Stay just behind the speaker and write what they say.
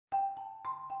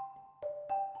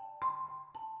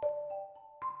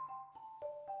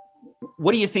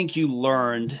what do you think you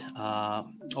learned,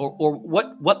 or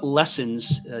what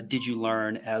lessons did you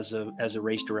learn as a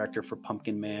race director for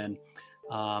Pumpkin Man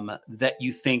that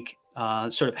you think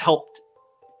sort of helped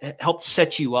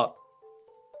set you up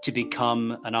to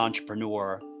become an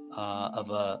entrepreneur of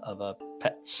a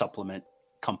pet supplement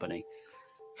company?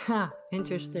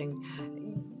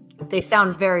 Interesting. They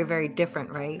sound very, very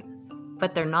different, right?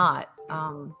 But they're not.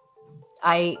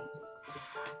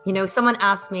 Someone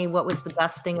asked me what was the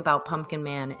best thing about Pumpkin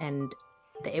Man, and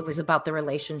it was about the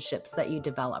relationships that you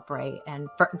develop, right? And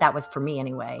that was for me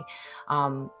anyway.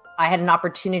 I had an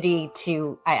opportunity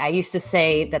I used to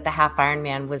say that the Half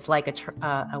Ironman was like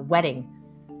a wedding,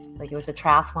 like it was a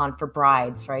triathlon for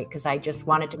brides, right? Because I just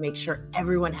wanted to make sure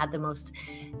everyone had the most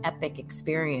epic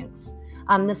experience.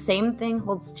 The same thing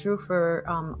holds true for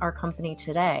our company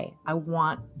today. I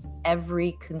want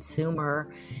every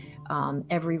consumer,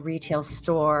 every retail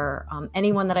store,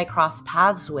 anyone that I cross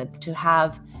paths with to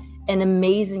have an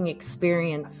amazing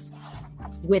experience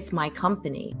with my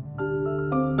company.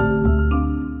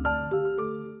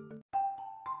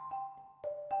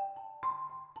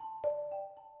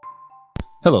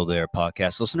 Hello there,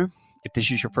 podcast listener. If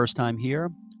this is your first time here,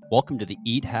 welcome to the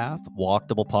Eat Half, Walk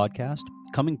Double podcast,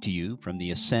 coming to you from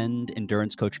the Ascend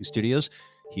Endurance Coaching Studios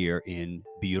here in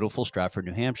beautiful Stratford,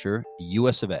 New Hampshire,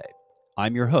 US of A.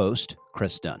 I'm your host,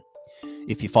 Chris Dunn.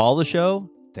 If you follow the show,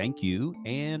 thank you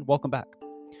and welcome back.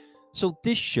 So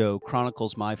this show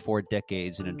chronicles my 4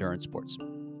 decades in endurance sports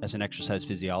as an exercise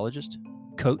physiologist,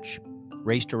 coach,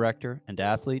 race director, and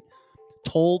athlete,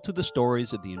 told through the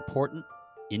stories of the important,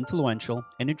 influential,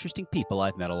 and interesting people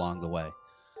I've met along the way,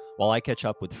 while I catch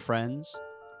up with friends,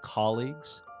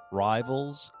 colleagues,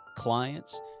 rivals,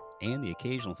 clients, and the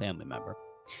occasional family member.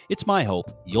 It's my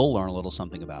hope you'll learn a little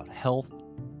something about health,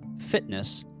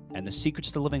 fitness, and the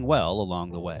secrets to living well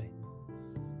along the way.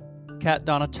 Kat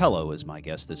Donatello is my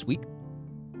guest this week.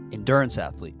 Endurance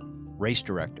athlete, race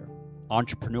director,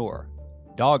 entrepreneur,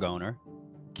 dog owner,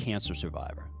 cancer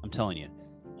survivor. I'm telling you,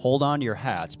 hold on to your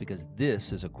hats because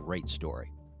this is a great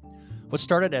story. What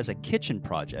started as a kitchen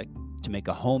project to make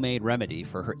a homemade remedy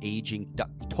for her aging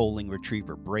duck-tolling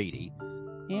retriever, Brady,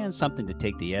 and something to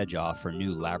take the edge off her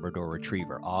new Labrador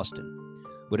retriever, Austin,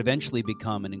 would eventually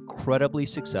become an incredibly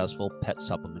successful pet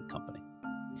supplement company.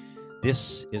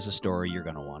 This is a story you're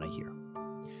going to want to hear.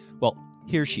 Well,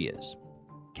 here she is,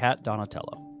 Kat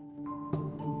Donatello.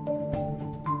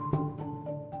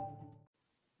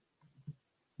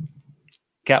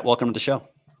 Kat, welcome to the show.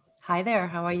 Hi there.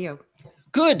 How are you?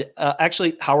 Good.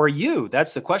 Actually, how are you?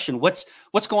 That's the question. What's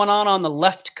going on the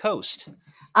left coast?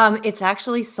 It's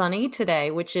actually sunny today,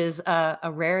 which is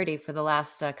a rarity for the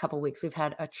last couple of weeks. We've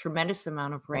had a tremendous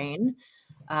amount of rain,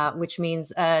 which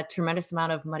means a tremendous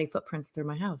amount of muddy footprints through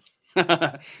my house.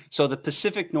 So the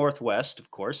Pacific Northwest,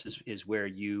 of course, is where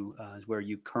you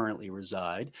currently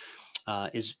reside.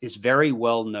 Is very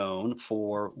well known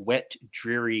for wet,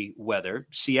 dreary weather.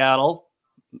 Seattle,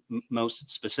 most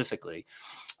specifically.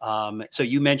 So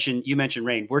you mentioned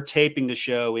rain. We're taping the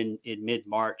show in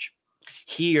mid-March.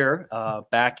 Here,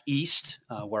 back east,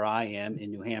 where I am in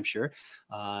New Hampshire,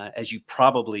 as you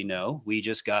probably know, we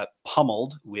just got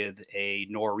pummeled with a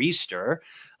nor'easter.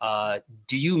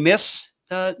 Do you miss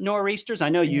nor'easters? I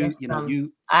know you're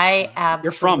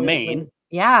from Maine.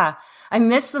 Yeah, I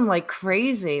miss them like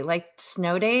crazy. Like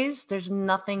snow days, there's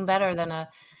nothing better than a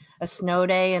snow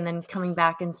day and then coming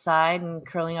back inside and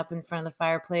curling up in front of the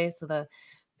fireplace with a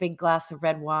big glass of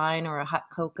red wine or a hot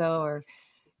cocoa, or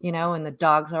and the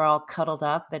dogs are all cuddled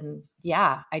up, and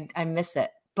yeah, I miss it.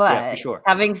 But yeah, for sure.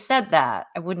 Having said that,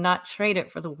 I would not trade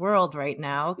it for the world right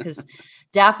now because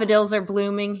daffodils are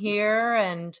blooming here,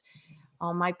 and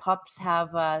all my pups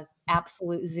have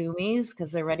absolute zoomies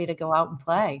because they're ready to go out and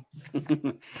play.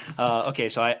 Okay,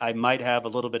 so I might have a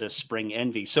little bit of spring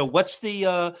envy. So what's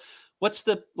the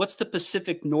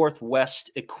Pacific Northwest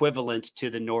equivalent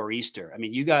to the nor'easter? I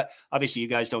mean, you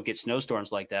guys don't get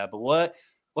snowstorms like that, but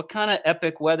what kind of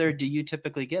epic weather do you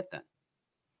typically get then?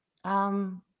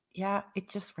 Yeah, it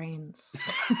just rains.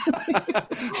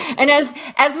 And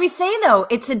as we say though,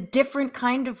 it's a different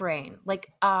kind of rain.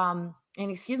 Like, and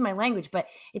excuse my language, but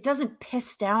it doesn't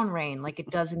piss down rain like it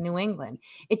does in New England.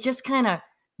 It just kind of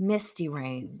misty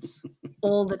rains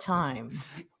all the time.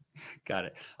 Got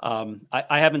it.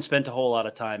 I haven't spent a whole lot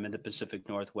of time in the Pacific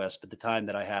Northwest, but the time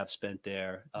that I have spent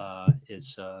there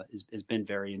has been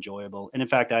very enjoyable. And in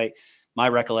fact, my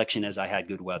recollection is I had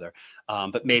good weather,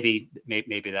 but maybe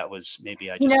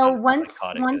I just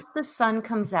once the sun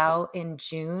comes out in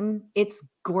June, it's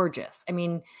gorgeous. I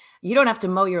mean, you don't have to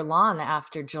mow your lawn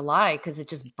after July because it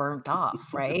just burnt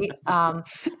off, right? But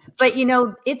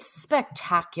it's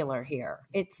spectacular here.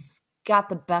 It's got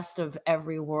the best of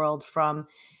every world, from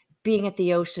being at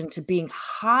the ocean to being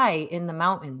high in the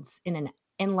mountains in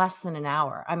less than an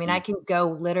hour. I mean, I can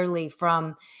go literally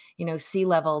from, sea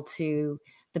level to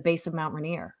the base of Mount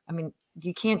Rainier. I mean,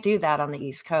 you can't do that on the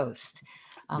East Coast.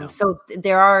 No. So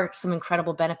there are some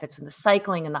incredible benefits in the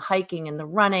cycling and the hiking and the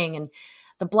running and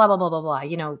the blah, blah, blah, blah,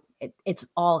 blah. It's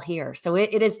all here. So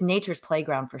it is nature's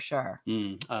playground for sure.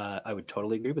 I would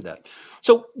totally agree with that.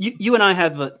 So you and I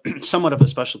have somewhat of a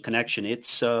special connection.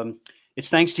 It's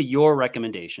thanks to your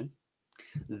recommendation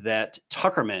that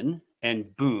Tuckerman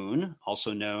and Boone,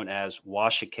 also known as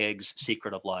Washikig's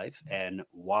Secret of Life and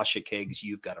Washikig's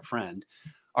You've Got a Friend,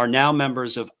 are now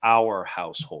members of our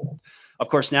household. Of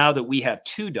course, now that we have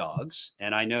 2 dogs,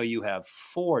 and I know you have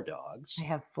 4 dogs. I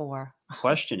have 4.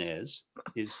 Question is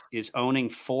owning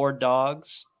 4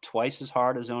 dogs twice as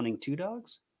hard as owning 2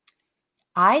 dogs?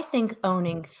 I think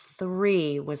owning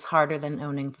 3 was harder than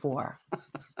owning 4.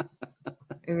 I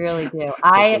really do.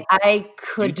 I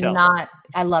could not.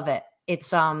 I love it.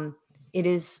 It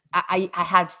is. I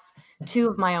have 2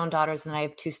 of my own daughters, and I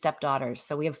have 2 stepdaughters.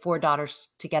 So we have 4 daughters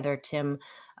together. Tim,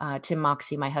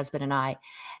 Moxie, my husband, and I.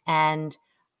 And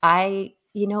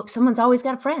someone's always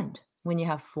got a friend when you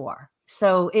have 4.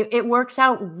 So it works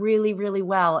out really, really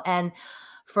well. And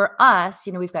for us,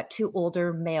 we've got 2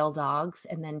 older male dogs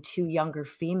and then 2 younger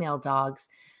female dogs.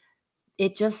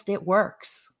 It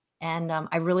works. And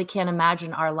I really can't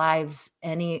imagine our lives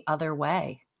any other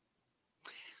way.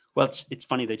 Well, it's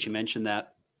funny that you mentioned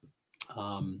that.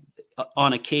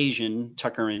 On occasion,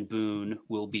 Tucker and Boone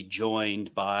will be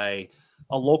joined by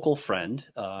a local friend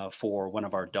for one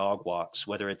of our dog walks,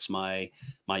 whether it's my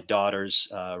daughter's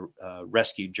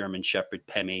rescued German Shepherd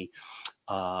Pemmy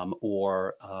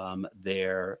or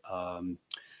their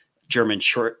German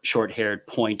short-haired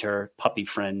pointer puppy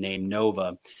friend named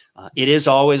Nova. It is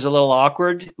always a little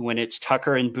awkward when it's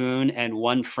Tucker and Boone and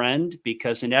one friend,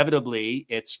 because inevitably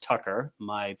it's Tucker,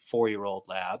 my 4-year-old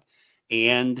lab,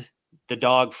 and the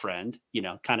dog friend,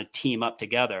 kind of team up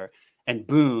together. And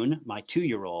Boone, my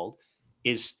 2-year-old,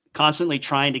 is constantly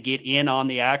trying to get in on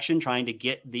the action, trying to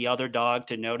get the other dog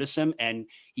to notice him, and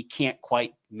he can't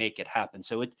quite make it happen.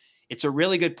 So it's a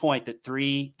really good point that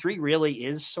three really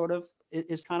is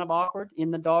kind of awkward in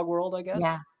the dog world, I guess.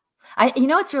 Yeah.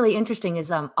 What's really interesting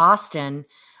is Austin.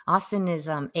 Austin is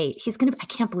 8. I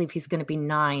can't believe he's going to be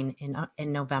 9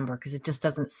 in November, because it just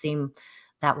doesn't seem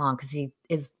that long, because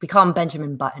we call him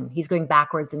Benjamin Button. He's going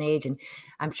backwards in age, and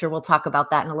I'm sure we'll talk about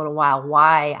that in a little while,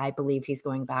 why I believe he's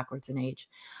going backwards in age.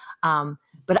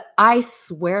 But I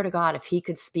swear to God, if he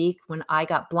could speak, when I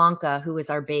got Blanca, who is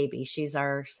our baby, she's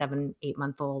our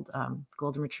 7-8-month-old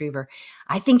golden retriever,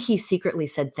 I think he secretly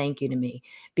said thank you to me,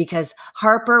 because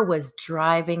Harper was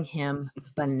driving him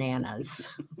bananas.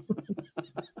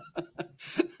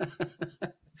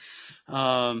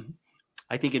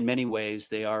 I think in many ways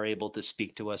they are able to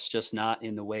speak to us, just not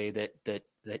in the way that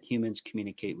humans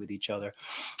communicate with each other.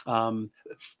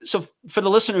 So for the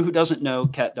listener who doesn't know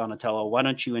Kat Donatello, why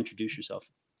don't you introduce yourself?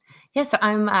 Yeah, so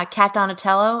I'm Kat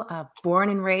Donatello, born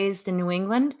and raised in New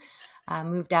England.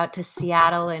 Moved out to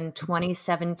Seattle in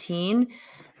 2017,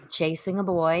 chasing a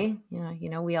boy.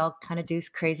 We all kind of do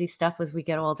crazy stuff as we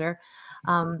get older.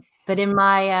 But in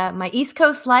my East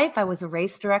Coast life, I was a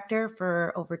race director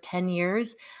for over 10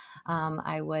 years.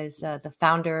 I was the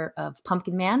founder of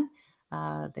Pumpkin Man,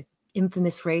 the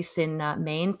infamous race in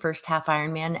Maine, first half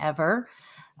Ironman ever.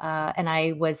 And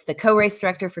I was the co-race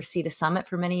director for Sea to Summit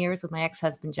for many years with my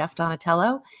ex-husband, Jeff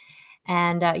Donatello.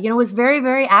 And, was very,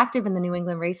 very active in the New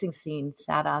England racing scene,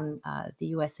 sat on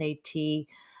the USAT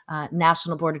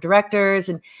National Board of Directors,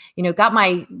 and, got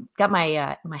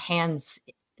my hands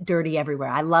dirty everywhere.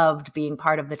 I loved being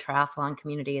part of the triathlon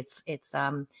community. It's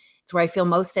where I feel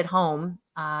most at home,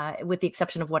 with the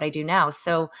exception of what I do now.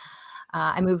 So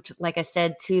I moved, like I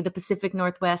said, to the Pacific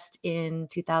Northwest in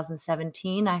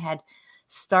 2017. I had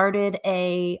started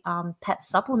a pet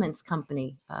supplements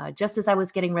company just as I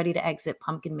was getting ready to exit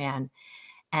Pumpkin Man.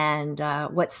 And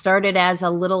what started as a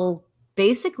little,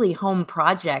 basically home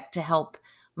project to help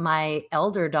my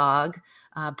elder dog,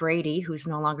 Brady, who's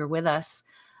no longer with us,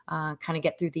 kind of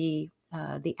get through the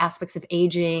aspects of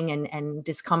aging and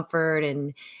discomfort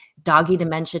and doggy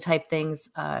dementia type things,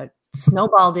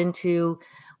 snowballed into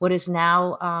what is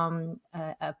now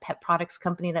a pet products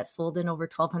company that's sold in over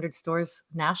 1,200 stores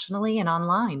nationally and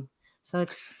online. So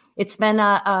it's been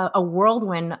a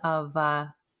whirlwind of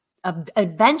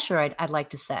adventure, I'd like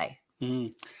to say.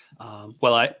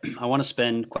 Well, I want to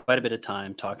spend quite a bit of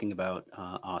time talking about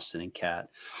Austin and Kat.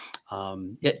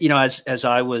 As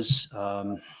I was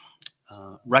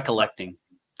recollecting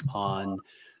on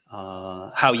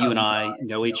how you and I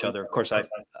know each other. Of course,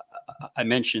 I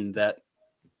mentioned that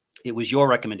it was your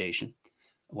recommendation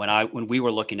when we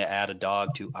were looking to add a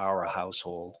dog to our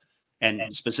household,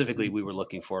 and specifically we were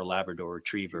looking for a Labrador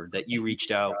Retriever, that you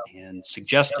reached out and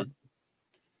suggested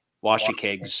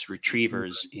Washakegs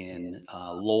Retrievers in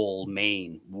Lowell,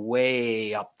 Maine,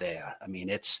 way up there. I mean,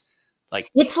 it's like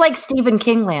Stephen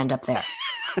King land up there.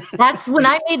 That's when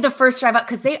I made the first drive out,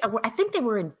 because I think they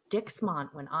were in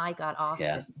Dixmont when I got Austin.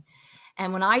 Yeah.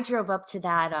 And when I drove up to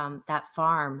that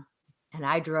farm, and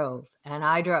I drove and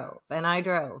I drove and I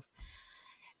drove,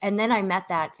 and then I met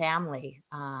that family,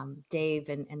 Dave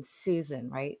and Susan,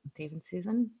 right? Dave and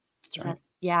Susan. That's right.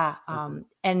 Yeah.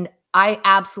 And I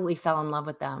absolutely fell in love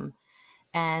with them,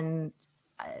 and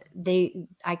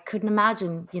I couldn't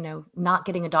imagine, not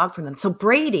getting a dog from them. So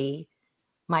Brady,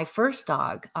 my first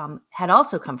dog, had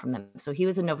also come from them. So he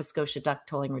was a Nova Scotia duck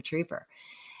tolling retriever.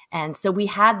 And so we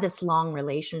had this long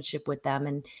relationship with them.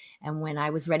 And when I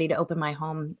was ready to open my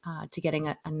home to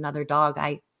getting another dog,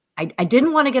 I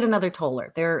didn't want to get another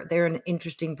toller. They're an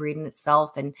interesting breed in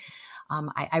itself. And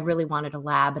I really wanted a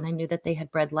lab, and I knew that they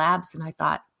had bred labs. And I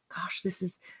thought, gosh, this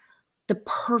is the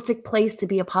perfect place to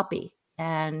be a puppy.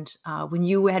 And when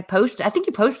you had posted, I think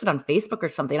you posted on Facebook or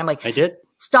something. I'm like, I did.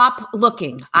 Stop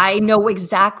looking. I know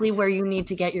exactly where you need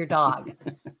to get your dog.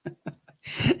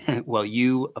 Well,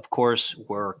 you, of course,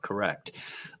 were correct.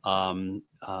 I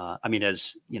mean,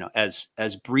 as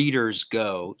breeders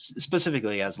go,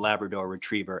 specifically as Labrador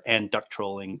Retriever and duck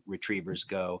trolling retrievers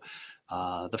go,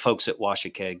 the folks at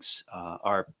Washakegs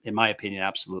are, in my opinion,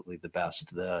 absolutely the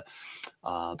best. The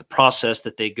process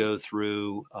that they go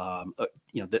through,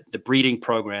 the breeding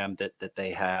program that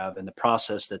they have, and the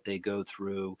process that they go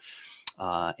through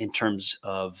in terms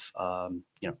of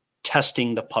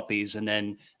testing the puppies and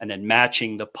then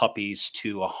matching the puppies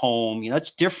to a home. It's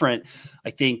different,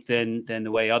 I think, than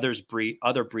the way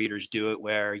other breeders do it,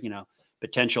 where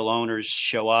potential owners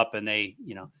show up and they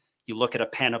you look at a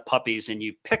pen of puppies and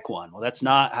you pick one. Well, that's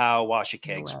not how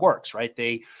Washakegs works, right?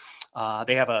 They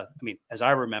have as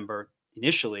I remember,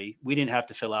 initially, we didn't have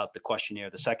to fill out the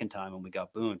questionnaire the second time when we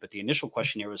got Boone, but the initial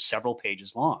questionnaire was several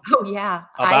pages long. Oh yeah,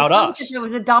 about us. It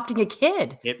was adopting a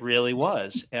kid. It really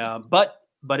was,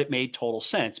 but it made total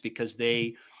sense because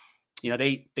they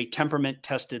temperament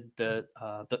tested the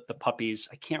puppies.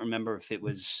 I can't remember if it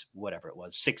was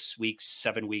 6 weeks,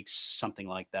 7 weeks, something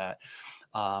like that.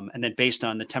 And then based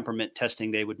on the temperament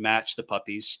testing, they would match the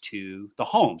puppies to the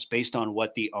homes based on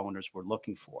what the owners were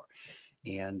looking for.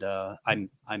 And I'm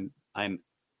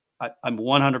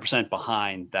 100%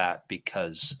 behind that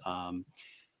because,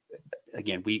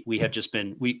 again, we have just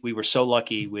been, we were so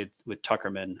lucky with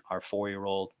Tuckerman, our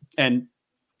 4-year-old, and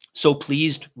so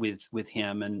pleased with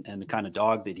him and the kind of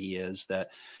dog that he is,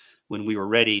 that when we were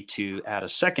ready to add a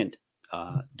second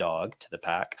dog to the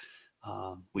pack,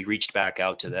 we reached back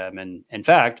out to them. And in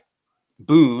fact,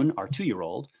 Boone, our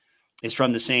 2-year-old, is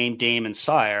from the same dame and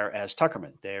sire as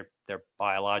Tuckerman. They're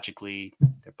biologically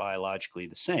the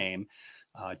same,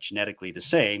 genetically the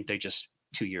same. They're just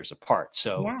 2 years apart.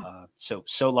 So yeah.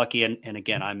 So lucky. And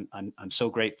again, I'm so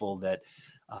grateful that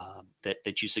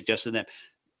you suggested them.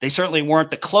 They certainly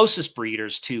weren't the closest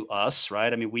breeders to us,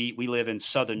 right? I mean, we live in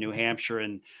southern New Hampshire,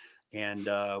 and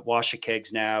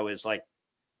Washakegs now is, like,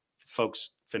 folks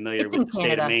familiar with the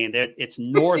state of Maine. It's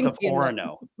north of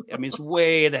Orono. I mean, it's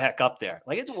way the heck up there.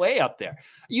 Like, it's way up there.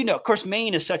 Of course,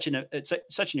 Maine is such an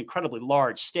incredibly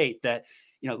large state that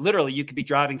literally you could be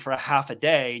driving for a half a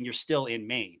day and you're still in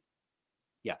Maine.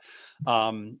 Yeah,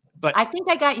 but I think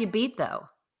I got you beat though,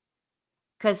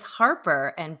 because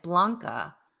Harper and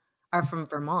Blanca are from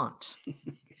Vermont.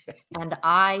 And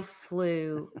I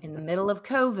flew in the middle of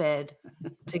COVID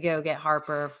to go get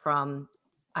Harper from,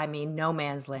 no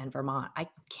man's land, Vermont. I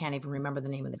can't even remember the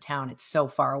name of the town. It's so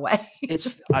far away.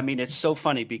 It's so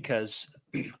funny because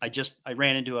I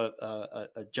ran into a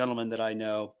gentleman that I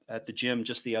know at the gym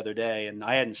just the other day, and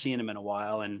I hadn't seen him in a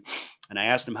while. And I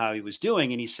asked him how he was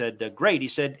doing, and he said, great. He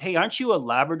said, hey, aren't you a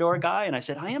Labrador guy? And I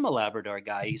said, I am a Labrador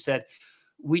guy. He said,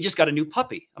 we just got a new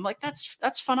puppy. I'm like,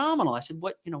 that's phenomenal. I said,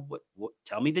 what,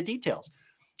 tell me the details.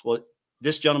 Well,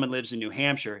 this gentleman lives in New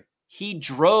Hampshire. He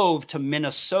drove to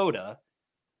Minnesota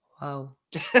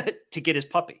to get his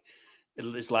puppy,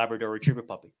 his Labrador Retriever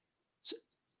puppy. So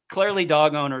clearly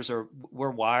dog owners we're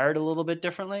wired a little bit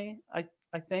differently.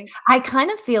 I think. I kind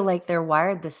of feel like they're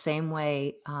wired the same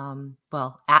way.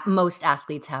 Most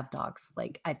athletes have dogs.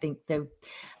 Like, I think the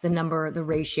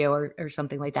ratio or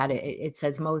something like that, it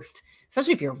says most,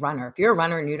 especially if you're a runner. If you're a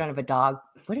runner and you don't have a dog,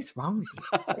 what is wrong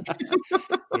with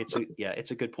you?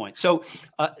 It's a good point. So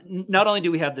not only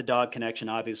do we have the dog connection,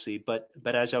 obviously, but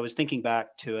as I was thinking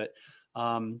back to it,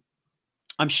 I'm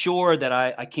I'm sure that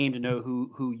I came to know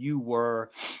who you were,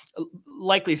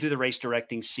 likely through the race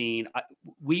directing scene.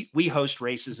 We host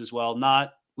races as well.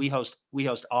 Not we host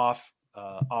off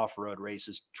road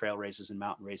races, trail races, and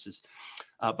mountain races.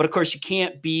 But of course, you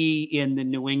can't be in the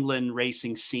New England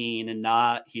racing scene and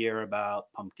not hear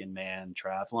about Pumpkin Man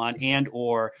Triathlon and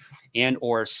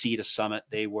or Sea to Summit.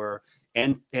 They were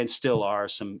and still are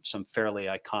some fairly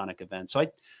iconic events. So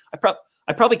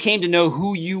I probably came to know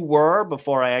who you were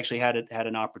before I actually had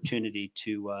an opportunity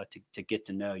to get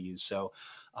to know you. So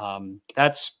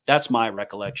that's my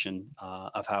recollection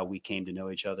of how we came to know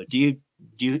each other. Do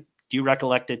you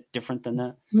recollect it different than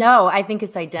that? No, I think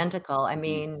it's identical. I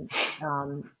mean,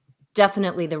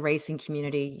 definitely the racing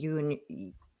community.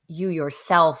 You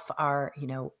yourself are,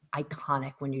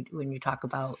 iconic when you talk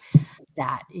about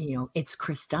that. It's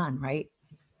Chris Dunn, right?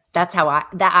 That's how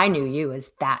I knew you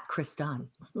as that Chris Dunn.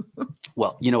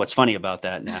 Well, what's funny about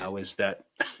that now is that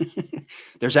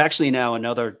there's actually now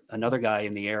another guy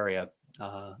in the area,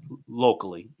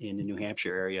 locally in the New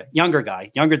Hampshire area, younger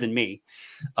guy, younger than me,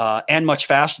 and much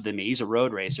faster than me. He's a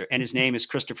road racer, and his name is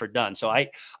Christopher Dunn. So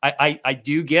I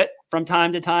do get from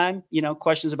time to time,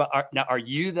 questions about, are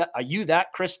you that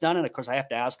Chris Dunn? And of course I have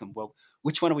to ask him, well,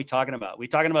 which one are we talking about? Are we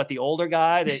talking about the older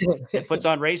guy that puts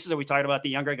on races? Or are we talking about the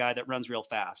younger guy that runs real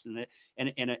fast? And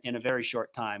in a very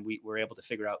short time, we were able to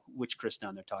figure out which Chris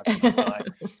Dunn they're talking about.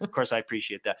 Of course, I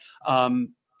appreciate that.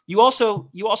 You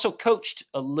also coached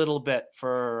a little bit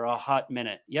for a hot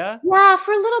minute. Yeah. Yeah,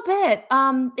 for a little bit.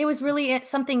 It was really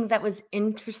something that was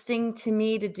interesting to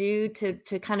me to do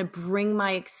to kind of bring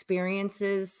my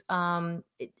experiences.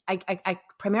 I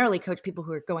primarily coach people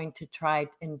who are going to try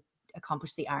and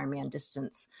accomplish the Ironman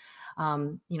distance.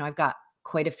 I've got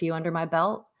quite a few under my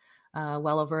belt,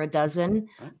 well over a dozen.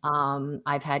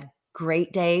 I've had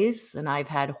great days and I've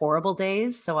had horrible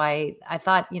days. So I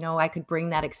thought, I could bring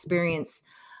that experience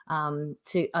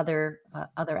to other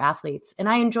athletes. And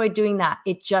I enjoyed doing that.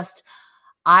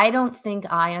 I don't think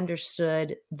I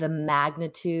understood the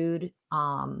magnitude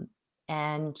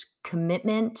and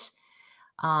commitment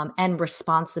and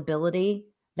responsibility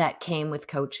that came with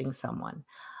coaching someone.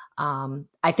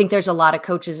 I think there's a lot of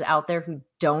coaches out there who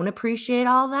don't appreciate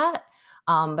all that.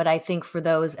 But I think for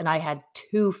those, and I had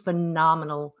two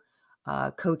phenomenal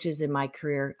coaches in my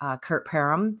career, Kurt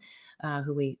Parham,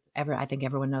 who I think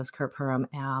everyone knows Kurt Parham,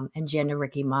 and Jenna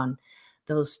Ricky Munn.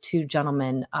 Those two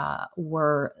gentlemen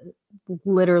were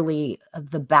literally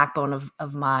the backbone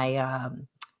of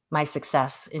my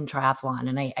success in triathlon,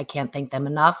 and I can't thank them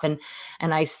enough. And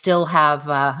I still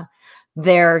have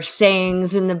their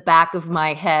sayings in the back of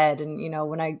my head. And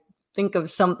when I think of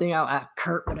something,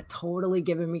 Kurt would have totally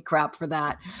given me crap for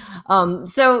that.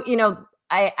 So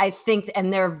I think,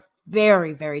 and they're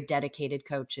very, very dedicated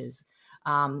coaches.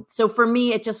 So for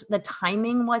me, the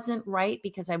timing wasn't right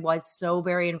because I was so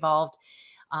very involved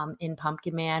in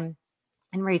Pumpkin Man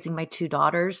and raising my two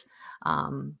daughters.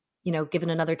 Given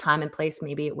another time and place,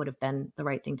 maybe it would have been the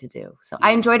right thing to do. So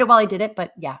I enjoyed it while I did it,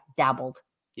 but yeah, dabbled.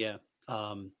 Yeah.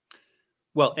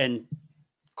 Well, and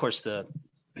of course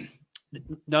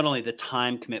not only the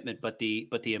time commitment, but the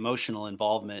emotional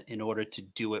involvement in order to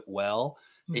do it well,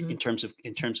 in terms of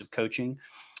coaching,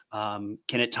 can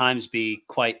at times be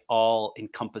quite all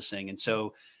encompassing. And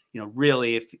so,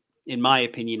 really, if, in my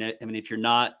opinion, I mean, if you're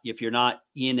not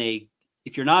in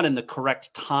the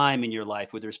correct time in your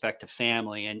life with respect to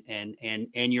family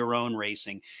and your own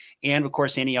racing, and of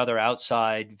course, any other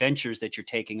outside ventures that you're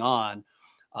taking on,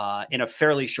 in a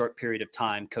fairly short period of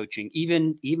time, coaching,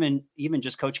 even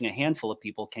just coaching a handful of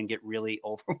people can get really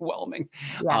overwhelming.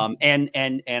 Yeah. And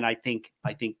I think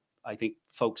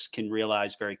folks can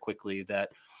realize very quickly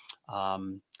that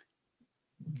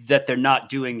they're not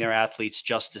doing their athletes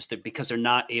justice, because they're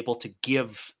not able to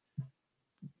give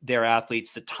their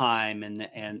athletes the time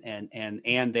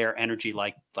and their energy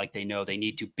like they know they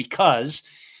need to, because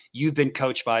you've been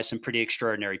coached by some pretty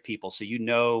extraordinary people. So you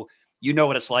know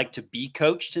what it's like to be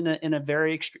coached in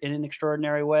an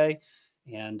extraordinary way.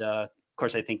 And of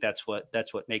course, I think that's what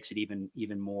makes it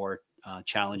even more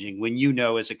challenging when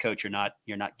as a coach you're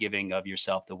not giving of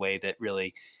yourself the way that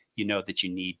really that you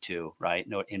need to, right?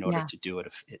 In order to do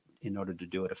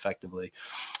it effectively.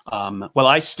 Well,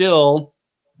 I still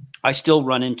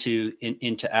run into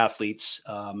athletes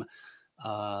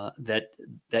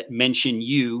that mention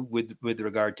you with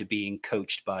regard to being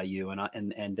coached by you,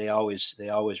 and they always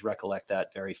recollect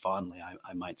that very fondly,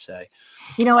 I might say.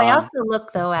 I also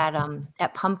look though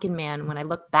at Pumpkin Man, when I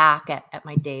look back at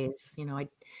my days, I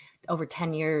over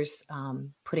 10 years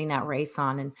putting that race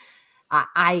on, and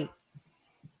I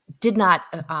did not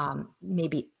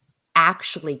maybe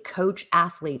actually coach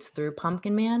athletes through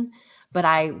Pumpkin Man, but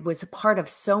I was a part of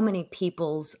so many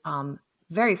people's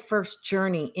very first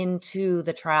journey into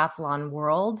the triathlon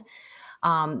world,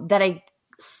 that I,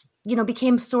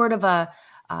 became sort of a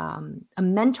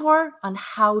mentor on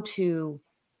how to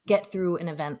get through an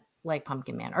event like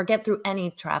Pumpkin Man, or get through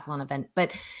any triathlon event.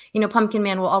 But, Pumpkin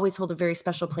Man will always hold a very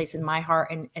special place in my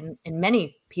heart, and in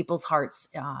many people's hearts,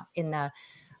 in the,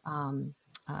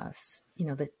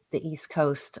 the East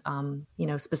Coast,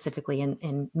 specifically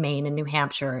in Maine and New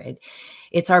Hampshire.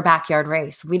 It's our backyard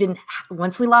race.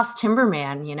 Once we lost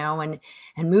Timberman,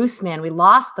 and Moose Man, we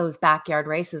lost those backyard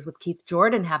races with Keith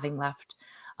Jordan having left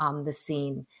the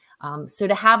scene. So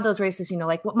to have those races,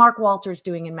 like what Mark Walter's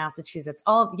doing in Massachusetts,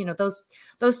 all,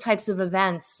 those types of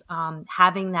events,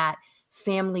 having that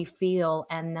family feel,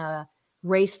 and the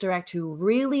race director who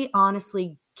really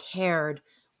honestly cared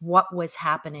what was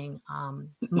happening,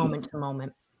 moment to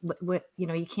moment. You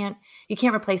can't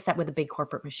replace that with a big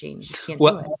corporate machine. You just can't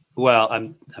do it. Well,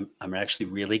 I'm actually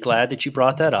really glad that you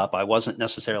brought that up. I wasn't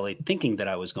necessarily thinking that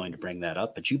I was going to bring that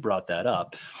up, but you brought that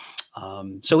up.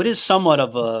 So it is somewhat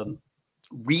of a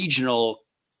regional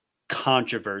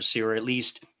controversy, or at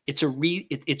least it's a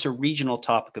regional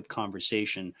topic of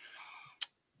conversation.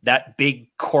 That big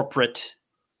corporate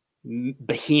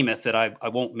behemoth that I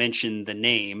won't mention the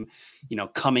name,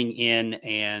 coming in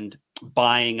and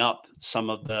buying up some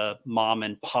of the mom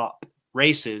and pop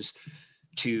races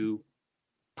to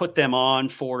put them on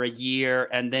for a year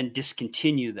and then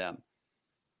discontinue them,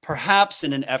 perhaps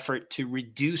in an effort to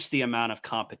reduce the amount of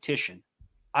competition.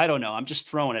 I don't know. I'm just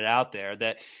throwing it out there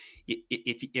that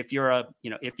if you're a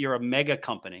mega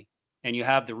company and you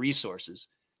have the resources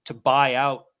to buy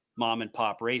out mom and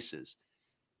pop races,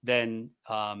 then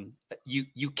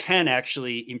you can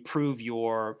actually improve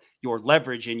your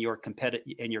leverage and your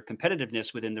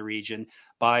competitiveness within the region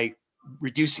by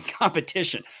reducing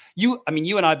competition. You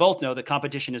and I both know that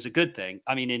competition is a good thing.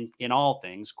 I mean, in all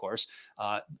things, of course,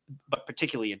 but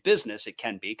particularly in business, it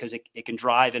can be, because it can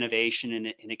drive innovation, and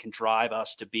it can drive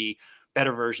us to be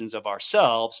better versions of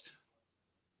ourselves.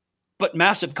 But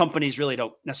massive companies really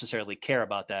don't necessarily care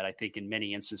about that. I think in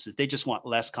many instances, they just want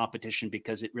less competition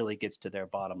because it really gets to their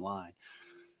bottom line.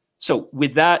 So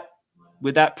with that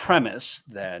premise,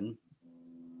 then,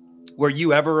 were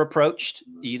you ever approached,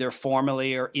 either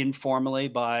formally or informally,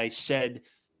 by said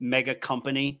mega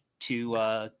company to be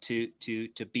bought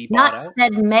out? Not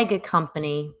said mega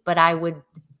company, but I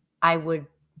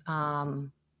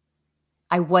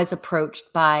was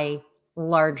approached by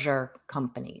larger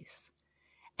companies.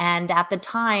 And at the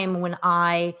time when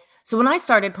I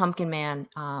started Pumpkin Man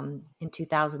in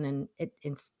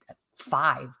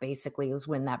 2005, basically, it was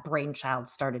when that brainchild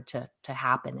started to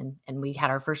happen. And we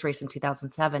had our first race in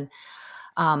 2007.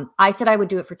 I said I would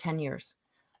do it for 10 years.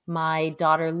 My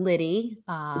daughter, Liddy,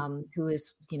 who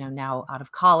is, now out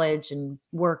of college and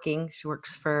working, she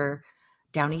works for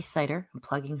Down East Cider. I'm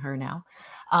plugging her now.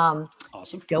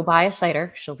 Awesome. Go buy a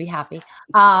cider. She'll be happy.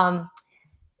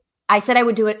 I said I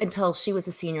would do it until she was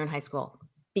a senior in high school,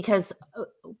 because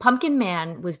Pumpkin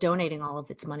Man was donating all of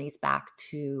its monies back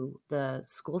to the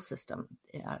school system,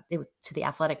 to the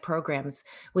athletic programs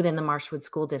within the Marshwood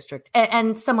School District,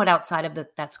 and somewhat outside of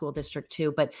that school district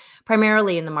too, but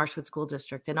primarily in the Marshwood School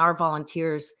District. And our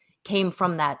volunteers came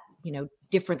from that,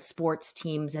 different sports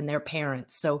teams and their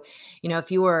parents. So,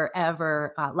 if you were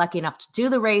ever lucky enough to do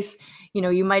the race,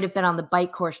 you might have been on the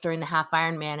bike course during the half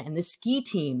Ironman, and the ski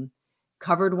team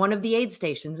covered one of the aid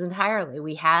stations entirely.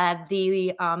 We had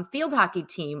the field hockey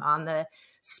team on the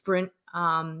sprint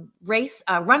race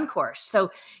run course. So,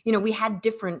 we had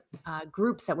different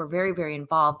groups that were very, very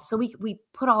involved. So we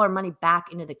put all our money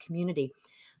back into the community.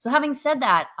 So having said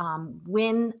that,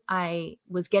 when I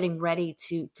was getting ready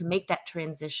to make that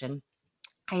transition,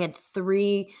 I had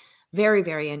 3 very,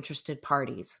 very interested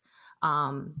parties,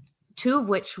 2 of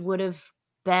which would have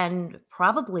been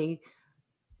probably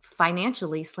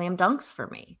financially slam dunks for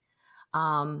me.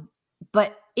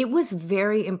 But it was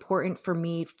very important for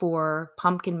me for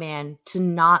Pumpkin Man to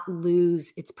not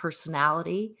lose its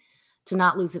personality, to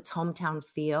not lose its hometown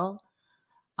feel,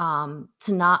 to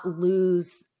not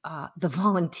lose the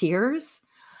volunteers.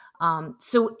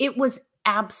 So it was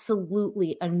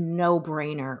absolutely a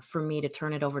no-brainer for me to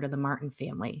turn it over to the Martin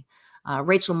family.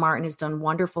 Rachel Martin has done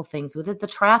wonderful things with it. The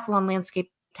triathlon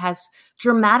landscape has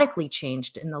dramatically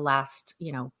changed in the last,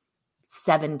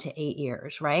 7 to 8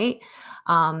 years, right?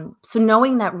 So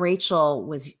knowing that Rachel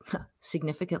was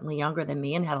significantly younger than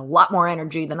me and had a lot more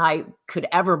energy than I could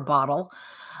ever bottle,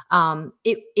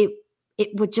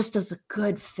 it would just as a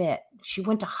good fit. She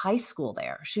went to high school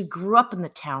there. She grew up in the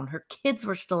town. Her kids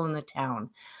were still in the town.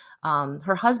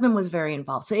 Her husband was very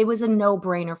involved. So it was a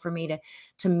no-brainer for me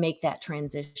to make that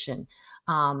transition.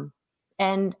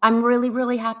 And I'm really,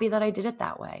 really happy that I did it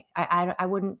that way. I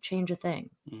wouldn't change a thing.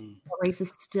 Mm. The race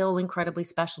is still incredibly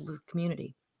special to the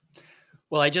community.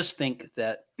 Well, I just think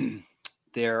that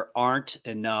there aren't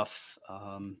enough.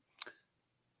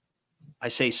 I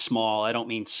say small. I don't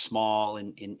mean small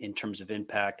in terms of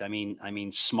impact. I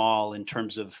mean small in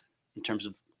terms of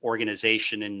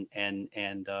organization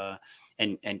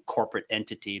and corporate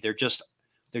entity. There just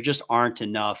aren't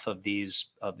enough of these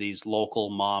local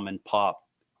mom and pop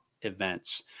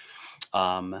events.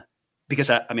 Because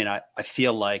I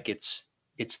feel like it's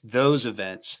those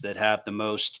events that have the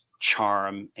most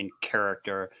charm and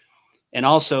character, and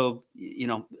also,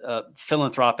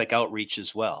 philanthropic outreach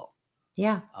as well.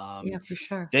 Yeah. Yeah, for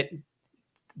sure. That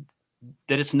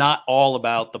it's not all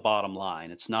about the bottom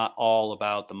line. It's not all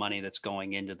about the money that's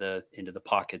going into the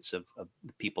pockets of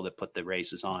the people that put the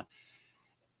races on.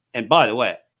 And by the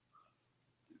way,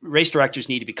 race directors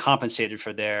need to be compensated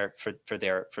for their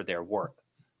work.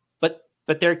 But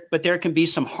there can be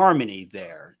some harmony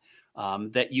there,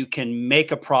 that you can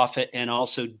make a profit and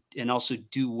also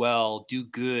do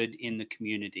good in the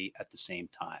community at the same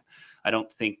time. I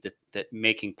don't think that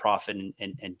making profit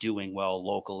and doing well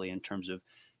locally in terms of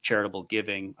charitable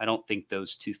giving, I don't think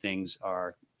those two things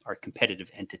are competitive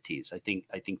entities. I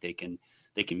think they can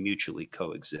mutually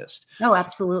coexist. No,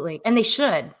 absolutely. And they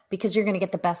should, because you're going to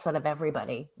get the best out of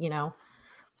everybody, And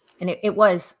it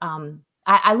was,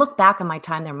 I look back on my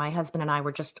time there. My husband and I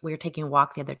we were taking a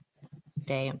walk the other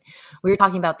day, and we were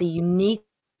talking about the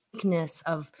uniqueness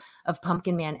of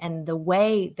Pumpkin Man and the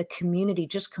way the community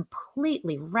just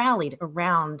completely rallied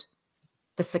around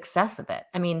the success of it.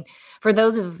 I mean, for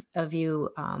those of you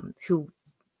who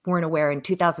weren't aware, in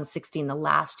 2016, the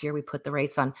last year we put the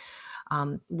race on,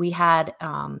 we had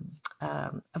a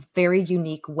very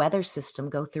unique weather system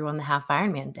go through on the Half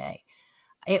Ironman day.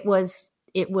 It was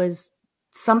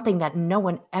something that no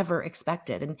one ever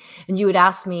expected. And you had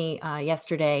asked me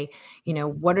yesterday,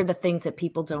 what are the things that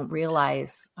people don't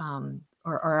realize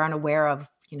or are unaware of,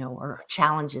 or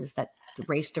challenges that the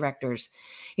race directors,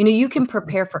 you can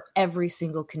prepare for every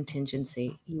single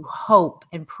contingency. You hope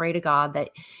and pray to God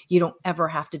that you don't ever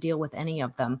have to deal with any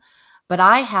of them. But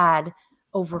I had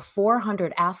over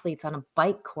 400 athletes on a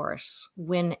bike course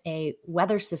when a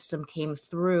weather system came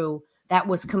through that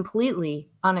was completely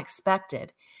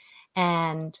unexpected.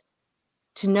 And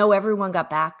to know everyone got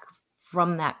back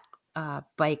from that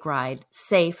bike ride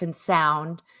safe and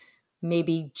sound,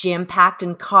 maybe jam-packed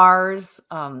in cars,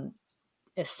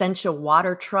 essential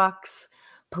water trucks,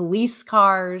 police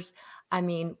cars. I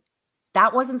mean,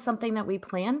 that wasn't something that we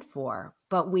planned for,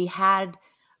 but we had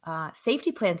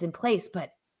safety plans in place.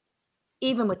 But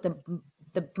even with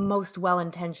the most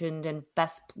well-intentioned and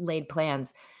best laid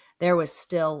plans, there was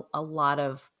still a lot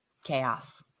of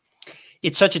chaos.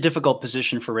 It's such a difficult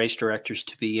position for race directors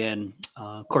to be in.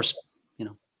 Of course,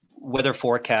 weather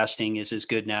forecasting is as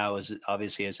good now as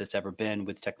it's ever been,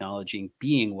 with technology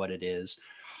being what it is.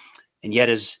 And yet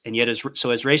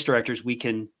as race directors, we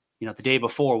can, the day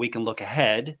before, we can look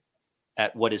ahead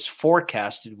at what is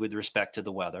forecasted with respect to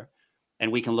the weather,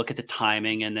 and we can look at the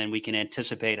timing, and then we can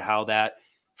anticipate how that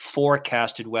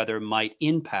forecasted weather might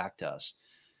impact us.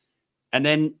 And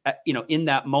then, in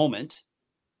that moment,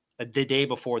 the day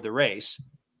before the race,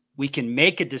 we can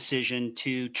make a decision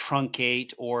to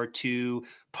truncate or to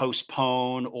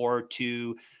postpone or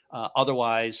to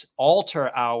otherwise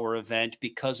alter our event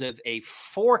because of a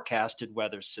forecasted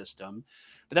weather system.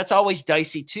 But that's always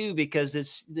dicey too, because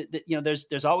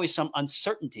there's always some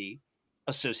uncertainty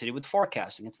associated with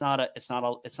forecasting. It's not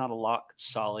a lock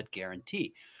solid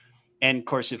guarantee. And of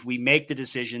course, if we make the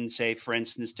decision, say, for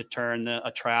instance, to turn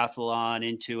a triathlon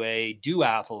into a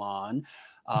duathlon,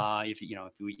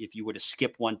 if you were to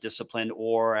skip one discipline,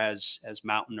 or as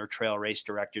mountain or trail race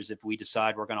directors, if we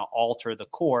decide we're going to alter the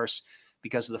course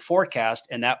because of the forecast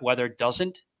and that weather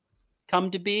doesn't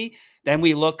come to be, then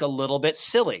we look a little bit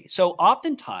silly. So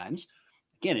oftentimes,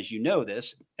 again, as you know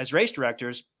this, as race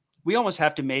directors, we almost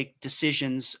have to make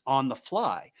decisions on the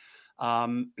fly.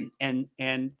 And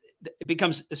it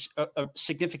becomes a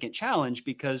significant challenge,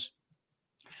 because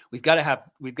we've got to have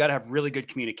really good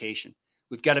communication.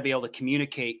 We've got to be able to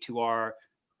communicate to our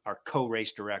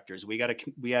co-race directors. We have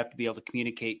to be able to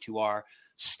communicate to our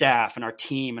staff and our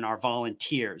team and our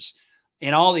volunteers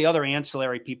and all the other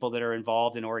ancillary people that are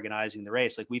involved in organizing the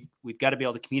race. Like we've got to be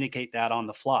able to communicate that on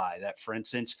the fly, that, for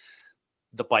instance,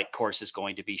 the bike course is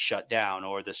going to be shut down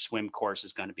or the swim course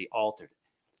is going to be altered.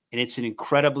 And it's an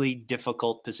incredibly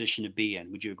difficult position to be in.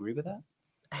 Would you agree with that?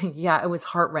 Yeah, it was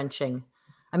heart-wrenching.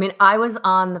 I mean, I was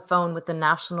on the phone with the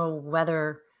National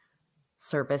Weather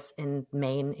service in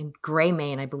Maine, in Gray,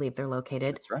 Maine, I believe they're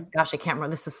located. That's right. Gosh, I can't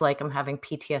remember. This is like I'm having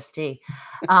PTSD.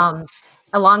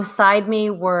 Alongside me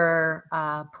were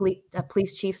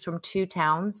police chiefs from 2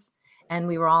 towns, and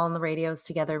we were all on the radios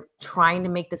together trying to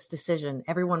make this decision.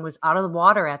 Everyone was out of the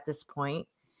water at this point,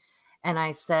 and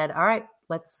I said, "All right,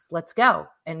 let's go."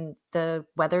 And the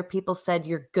weather people said,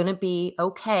 "You're gonna be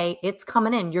okay. It's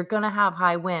coming in. You're gonna have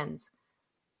high winds."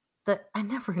 I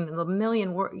never in a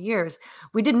million years,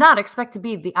 we did not expect to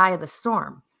be the eye of the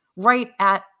storm right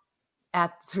at the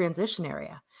transition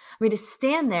area. I mean, to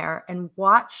stand there and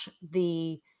watch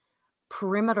the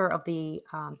perimeter of the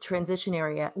transition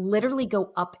area literally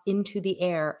go up into the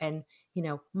air, and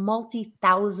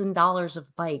multi-$1,000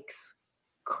 of bikes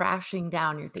crashing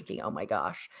down, you're thinking, oh my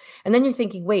gosh. And then you're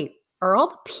thinking, wait, are all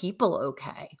the people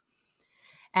okay?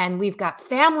 And we've got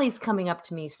families coming up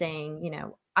to me saying,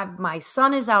 my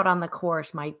son is out on the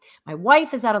course. My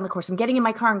wife is out on the course. I'm getting in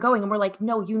my car and going. And we're like,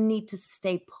 no, you need to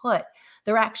stay put.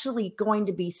 They're actually going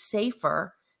to be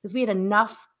safer, because we had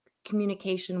enough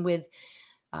communication with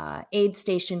aid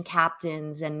station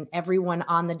captains and everyone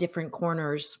on the different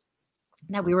corners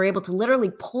that we were able to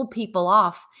literally pull people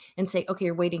off and say, okay,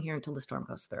 you're waiting here until the storm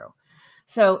goes through.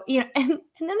 So, and then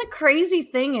the crazy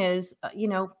thing is,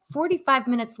 45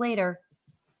 minutes later,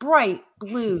 bright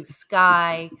blue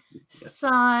sky,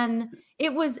 sun.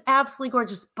 It was absolutely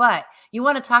gorgeous. But you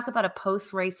want to talk about a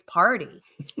post-race party.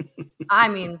 I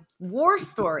mean, war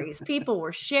stories. People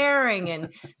were sharing, and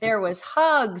there was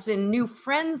hugs, and new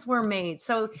friends were made.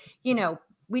 So,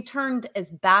 we turned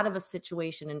as bad of a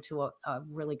situation into a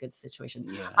really good situation.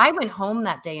 Yeah. I went home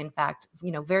that day, in fact,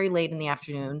 very late in the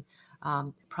afternoon,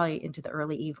 probably into the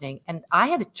early evening, and I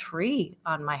had a tree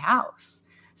on my house.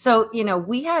 So,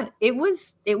 it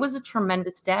was a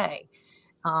tremendous day.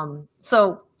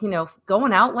 So,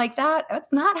 going out like that,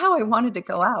 that's not how I wanted to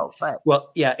go out. But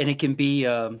well, yeah. And it can be,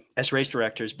 as race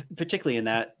directors, particularly in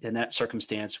that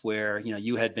circumstance where,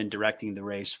 you had been directing the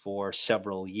race for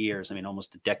several years. I mean,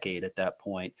 almost a decade at that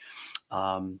point.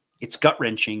 It's gut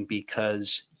wrenching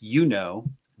because,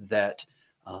 that,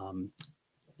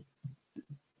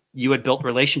 you had built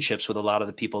relationships with a lot of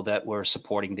the people that were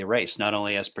supporting the race, not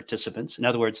only as participants. In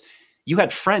other words, you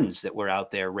had friends that were out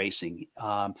there racing,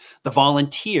 the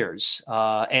volunteers,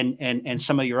 and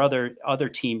some of your other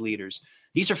team leaders.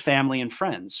 These are family and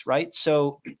friends, right?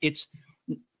 So it's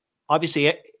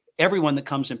obviously everyone that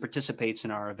comes and participates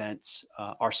in our events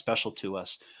are special to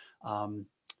us.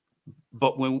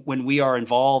 But when we are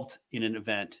involved in an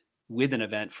event, with an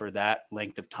event for that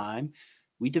length of time,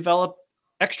 we develop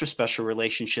extra special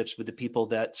relationships with the people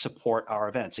that support our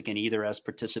events, again, either as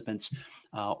participants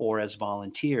or as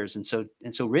volunteers. And so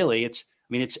really it's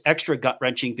extra gut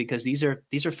wrenching because these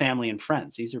are family and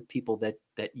friends. These are people that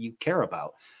you care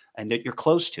about and that you're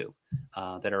close to,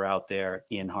 that are out there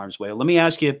in harm's way. Let me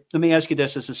ask you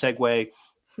this as a segue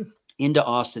into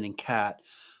Austin and Kat.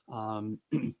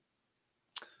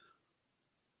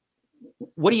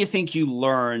 What do you think you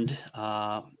learned,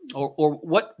 or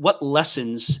what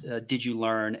lessons did you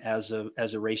learn as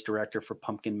a race director for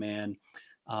Pumpkin Man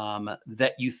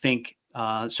that you think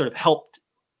sort of helped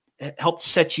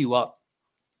set you up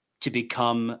to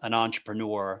become an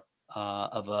entrepreneur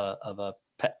of a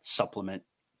pet supplement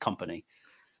company?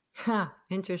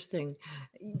 Interesting.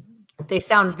 They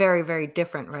sound very, very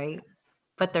different, right?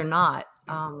 But they're not.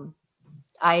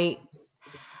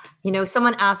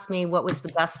 Someone asked me what was the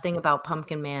best thing about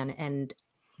Pumpkin Man, and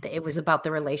it was about the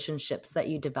relationships that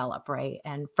you develop, right?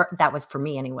 And that was for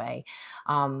me anyway.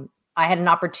 I had an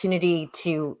opportunity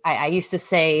I used to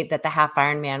say that the half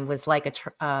Ironman was like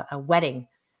a wedding,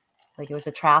 like it was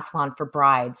a triathlon for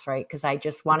brides, right? Because I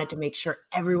just wanted to make sure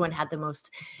everyone had the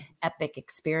most epic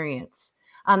experience.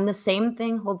 The same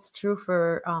thing holds true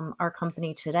for our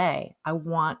company today. I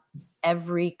want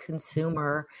every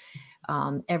consumer,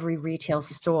 every retail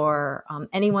store,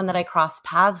 anyone that I cross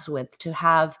paths with to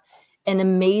have an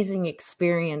amazing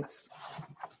experience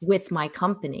with my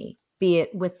company, be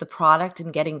it with the product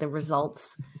and getting the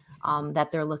results that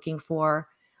they're looking for,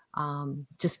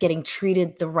 just getting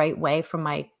treated the right way from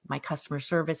my customer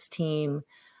service team,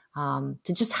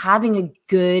 to just having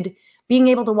being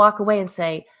able to walk away and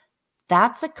say,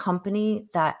 that's a company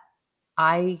that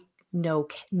I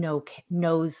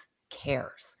knows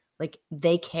cares. Like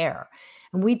they care.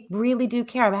 And we really do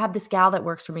care. I have this gal that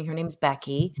works for me. Her name's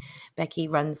Becky. Becky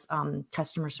runs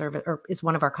customer service, or is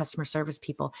one of our customer service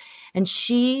people. And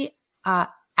she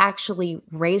actually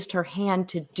raised her hand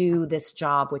to do this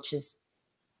job, which is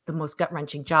the most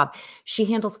gut-wrenching job. She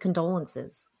handles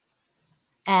condolences.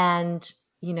 And,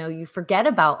 you forget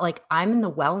about, like, I'm in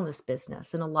the wellness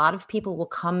business, and a lot of people will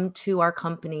come to our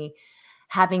company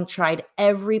having tried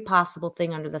every possible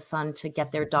thing under the sun to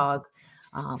get their dog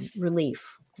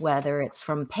relief, whether it's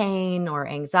from pain or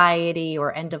anxiety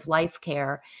or end of life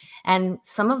care. And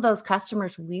some of those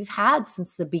customers we've had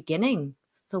since the beginning.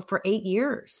 So for 8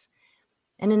 years,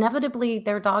 and inevitably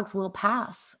their dogs will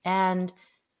pass. And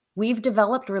we've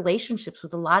developed relationships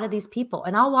with a lot of these people.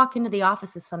 And I'll walk into the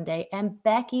offices someday and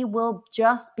Becky will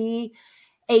just be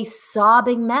a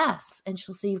sobbing mess. And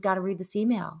she'll say, you've got to read this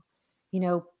email.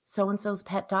 So-and-so's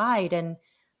pet died and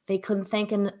they couldn't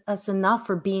thank us enough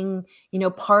for being,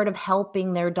 part of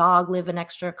helping their dog live an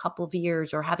extra couple of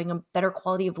years or having a better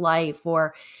quality of life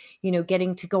or,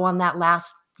 getting to go on that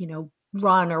last,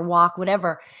 run or walk,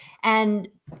 whatever. And,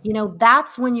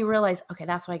 that's when you realize, okay,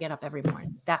 that's why I get up every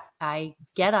morning. That I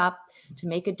get up to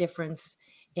make a difference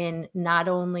in not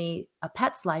only a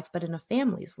pet's life, but in a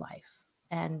family's life.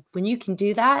 And when you can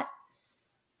do that,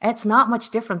 it's not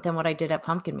much different than what I did at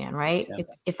Pumpkin Man, right? Yeah.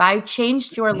 If I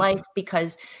changed your life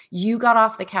because you got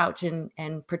off the couch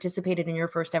and participated in your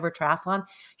first ever triathlon,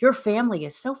 your family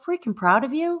is so freaking proud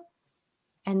of you.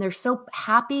 And they're so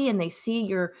happy and they see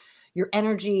your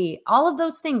energy. All of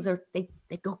those things they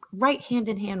go right hand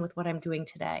in hand with what I'm doing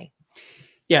today.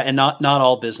 Yeah. And not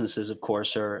all businesses, of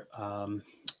course, are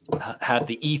have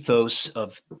the ethos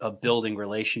of building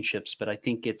relationships. But I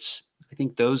think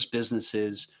those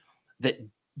businesses that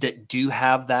do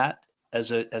have that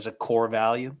as a core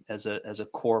value, as a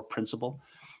core principle,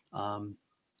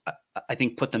 I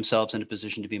think put themselves in a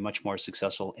position to be much more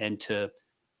successful and to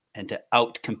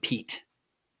outcompete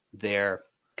their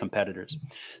competitors.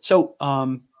 So,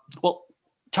 well,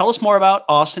 tell us more about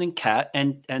Austin and Kat,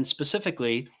 and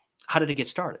specifically, how did it get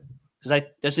started? Because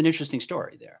that's an interesting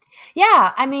story there.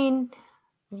 Yeah, I mean,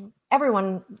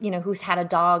 everyone who's had a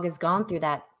dog has gone through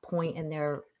that point in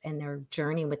their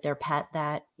journey with their pet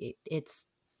that it's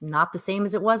not the same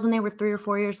as it was when they were 3 or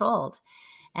 4 years old.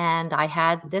 And I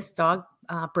had this dog,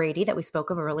 Brady, that we spoke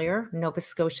of earlier, Nova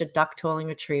Scotia duck tolling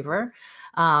retriever.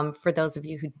 For those of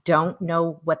you who don't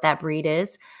know what that breed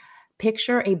is,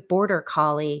 picture a border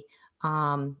collie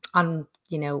on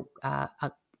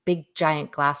a big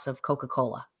giant glass of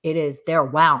Coca-Cola. They're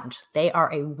wound. They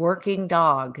are a working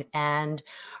dog, and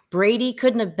Brady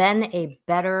couldn't have been a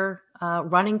better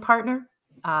running partner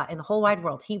in the whole wide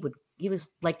world. He was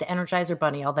like the Energizer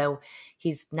Bunny, although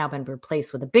he's now been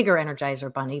replaced with a bigger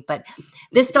Energizer Bunny. But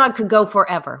this dog could go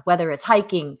forever, whether it's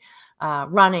hiking,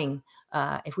 running.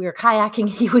 If we were kayaking,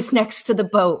 he was next to the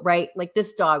boat, right? Like,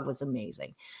 this dog was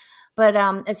amazing. But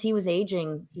as he was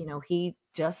aging, he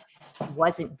just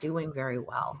wasn't doing very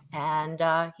well.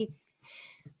 And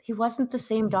he wasn't the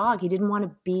same dog. He didn't want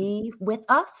to be with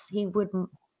us. He would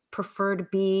prefer to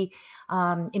be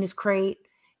in his crate,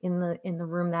 in the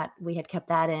room that we had kept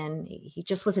that in. He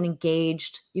just wasn't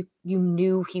engaged. You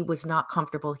knew he was not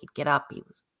comfortable. He'd get up. He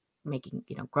was making,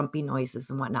 grumpy noises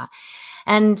and whatnot.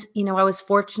 And, I was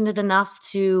fortunate enough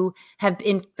to have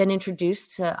been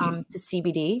introduced to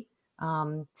CBD.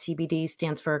 CBD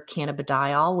stands for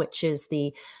cannabidiol, which is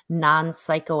the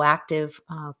non-psychoactive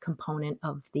component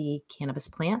of the cannabis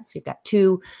plant. So you've got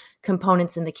 2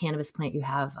 components in the cannabis plant. You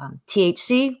have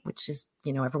THC, which is,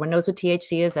 everyone knows what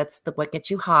THC is. That's what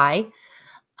gets you high.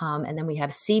 And then we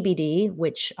have CBD,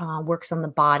 which works on the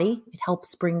body. It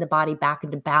helps bring the body back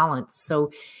into balance.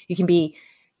 So you can be,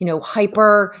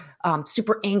 hyper,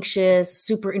 super anxious,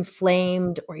 super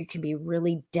inflamed, or you can be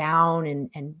really down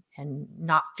and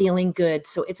not feeling good.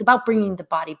 So it's about bringing the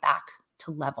body back to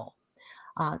level.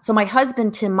 So my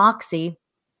husband, Tim Moxie,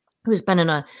 who's been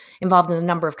involved in a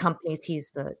number of companies. He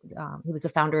was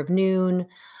the founder of Noon.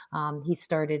 He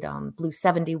started Blue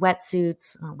 70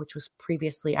 wetsuits, which was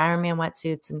previously Ironman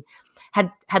wetsuits, and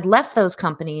had left those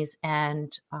companies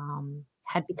and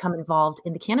had become involved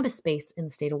in the cannabis space in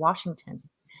the state of Washington.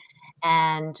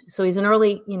 And so he's an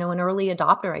early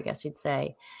adopter, I guess you'd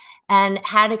say, and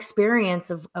had experience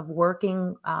of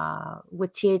working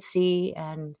with THC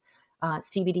and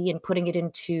CBD and putting it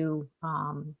into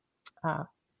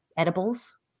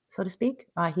edibles, so to speak.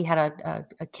 He had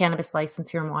a cannabis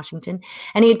license here in Washington,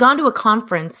 and he had gone to a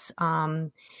conference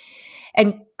and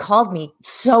called me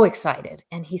so excited.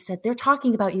 And he said, they're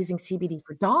talking about using CBD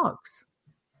for dogs,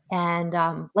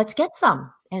 and let's get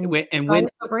some. And when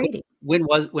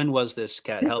was this,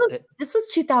 Kat? This was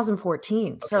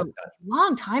 2014, okay, so a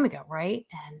long time ago, right?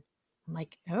 And I'm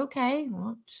like, okay,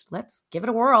 well, let's give it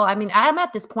a whirl. I mean, I'm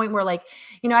at this point where, like,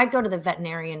 I'd go to the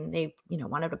veterinarian. They,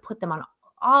 wanted to put them on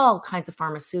all kinds of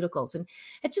pharmaceuticals, and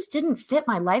it just didn't fit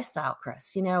my lifestyle,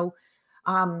 Chris. Here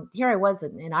I was,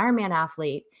 an Ironman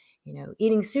athlete,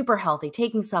 eating super healthy,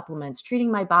 taking supplements,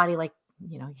 treating my body like,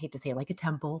 I hate to say it, like a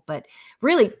temple, but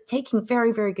really taking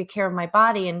very, very good care of my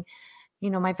body. And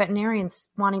my veterinarian's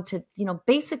wanting to,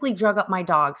 basically drug up my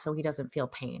dog so he doesn't feel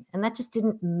pain. And that just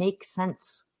didn't make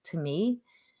sense to me.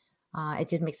 It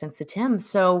didn't make sense to Tim.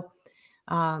 So,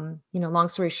 long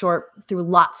story short, through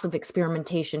lots of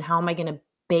experimentation, how am I going to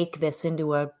bake this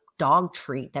into a dog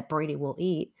treat that Brady will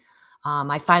eat?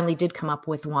 I finally did come up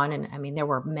with one. And I mean, there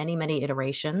were many, many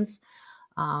iterations.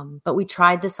 But we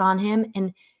tried this on him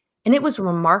and it was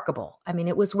remarkable. I mean,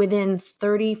 it was within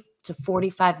 30 to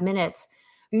 45 minutes.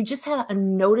 You just had a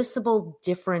noticeable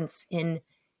difference in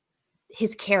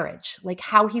his carriage, like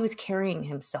how he was carrying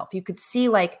himself. You could see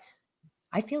like,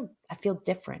 I feel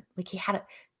different. Like he had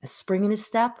a spring in his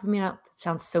step. I mean, it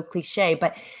sounds so cliche,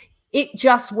 but it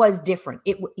just was different.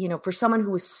 It, for someone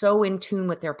who was so in tune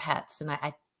with their pets, and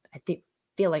I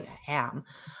feel like I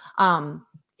am,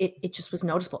 it just was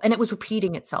noticeable, and it was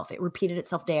repeating itself. It repeated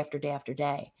itself day after day after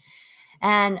day.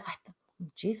 And I thought,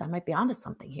 geez, I might be onto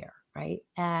something here. Right.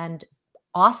 And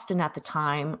Austin at the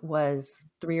time was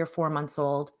 3 or 4 months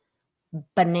old,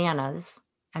 bananas.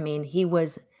 I mean,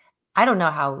 I don't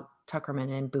know how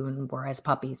Tuckerman and Boone were as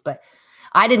puppies, but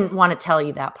I didn't want to tell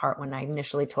you that part when I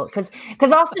initially told, because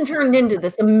Austin turned into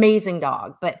this amazing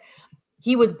dog, but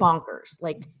he was bonkers.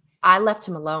 Like I left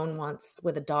him alone once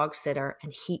with a dog sitter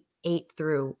and he ate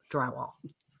through drywall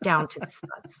down to the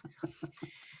studs.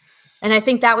 And I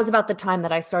think that was about the time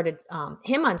that I started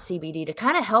him on CBD to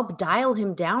kind of help dial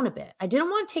him down a bit. I didn't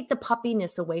want to take the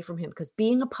puppiness away from him because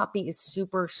being a puppy is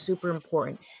super, super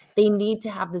important. They need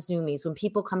to have the zoomies. When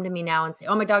people come to me now and say,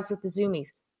 oh, my dog's with the zoomies,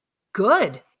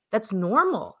 good. That's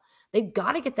normal. They've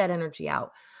got to get that energy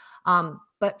out.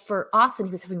 But for Austin,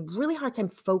 he was having a really hard time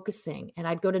focusing. And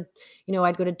I'd go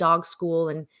to dog school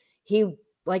and he,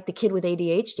 like the kid with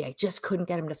ADHD, I just couldn't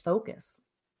get him to focus.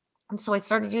 And so I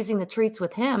started using the treats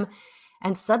with him.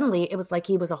 And suddenly it was like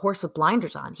he was a horse with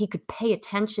blinders on. He could pay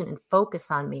attention and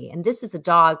focus on me. And this is a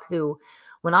dog who,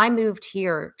 when I moved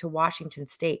here to Washington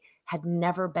State, had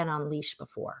never been on leash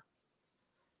before.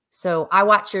 So I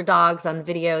watch your dogs on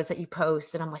videos that you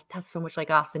post, and I'm like, that's so much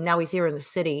like Austin. Now he's here in the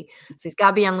city. So he's got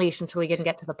to be on leash until we can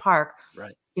get to the park.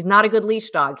 Right. He's not a good leash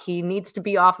dog. He needs to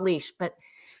be off leash. But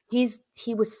he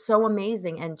was so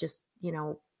amazing. And just,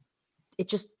 it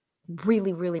just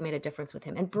really, really made a difference with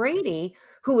him. And Brady,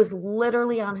 who was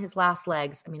literally on his last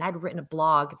legs. I mean, I'd written a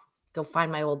blog. Go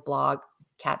find my old blog,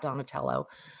 Cat Donatello.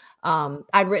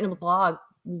 I'd written a blog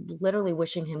literally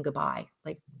wishing him goodbye.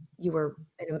 Like, you were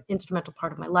an instrumental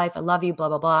part of my life. I love you, blah,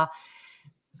 blah, blah.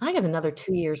 I got another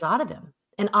 2 years out of him.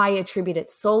 And I attribute it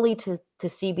solely to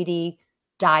CBD,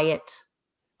 diet,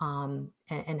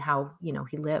 and how,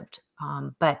 he lived.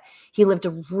 But he lived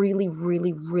a really,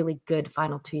 really, really good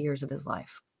final 2 years of his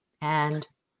life. And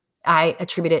I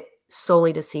attribute it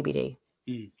solely to CBD.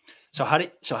 Mm. So how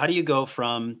do you go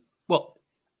from, well,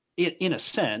 in a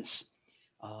sense,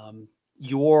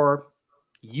 your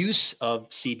use of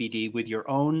CBD with your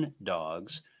own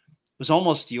dogs was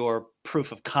almost your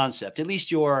proof of concept, at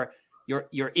least your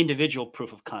individual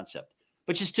proof of concept,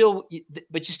 but you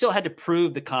still had to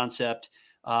prove the concept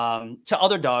to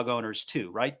other dog owners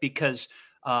too, right? Because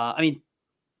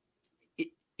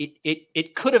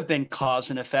it could have been cause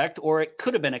and effect, or it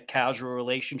could have been a casual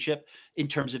relationship in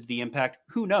terms of the impact.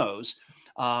 Who knows?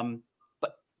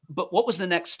 But what was the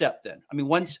next step then? I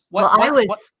mean,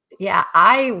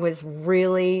 I was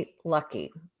really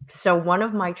lucky. So one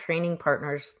of my training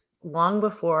partners, long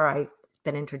before I'd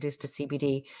been introduced to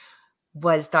CBD,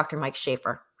 was Dr. Mike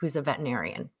Schaefer, who's a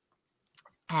veterinarian.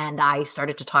 And I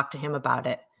started to talk to him about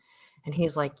it. And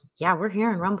he's like, yeah, we're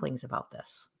hearing rumblings about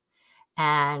this.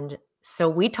 And so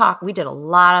we did a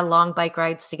lot of long bike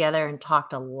rides together and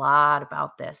talked a lot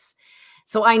about this.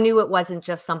 So I knew it wasn't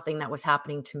just something that was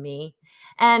happening to me.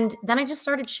 And then I just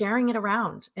started sharing it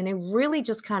around. And it really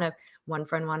just kind of, one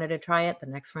friend wanted to try it. The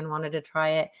next friend wanted to try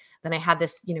it. Then I had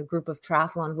this, group of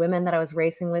triathlon women that I was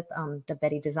racing with, the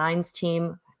Betty Designs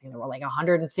team. I think there were like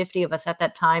 150 of us at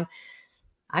that time.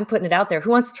 I'm putting it out there. Who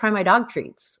wants to try my dog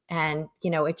treats? And,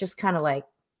 it just kind of like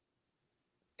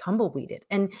tumbleweeded.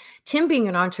 And Tim, being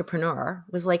an entrepreneur,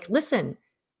 was like, listen,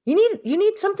 you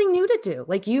need something new to do.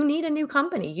 Like, you need a new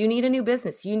company, you need a new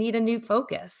business, you need a new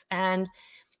focus. And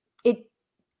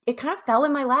it kind of fell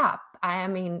in my lap. I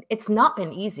mean, it's not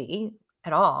been easy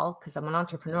at all because I'm an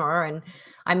entrepreneur and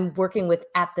I'm working with,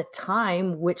 at the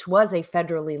time, which was a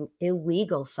federally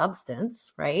illegal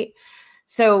substance, right?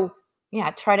 So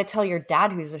yeah, try to tell your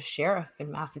dad, who's a sheriff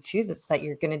in Massachusetts, that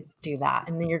you're going to do that.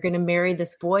 And then you're going to marry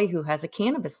this boy who has a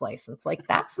cannabis license. Like,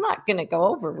 that's not going to go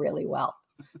over really well.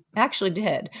 Actually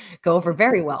did go over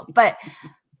very well, but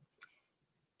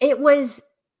it was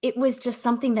just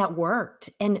something that worked.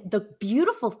 And the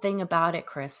beautiful thing about it,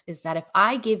 Chris, is that if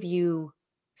I give you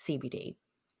CBD.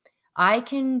 I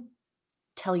can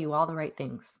tell you all the right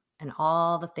things and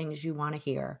all the things you want to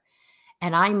hear.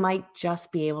 And I might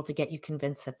just be able to get you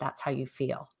convinced that that's how you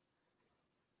feel.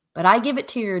 But I give it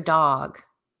to your dog.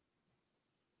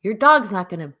 Your dog's not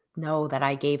going to know that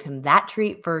I gave him that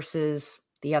treat versus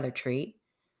the other treat.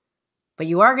 But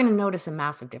you are going to notice a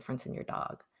massive difference in your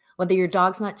dog. Whether your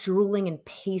dog's not drooling and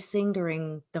pacing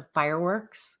during the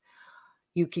fireworks,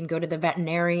 you can go to the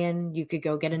veterinarian, you could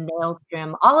go get a nail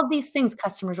trim. All of these things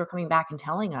customers were coming back and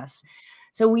telling us.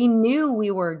 So we knew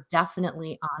we were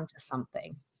definitely onto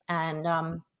something. And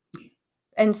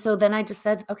so then I just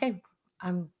said, okay,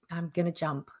 I'm going to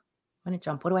jump. I'm going to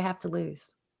jump. What do I have to lose?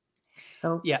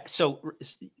 So yeah. So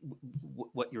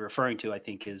what you're referring to, I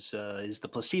think, is the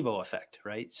placebo effect,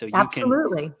 right? So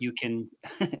absolutely. you can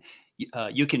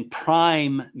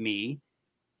prime me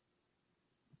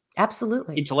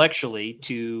absolutely intellectually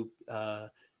to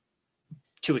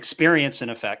experience an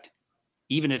effect,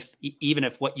 even if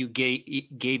what you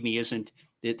gave me isn't,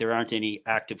 there aren't any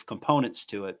active components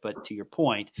to it. But to your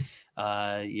point,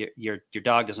 your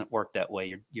dog doesn't work that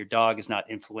way. Your dog is not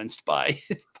influenced by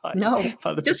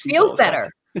the just feels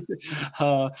better.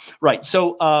 Right.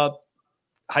 So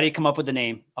how do you come up with the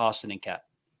name Austin and Cat?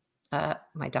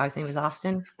 My dog's name is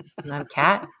Austin and I'm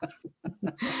Cat.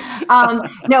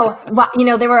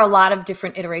 No, there were a lot of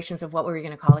different iterations of what we were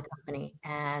going to call the company.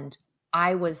 And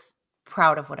I was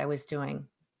proud of what I was doing.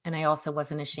 And I also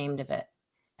wasn't ashamed of it.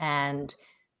 And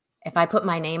if I put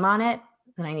my name on it,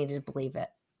 then I needed to believe it.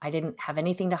 I didn't have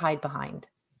anything to hide behind.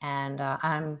 And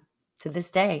I'm, to this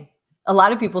day, a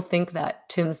lot of people think that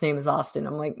Tim's name is Austin.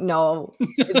 I'm like, no,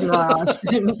 it's not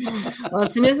Austin.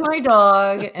 Austin is my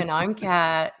dog and I'm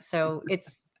Cat. So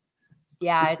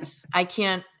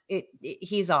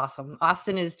he's awesome.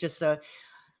 Austin is just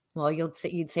you'd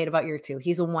say it about your two.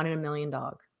 He's a 1 in a million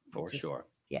dog. Sure.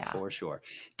 Yeah. For sure.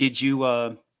 Did you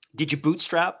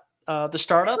bootstrap the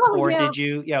startup did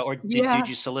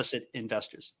you solicit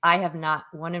investors? I have not.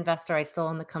 One investor. I still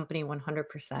own the company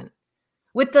 100%.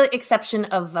 With the exception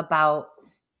of about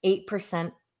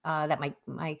 8% that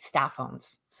my staff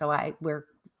owns. So we're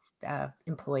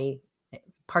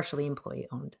partially employee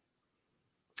owned,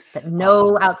 but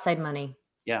no outside money.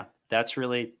 Yeah, that's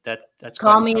really that's.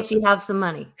 Call me if you have some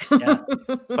money. Yeah,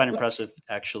 it's quite impressive,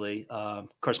 actually. Of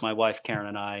course, my wife Karen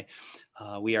and I,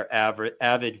 we are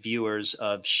avid viewers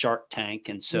of Shark Tank,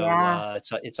 and so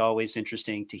it's always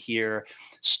interesting to hear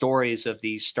stories of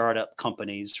these startup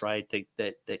companies, right?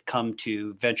 That come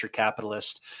to venture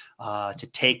capitalists to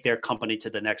take their company to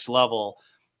the next level,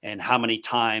 and how many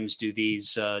times do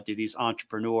these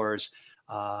entrepreneurs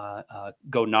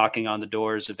go knocking on the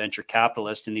doors of venture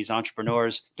capitalists, and these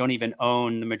entrepreneurs don't even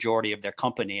own the majority of their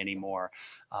company anymore,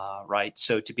 right?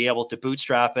 So to be able to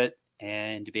bootstrap it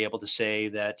and to be able to say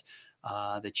that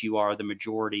you are the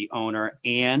majority owner,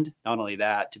 and not only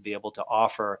that, to be able to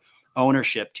offer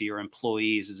ownership to your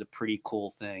employees is a pretty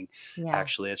cool thing. Yeah.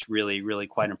 Actually, it's really, really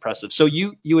quite impressive. So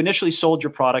you initially sold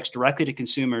your products directly to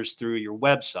consumers through your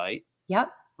website. Yep.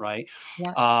 Right.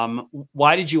 Yeah.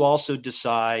 Why did you also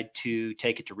decide to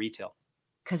take it to retail?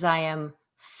 Because I am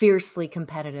fiercely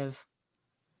competitive.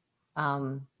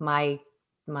 My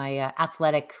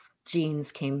athletic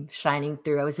genes came shining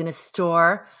through. I was in a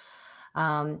store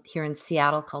here in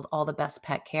Seattle called All the Best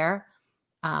Pet Care.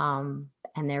 And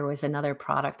there was another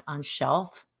product on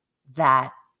shelf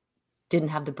that didn't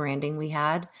have the branding we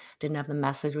had, didn't have the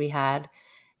message we had,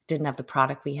 didn't have the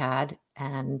product we had.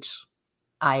 And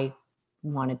I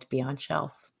wanted to be on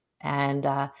shelf. And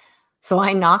so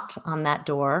I knocked on that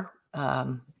door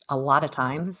a lot of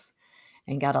times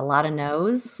and got a lot of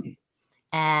no's,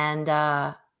 and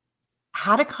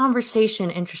had a conversation.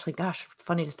 Interestingly, gosh, it's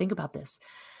funny to think about this.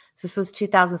 So this was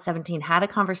 2017, had a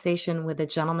conversation with a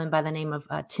gentleman by the name of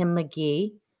Tim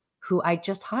McGee, who I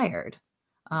just hired.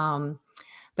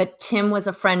 But Tim was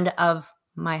a friend of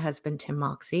my husband, Tim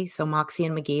Moxie. So Moxie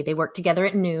and McGee, they worked together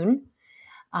at Noon.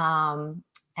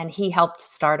 And he helped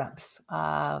startups.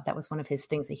 That was one of his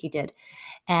things that he did.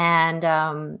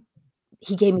 And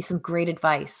he gave me some great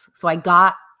advice. So I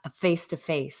got a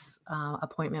face-to-face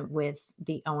appointment with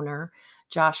the owner,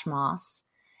 Josh Moss,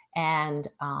 and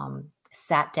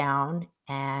sat down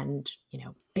and,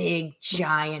 big,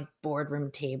 giant boardroom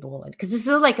table. Because this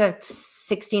is like a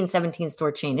 16, 17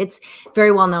 store chain. It's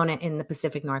very well known in the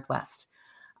Pacific Northwest.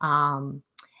 I'm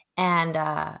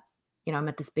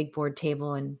at this big board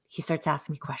table and he starts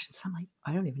asking me questions. And I'm like,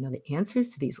 I don't even know the answers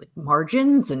to these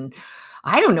margins. And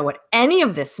I don't know what any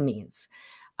of this means.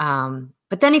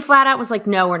 But then he flat out was like,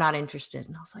 no, we're not interested.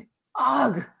 And I was like,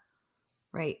 ugh,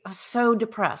 right. I was so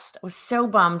depressed. I was so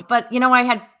bummed. But, I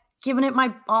had giving it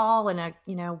my all and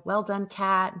well done,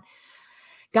 Kat.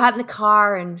 Got in the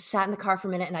car and sat in the car for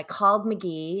a minute, and I called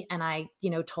McGee and I,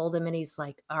 told him, and he's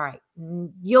like, all right,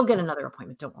 you'll get another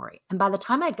appointment. Don't worry. And by the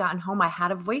time I'd gotten home, I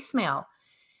had a voicemail,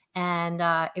 and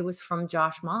it was from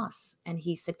Josh Moss. And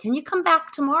he said, can you come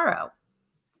back tomorrow?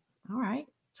 All right.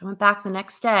 So I went back the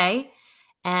next day,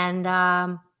 and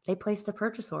they placed a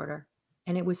purchase order,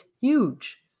 and it was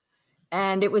huge.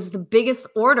 And it was the biggest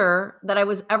order that I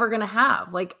was ever going to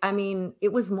have.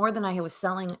 It was more than I was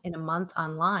selling in a month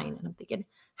online. And I'm thinking,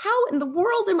 how in the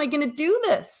world am I going to do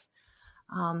this?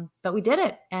 But we did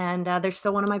it. And they're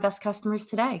still one of my best customers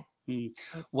today.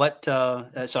 What? So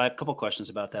I have a couple of questions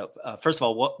about that. First of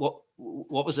all,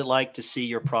 what was it like to see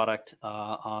your product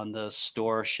on the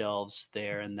store shelves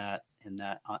there in that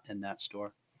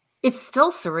store? It's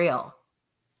still surreal.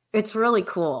 It's really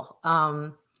cool.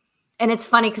 And it's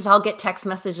funny because I'll get text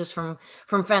messages from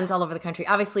friends all over the country.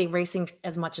 Obviously, racing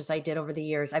as much as I did over the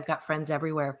years, I've got friends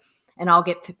everywhere, and I'll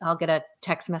get a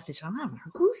text message. I'm like,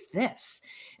 who's this?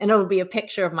 And it'll be a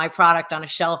picture of my product on a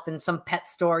shelf in some pet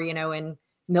store, in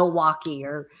Milwaukee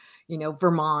or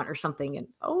Vermont or something. And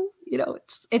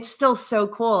it's still so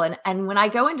cool. And when I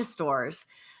go into stores,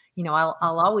 I'll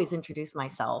always introduce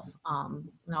myself,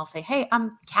 and I'll say, hey,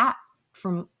 I'm Kat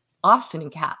from Austin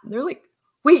and Kat. And they're like,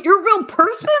 wait, you're a real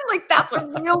person? Like, that's a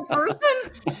real person?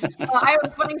 I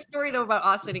have a funny story, though, about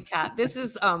Austin and Kat. This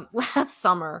is last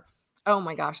summer. Oh,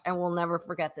 my gosh. I will never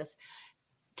forget this.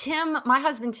 Tim, my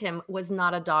husband, Tim, was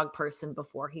not a dog person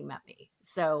before he met me.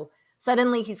 So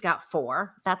suddenly he's got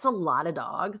 4. That's a lot of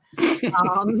dog.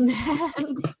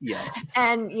 Yes.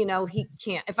 And, he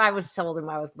can't. If I was told him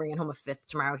I was bringing home a 5th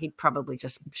tomorrow, he'd probably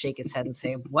just shake his head and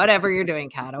say, whatever you're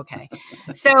doing, Kat. Okay.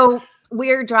 So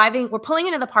we're pulling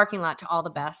into the parking lot to All the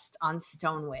Best on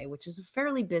Stoneway, which is a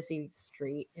fairly busy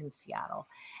street in Seattle.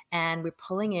 And we're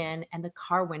pulling in, and the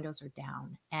car windows are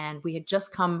down. And we had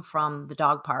just come from the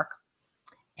dog park,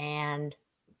 and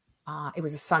it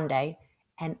was a Sunday.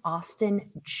 And Austin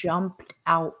jumped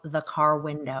out the car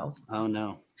window. Oh,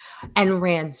 no. And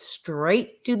ran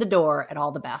straight to the door at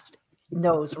All the Best.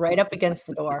 Nose right up against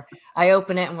the door. I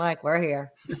open it and I'm like, we're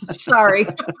here. Sorry.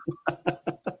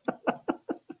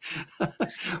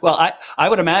 Well, I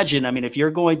would imagine, if you're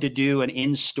going to do an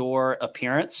in-store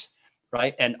appearance,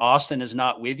 right, and Austin is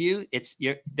not with you,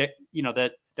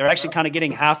 that they're actually kind of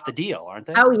getting half the deal, aren't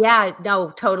they? Oh yeah, no,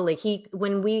 totally.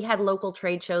 When we had local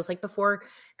trade shows, like before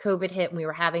COVID hit, and we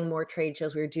were having more trade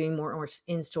shows, we were doing more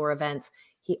in-store events,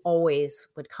 he always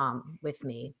would come with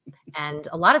me. And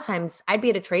a lot of times I'd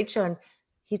be at a trade show and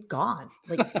he's gone.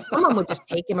 Like, someone would just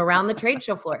take him around the trade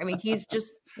show floor. He's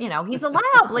just, he's a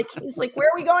lab. He's like, where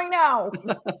are we going now?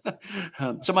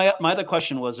 So my other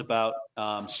question was about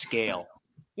scale.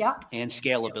 Yeah. And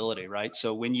scalability, right?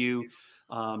 So when you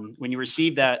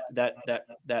receive that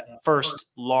first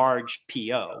large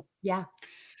PO, yeah,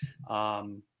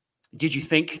 did you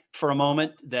think for a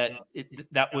moment that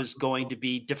that was going to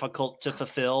be difficult to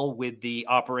fulfill with the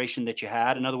operation that you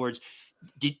had? In other words,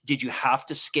 did you have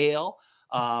to scale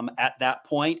at that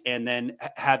point, and then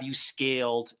have you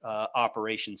scaled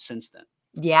operations since then?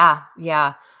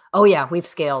 Yeah. Oh yeah, we've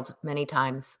scaled many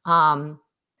times.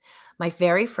 My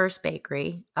very first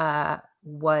bakery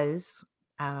was,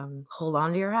 hold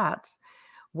on to your hats,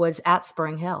 was at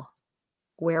Spring Hill,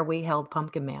 where we held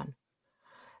Pumpkin Man.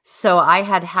 So I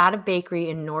had a bakery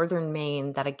in northern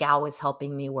Maine that a gal was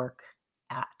helping me work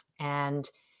at, and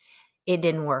it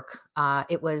didn't work.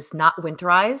 It was not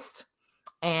winterized,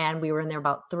 and we were in there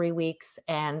about 3 weeks,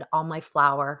 and all my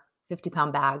flour,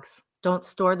 50-pound bags, don't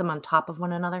store them on top of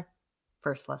one another.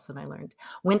 First lesson I learned.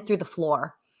 Went through the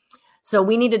floor. So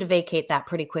we needed to vacate that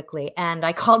pretty quickly. And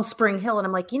I called Spring Hill, and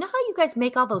I'm like, how you guys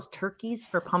make all those turkeys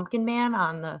for Pumpkin Man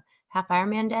on the Half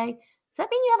Ironman day? Does that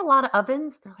mean you have a lot of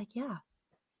ovens? They're like, yeah.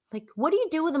 Like, what do you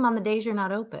do with them on the days you're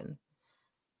not open?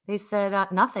 They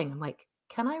said, nothing. I'm like,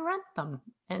 can I rent them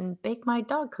and bake my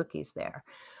dog cookies there?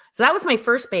 So that was my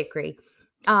first bakery.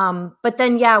 But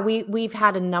then, yeah, we've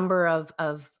had a number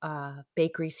of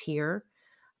bakeries here.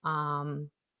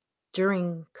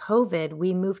 During COVID,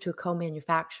 we moved to a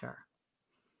co-manufacturer.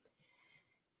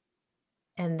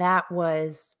 And that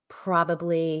was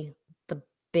probably the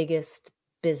biggest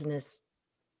business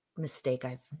mistake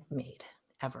I've made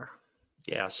ever.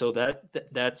 Yeah, so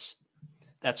that's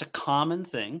a common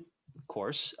thing, of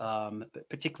course,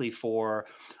 particularly for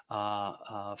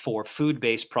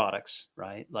food-based products,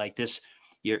 right? Like this,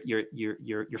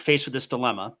 you're faced with this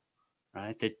dilemma,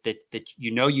 right? That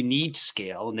you need to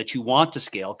scale and that you want to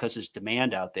scale because there's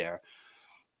demand out there.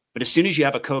 But as soon as you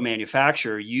have a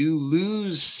co-manufacturer, you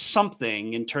lose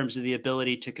something in terms of the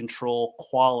ability to control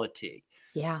quality.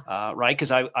 Yeah. Right.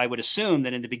 Because I would assume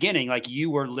that in the beginning, like you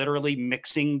were literally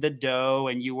mixing the dough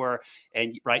and you were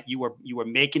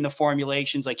making the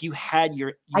formulations. Like you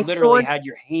I literally sourced had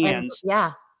your and hands,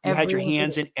 yeah, you had every your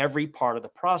hands ingredient. in every part of the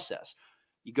process.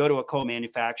 You go to a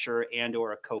co-manufacturer and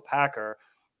or a co-packer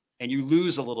and you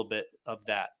lose a little bit of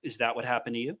that. Is that what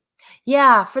happened to you?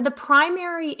 Yeah, for the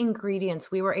primary ingredients,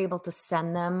 we were able to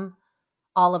send them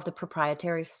all of the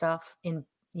proprietary stuff in,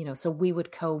 so we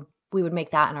would make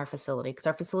that in our facility because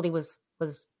our facility was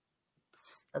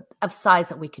of size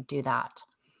that we could do that.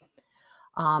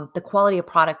 The quality of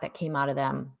product that came out of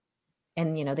them,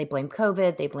 and they blame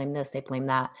COVID, they blame this, they blame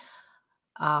that.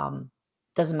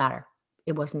 Doesn't matter.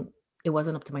 It wasn't it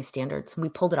wasn't up to my standards. We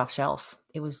pulled it off shelf.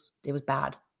 It was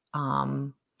bad.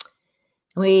 Um,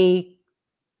 we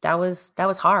that was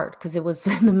hard because it was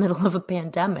in the middle of a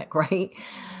pandemic, right?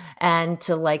 And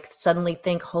to like suddenly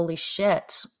think, holy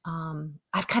shit,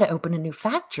 I've got to open a new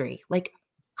factory. Like,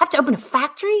 I have to open a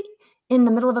factory in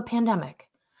the middle of a pandemic.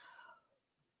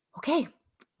 Okay,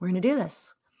 we're going to do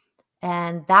this.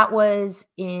 And that was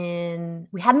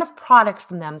we had enough product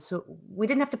from them. So we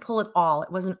didn't have to pull it all.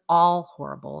 It wasn't all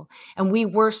horrible. And we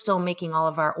were still making all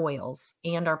of our oils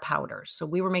and our powders. So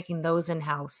we were making those in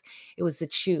house. It was the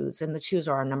chews, and the chews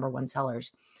are our number one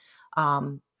sellers.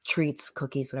 Treats,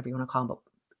 cookies, whatever you want to call them. But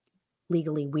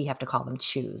legally, we have to call them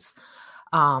chews.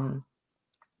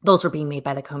 Those were being made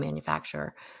by the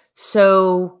co-manufacturer.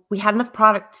 So we had enough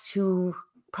product to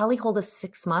probably hold us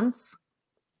 6 months.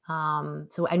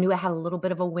 So I knew I had a little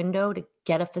bit of a window to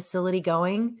get a facility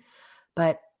going,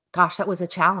 but gosh, that was a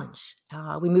challenge.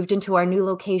 We moved into our new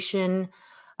location.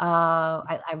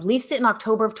 I leased it in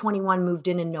October of 21, moved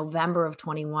in November of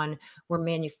 21. We're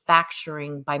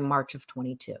manufacturing by March of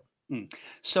 22.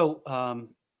 So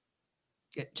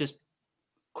just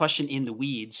question in the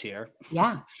weeds here.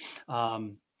 Yeah.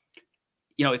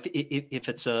 If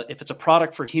it's a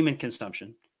product for human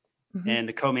consumption, Mm-hmm. and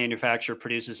the co-manufacturer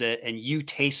produces it and you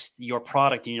taste your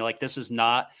product and you're like, this is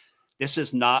not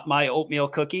my oatmeal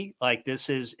cookie. Like this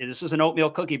is an oatmeal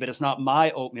cookie, but it's not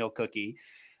my oatmeal cookie.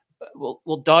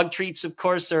 Well, dog treats, of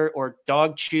course, or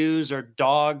dog chews or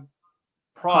dog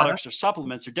products or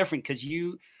supplements are different because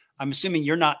I'm assuming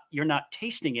you're not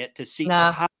tasting it to see. No,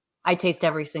 So how, I taste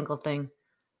every single thing.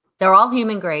 They're all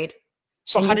human grade.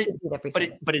 so and how you did, can eat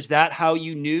everything. but is that how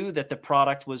you knew that the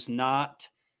product was not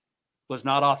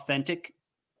authentic?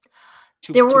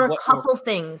 There were a couple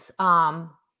things.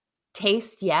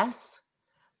 Taste, yes,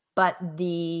 but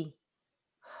it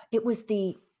was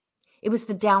the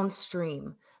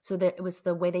downstream. So it was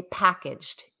the way they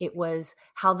packaged. It was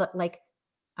how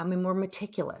we're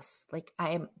meticulous. Like I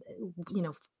am,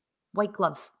 white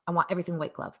glove. I want everything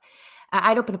white glove.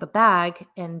 I'd open up a bag,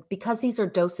 and because these are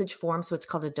dosage forms, so it's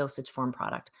called a dosage form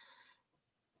product.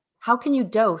 How can you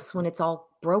dose when it's all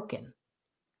broken?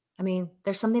 I mean,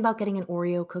 there's something about getting an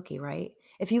Oreo cookie, right?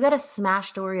 If you got a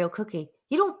smashed Oreo cookie,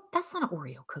 that's not an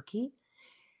Oreo cookie.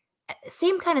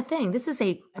 Same kind of thing. This is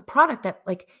a product that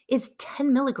is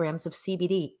 10 milligrams of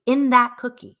CBD in that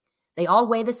cookie. They all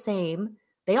weigh the same.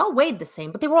 They all weighed the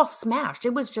same, but they were all smashed.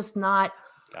 It was just not,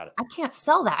 Got it. I can't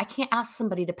sell that. I can't ask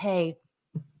somebody to pay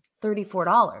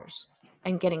 $34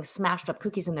 and getting smashed up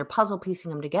cookies and they're puzzle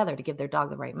piecing them together to give their dog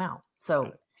the right amount.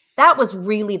 So that was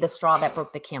really the straw that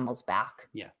broke the camel's back.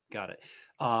 Yeah, got it.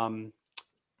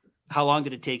 How long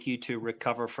did it take you to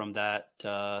recover from that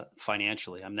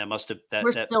financially? I mean,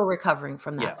 We're still recovering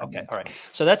from that. Yeah. Okay. All right.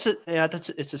 So that's a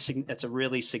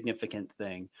really significant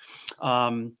thing.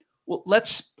 Well,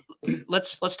 let's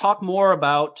talk more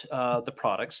about the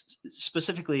products,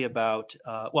 specifically about.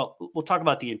 We'll talk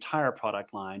about the entire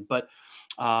product line, but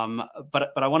I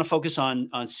want to focus on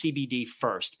CBD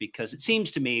first because it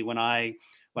seems to me when I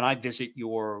visit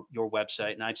your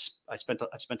website, and I've spent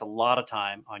a lot of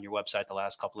time on your website the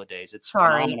last couple of days. It's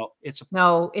phenomenal. It's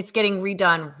getting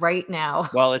redone right now.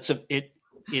 Well, it's a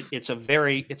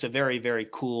very, very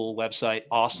cool website,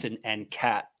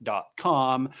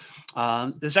 austinandcat.com.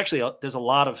 There's a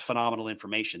lot of phenomenal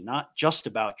information, not just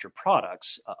about your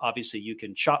products. Obviously you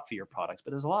can shop for your products,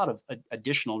 but there's a lot of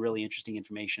additional really interesting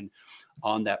information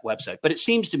on that website. But it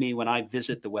seems to me when I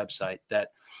visit the website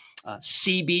that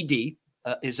CBD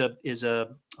is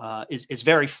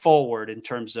very forward in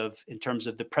terms of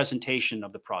the presentation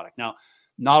of the product. Now,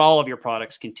 not all of your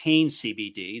products contain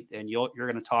CBD, and you're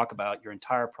going to talk about your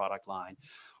entire product line.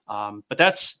 But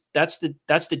that's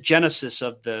the genesis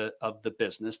of the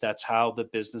business. That's how the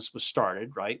business was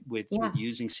started, right? With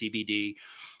using CBD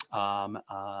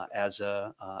as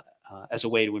a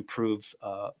way to improve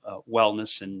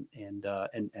wellness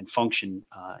and function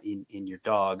in your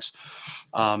dogs.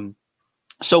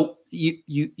 So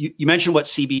you mentioned what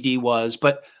CBD was,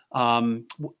 but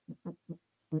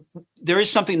there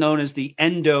is something known as the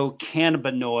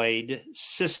endocannabinoid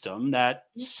system. That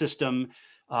system,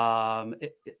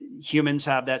 humans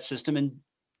have that system, and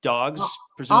dogs,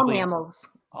 presumably, all mammals.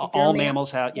 all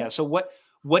mammals have. Yeah. So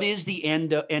what is the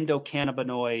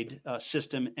endocannabinoid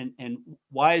system, and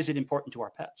why is it important to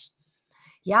our pets?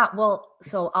 Yeah, well,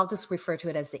 so I'll just refer to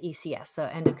it as the ECS, the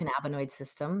endocannabinoid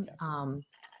system.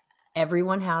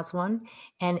 Everyone has one,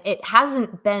 and it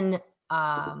hasn't been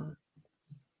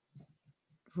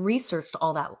researched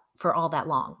all that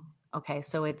long. Okay,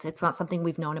 so it's not something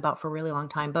we've known about for a really long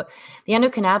time, but the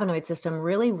endocannabinoid system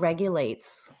really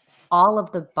regulates all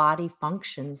of the body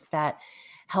functions that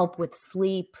help with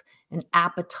sleep and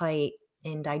appetite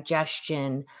and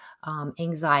digestion,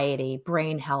 anxiety,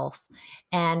 brain health,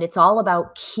 and it's all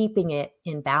about keeping it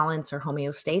in balance or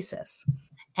homeostasis.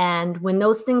 And when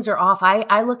those things are off,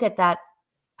 I look at that.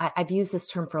 I've used this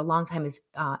term for a long time as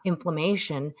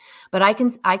inflammation, but I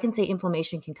can say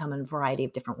inflammation can come in a variety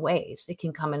of different ways. It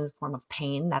can come in the form of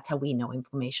pain. That's how we know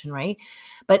inflammation, right?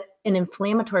 But an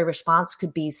inflammatory response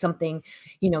could be something,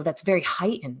 that's very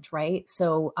heightened, right?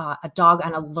 So a dog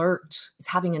on alert is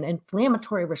having an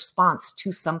inflammatory response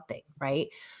to something, right?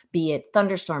 Be it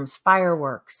thunderstorms,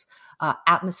 fireworks,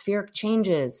 atmospheric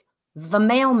changes, the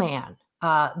mailman,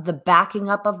 the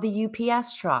backing up of the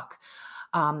UPS truck,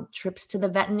 trips to the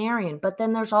veterinarian. But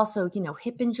then there's also,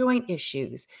 hip and joint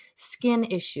issues, skin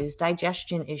issues,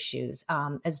 digestion issues.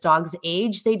 As dogs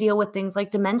age, they deal with things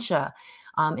like dementia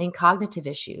and cognitive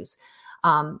issues.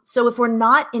 So if we're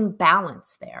not in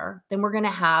balance there, then we're going to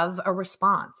have a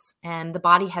response. And the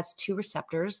body has two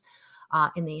receptors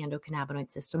in the endocannabinoid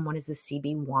system. One is the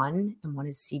CB1 and one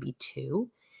is CB2.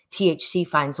 THC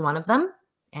finds one of them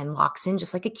and locks in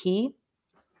just like a key.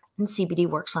 And CBD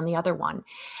works on the other one.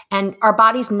 And our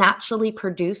bodies naturally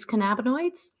produce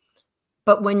cannabinoids.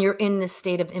 But when you're in this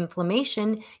state of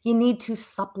inflammation, you need to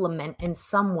supplement in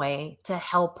some way to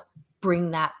help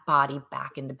bring that body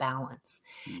back into balance.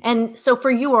 And so for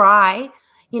you or I,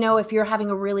 if you're having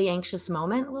a really anxious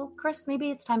moment, well, Chris, maybe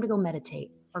it's time to go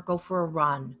meditate or go for a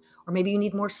run, or maybe you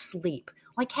need more sleep.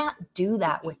 Well, I can't do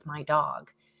that with my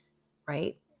dog,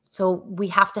 right? So we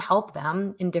have to help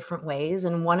them in different ways.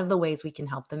 And one of the ways we can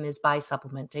help them is by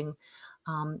supplementing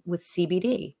with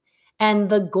CBD. And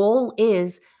the goal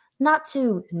is not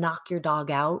to knock your dog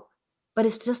out, but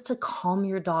it's just to calm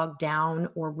your dog down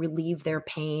or relieve their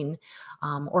pain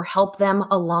or help them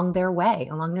along their way,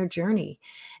 along their journey.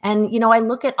 And, I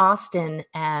look at Austin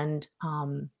and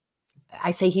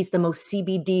I say he's the most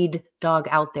CBD'd dog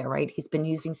out there, right? He's been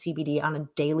using CBD on a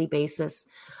daily basis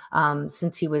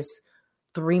since he was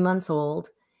 3 months old.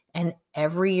 And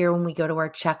every year when we go to our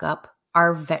checkup,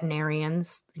 our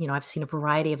veterinarians, I've seen a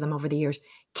variety of them over the years,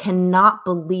 cannot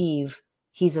believe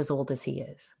he's as old as he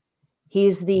is. He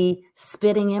is the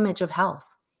spitting image of health.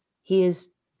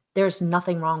 There's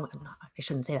nothing wrong with, I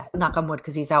shouldn't say that, knock on wood,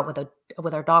 because he's out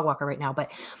with our dog walker right now.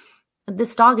 But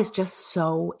this dog is just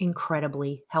so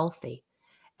incredibly healthy.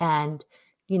 And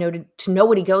to know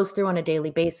what he goes through on a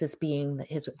daily basis, being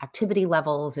his activity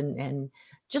levels and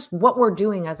just what we're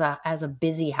doing as a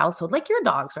busy household, like your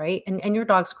dogs, right? And your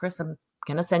dogs, Chris, I'm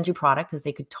going to send you product because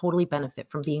they could totally benefit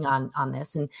from being on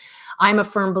this. And I'm a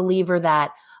firm believer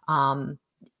that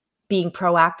being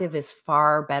proactive is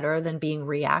far better than being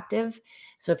reactive.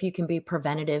 So if you can be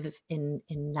preventative in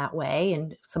that way,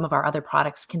 and some of our other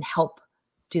products can help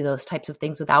do those types of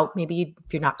things without, maybe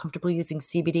if you're not comfortable using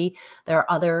CBD, there are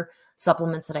other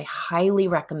supplements that I highly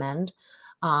recommend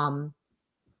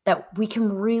that we can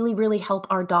really, really help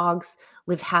our dogs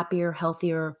live happier,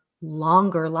 healthier,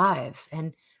 longer lives.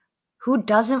 And who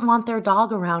doesn't want their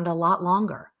dog around a lot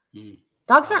longer?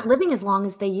 Dogs aren't living as long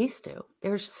as they used to.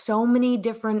 There's so many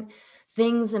different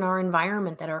things in our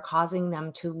environment that are causing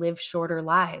them to live shorter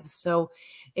lives. So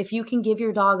if you can give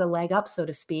your dog a leg up, so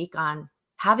to speak, on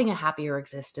having a happier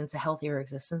existence, a healthier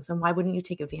existence, then why wouldn't you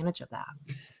take advantage of that?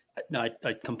 No,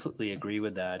 I completely agree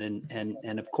with that.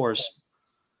 And of course,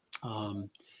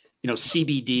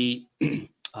 CBD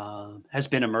has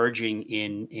been emerging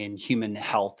in human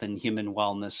health and human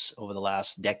wellness over the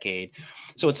last decade.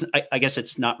 So I guess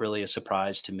it's not really a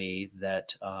surprise to me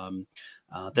that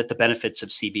that the benefits of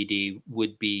CBD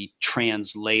would be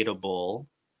translatable,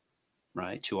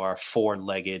 right, to our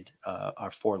four-legged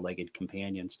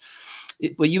companions.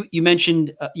 Well, you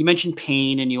mentioned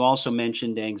pain, and you also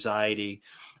mentioned anxiety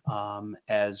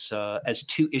as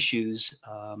two issues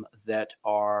that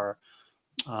are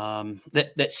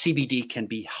that CBD can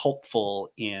be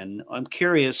helpful in. I'm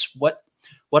curious, what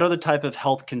other type of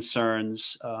health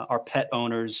concerns are pet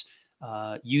owners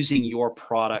using your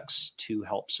products to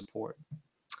help support?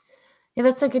 Yeah,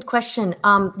 that's a good question.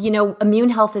 Immune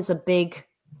health is a big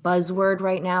buzzword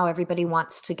right now. Everybody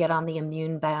wants to get on the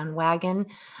immune bandwagon.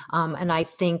 And I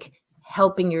think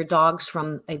helping your dogs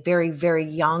from a very, very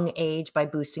young age by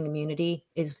boosting immunity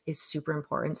is super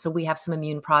important. So we have some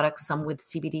immune products, some with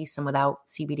CBD, some without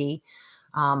CBD.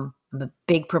 I'm a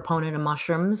big proponent of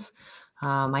mushrooms.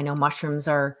 I know mushrooms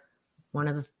are one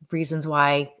of the reasons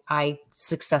why I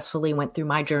successfully went through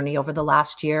my journey over the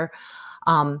last year.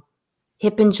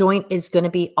 Hip and joint is going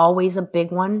to be always a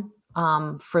big one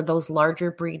for those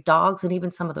larger breed dogs and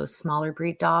even some of those smaller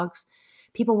breed dogs.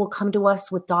 People will come to us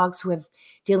with dogs who have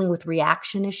dealing with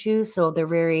reaction issues. So they're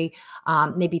very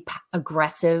maybe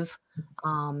aggressive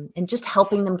and just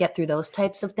helping them get through those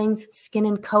types of things. Skin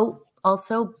and coat,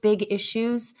 also big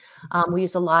issues. We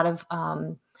use a lot of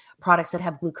products that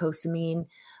have glucosamine,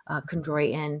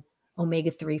 chondroitin,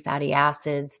 omega-3 fatty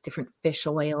acids, different fish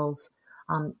oils.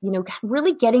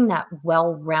 Really getting that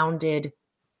well-rounded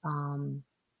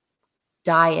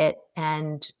diet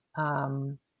and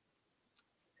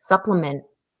supplement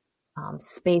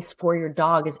space for your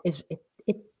dog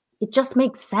it just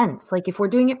makes sense. Like if we're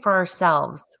doing it for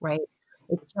ourselves, right?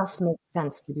 It just makes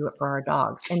sense to do it for our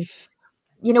dogs. And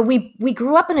we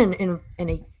grew up in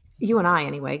a you and I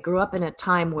anyway grew up in a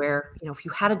time where if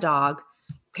you had a dog,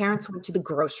 parents went to the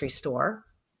grocery store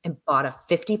and bought a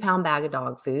 50-pound bag of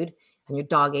dog food, and your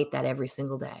dog ate that every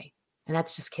single day, and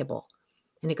that's just kibble,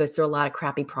 and it goes through a lot of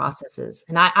crappy processes.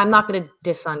 And I'm not going to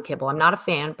diss on kibble. I'm not a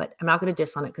fan, but I'm not going to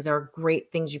diss on it because there are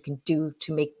great things you can do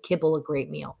to make kibble a great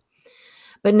meal.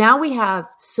 But now we have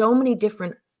so many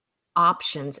different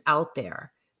options out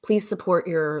there. Please support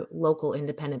your local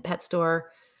independent pet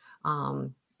store.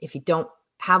 If you don't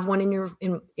have one in your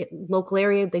local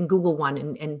area, then Google one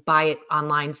and buy it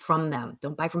online from them.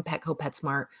 Don't buy from Petco,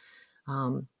 PetSmart.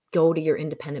 Go to your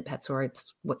independent pet store.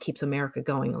 It's what keeps America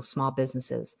going, those small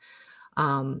businesses.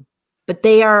 But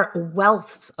they are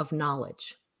wealths of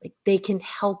knowledge. Like they can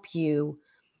help you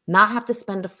not have to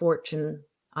spend a fortune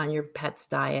on your pet's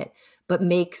diet, but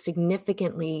make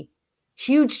significantly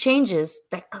huge changes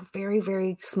that are very,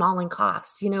 very small in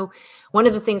cost. One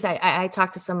of the things I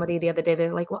talked to somebody the other day,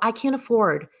 they're like, well, I can't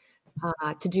afford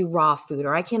to do raw food,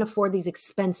 or I can't afford these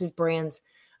expensive brands.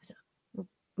 I said,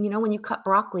 when you cut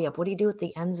broccoli up, what do you do with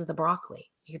the ends of the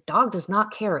broccoli? Your dog does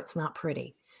not care. It's not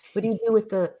pretty. What do you do with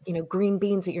the, green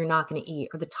beans that you're not going to eat,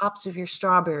 or the tops of your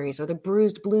strawberries, or the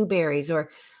bruised blueberries, or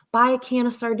buy a can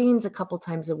of sardines a couple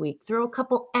times a week, throw a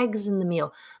couple eggs in the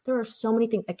meal. There are so many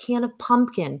things. A can of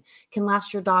pumpkin can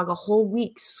last your dog a whole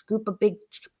week. Scoop a big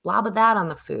blob of that on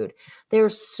the food.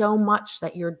 There's so much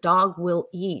that your dog will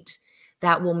eat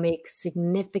that will make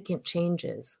significant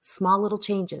changes. Small little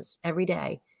changes every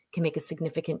day can make a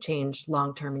significant change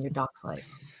long-term in your dog's life.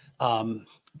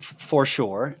 For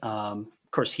sure. Of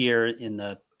course, here in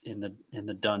the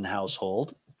Dunn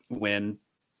household, when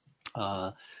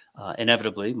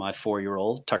inevitably my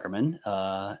 4-year-old Tuckerman,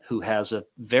 who has a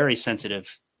very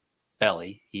sensitive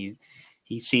belly, he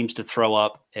seems to throw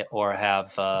up or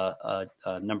have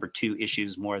number 2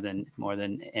 issues more than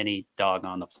any dog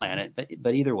on the planet.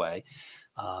 But either way,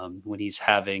 when he's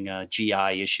having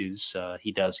GI issues,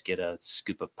 he does get a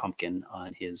scoop of pumpkin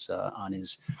on his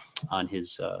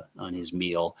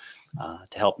meal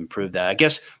to help improve that. I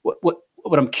guess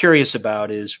what I'm curious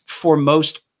about is for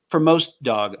most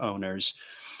dog owners,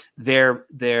 their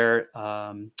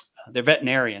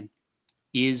veterinarian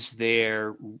is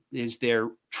their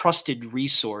trusted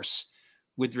resource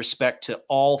with respect to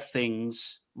all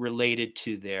things related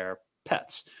to their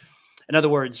pets. In other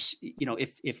words,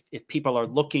 if people are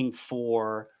looking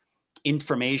for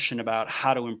information about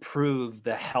how to improve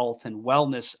the health and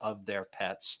wellness of their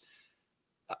pets,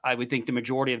 I would think the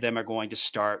majority of them are going to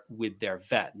start with their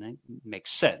vet, and it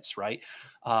makes sense, right?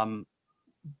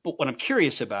 But what I'm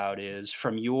curious about is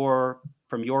from your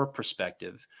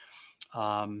perspective,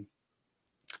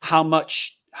 how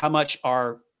much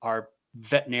are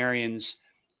veterinarians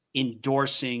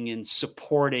endorsing and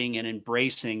supporting and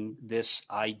embracing this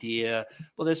idea?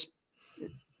 Well, it's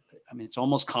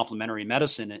almost complementary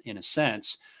medicine in a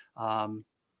sense.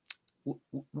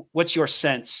 What's your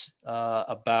sense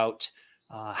about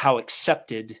how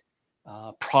accepted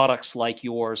products like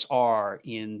yours are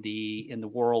in the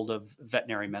world of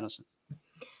veterinary medicine?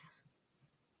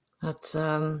 That's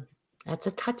a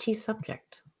touchy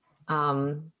subject.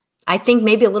 I think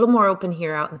maybe a little more open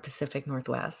here out in the Pacific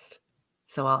Northwest.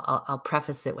 So I'll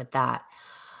preface it with that.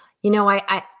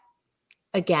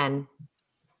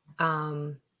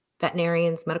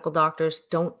 Veterinarians, medical doctors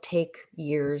don't take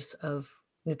years of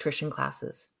nutrition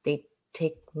classes. They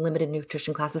take limited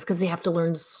nutrition classes because they have to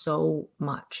learn so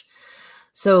much.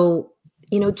 So,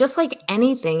 just like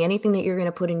anything that you're going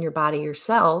to put in your body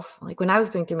yourself, like when I was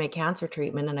going through my cancer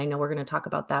treatment, and I know we're going to talk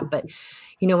about that, but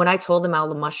when I told them all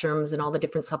the mushrooms and all the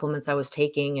different supplements I was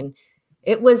taking, and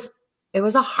it was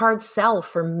a hard sell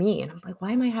for me. And I'm like,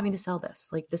 why am I having to sell this?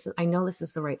 Like, I know this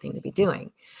is the right thing to be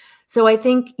doing. So I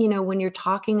think, when you're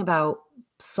talking about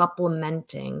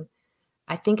supplementing,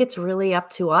 I think it's really up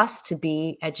to us to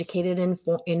be educated and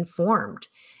informed.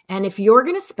 And if you're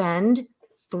going to spend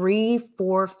 $3,000,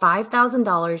 $4,000,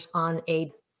 $5,000 on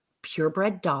a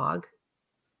purebred dog,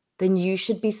 then you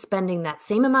should be spending that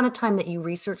same amount of time that you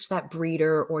research that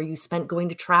breeder, or you spent going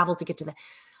to travel to get to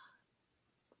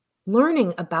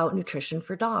learning about nutrition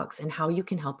for dogs and how you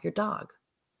can help your dog.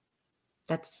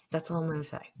 That's all I'm going to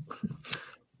say.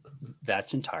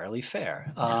 That's entirely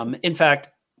fair. In fact,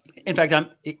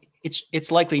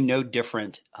 it's likely no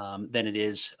different than it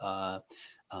is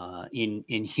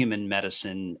in human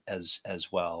medicine as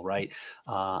well, right?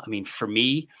 I mean, for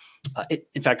me,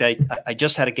 in fact, I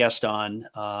just had a guest on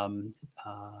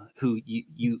who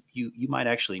you might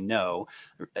actually know.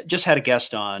 Just had a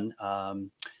guest on,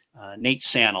 Nate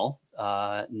Sannel.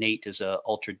 Nate is a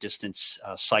ultra distance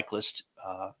cyclist,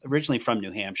 originally from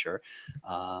New Hampshire,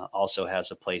 also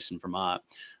has a place in Vermont.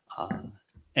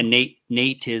 And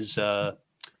Nate is, as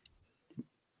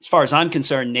far as I'm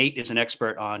concerned, Nate is an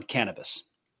expert on cannabis.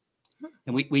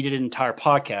 And we did an entire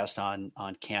podcast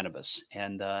on cannabis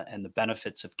and the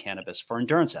benefits of cannabis for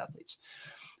endurance athletes.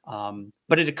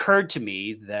 But it occurred to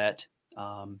me that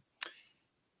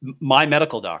my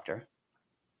medical doctor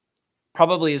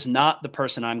probably is not the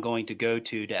person I'm going to go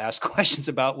to ask questions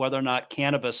about whether or not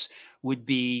cannabis would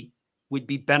be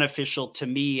beneficial to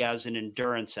me as an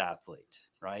endurance athlete,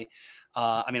 right?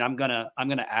 I mean, I'm gonna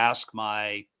ask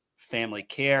my family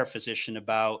care physician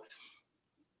about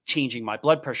changing my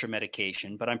blood pressure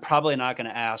medication, but I'm probably not going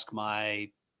to ask my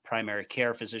primary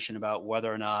care physician about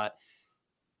whether or not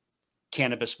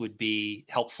cannabis would be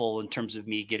helpful in terms of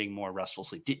me getting more restful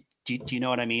sleep. Do you know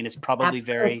what I mean? It's probably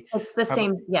Absolutely. It's the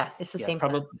same. Yeah, it's the same.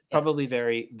 Probably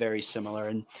very, very similar.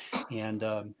 And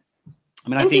I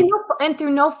mean, through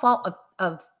no fault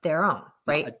of their own,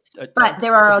 right? But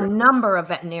there are a number of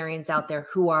veterinarians out there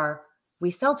we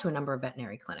sell to a number of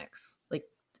veterinary clinics,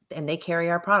 and they carry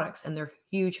our products, and they're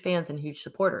huge fans and huge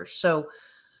supporters. So,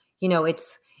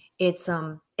 it's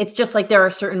just like there are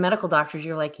certain medical doctors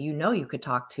you're like, you could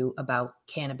talk to about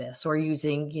cannabis or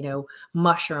using,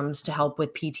 mushrooms to help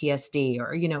with PTSD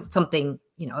or, something,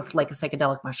 like a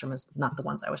psychedelic mushroom is not the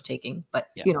ones I was taking, but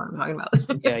you know what I'm talking about.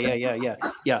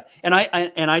 Yeah.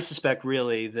 And I suspect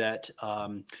really that,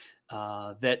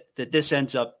 that this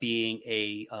ends up being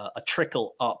a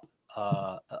trickle up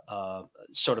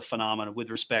sort of phenomenon with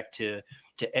respect to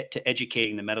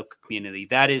educating the medical community.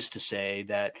 That is to say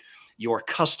that your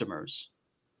customers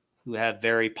who have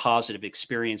very positive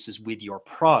experiences with your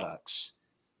products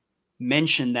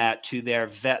mention that to their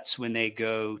vets when they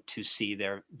go to see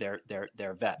their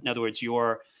vet. In other words,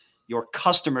 your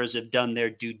customers have done their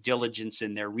due diligence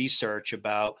in their research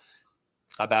about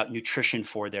nutrition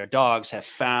for their dogs, have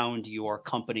found your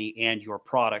company and your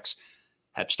products,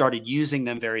 have started using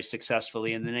them very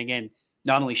successfully. And then again,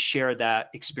 not only share that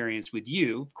experience with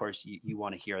you, of course, you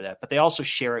want to hear that, but they also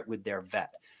share it with their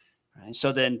vet. Right?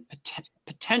 So then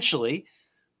potentially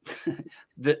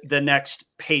the next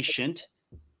patient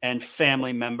and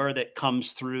family member that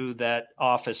comes through that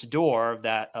office door of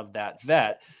that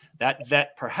vet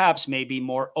perhaps may be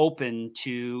more open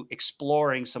to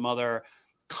exploring some other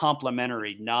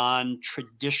complementary,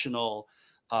 non-traditional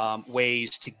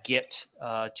ways to get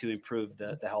to improve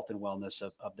the health and wellness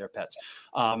of their pets.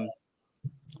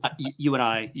 You and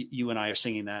I are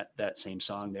singing that same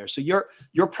song there. So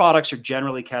your products are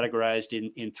generally categorized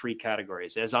in three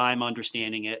categories, as I'm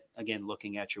understanding it. Again,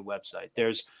 looking at your website,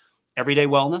 there's everyday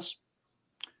wellness,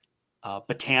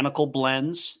 botanical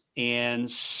blends, and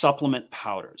supplement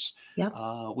powders. Yep.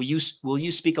 Will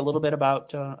you speak a little bit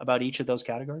about each of those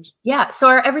categories? Yeah. So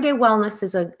our everyday wellness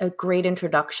is a great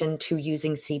introduction to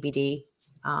using CBD.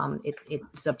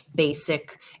 It's a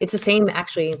basic, it's the same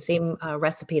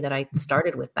recipe that I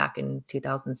started with back in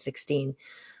 2016.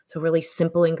 So really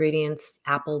simple ingredients: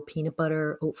 apple, peanut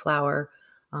butter, oat flour,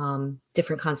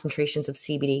 different concentrations of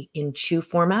CBD in chew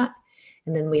format.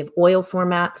 And then we have oil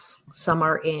formats. Some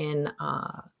are in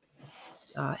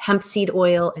hemp seed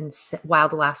oil and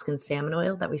wild Alaskan salmon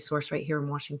oil that we source right here in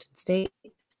Washington State.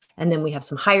 And then we have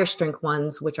some higher strength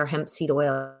ones, which are hemp seed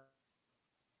oil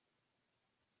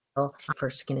for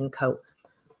skin and coat.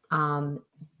 Then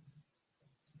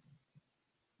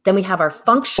we have our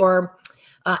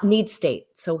Need state.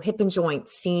 So hip and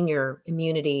joints, senior,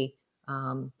 immunity.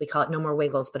 We call it no more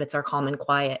wiggles, but it's our calm and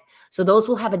quiet. So those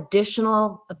will have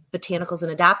additional botanicals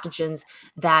and adaptogens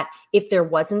that if there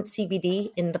wasn't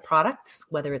CBD in the products,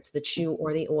 whether it's the chew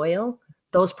or the oil,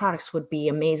 those products would be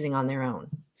amazing on their own.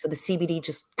 So the CBD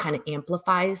just kind of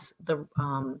amplifies the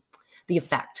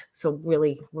effect. So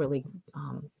really, really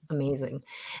amazing.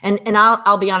 And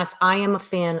I'll be honest, I am a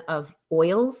fan of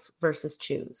oils versus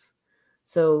chews.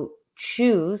 So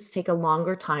chews take a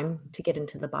longer time to get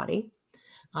into the body.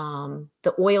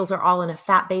 The oils are all in a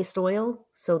fat-based oil,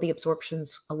 so the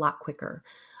absorption's a lot quicker.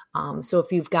 So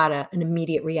if you've got an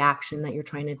immediate reaction that you're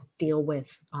trying to deal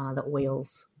with, the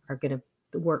oils are going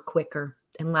to work quicker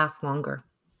and last longer.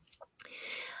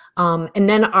 And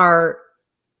then our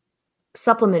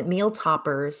supplement meal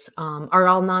toppers are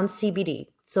all non-CBD.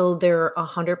 So they're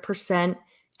 100%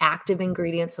 active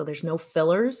ingredients, so there's no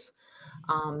fillers.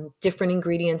 Different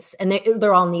ingredients, and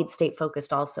they're all need state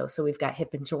focused also. So we've got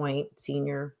hip and joint,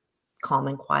 senior, calm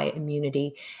and quiet,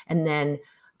 immunity, and then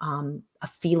a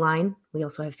feline. We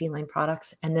also have feline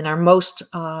products. And then our most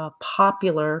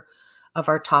popular of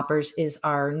our toppers is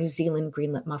our New Zealand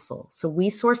green lip mussel. So we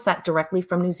source that directly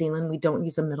from New Zealand. We don't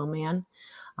use a middleman.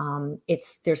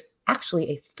 There's actually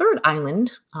a third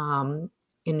island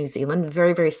in New Zealand,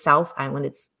 very, very south island.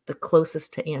 It's the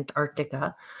closest to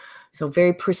Antarctica. So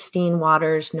very pristine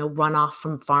waters, no runoff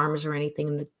from farms or anything.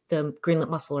 And the green lip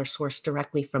mussel are sourced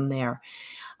directly from there.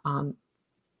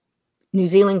 New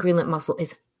Zealand green lip mussel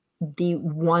is the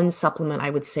one supplement I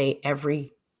would say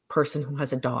every person who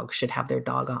has a dog should have their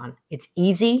dog on. It's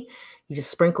easy. You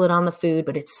just sprinkle it on the food,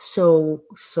 but it's so,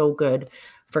 so good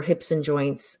for hips and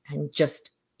joints, and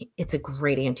just, it's a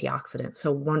great antioxidant.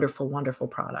 So wonderful, wonderful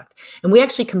product. And we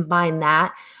actually combine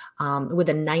that with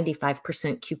a 95%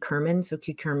 curcumin. So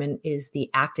curcumin is the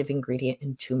active ingredient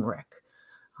in turmeric.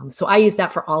 So I use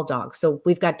that for all dogs. So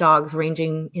we've got dogs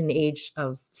ranging in the age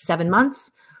of 7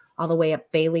 months all the way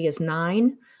up. Bailey is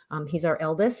 9. He's our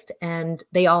eldest, and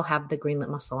they all have the green lip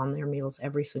mussel on their meals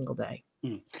every single day.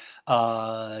 Do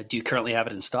you currently have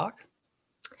it in stock?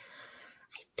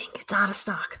 I think it's out of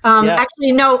stock.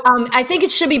 Actually, no. I think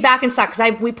it should be back in stock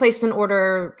because we placed an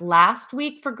order last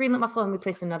week for green lip mussel, and we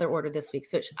placed another order this week.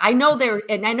 So I know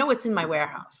it's in my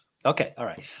warehouse. Okay, all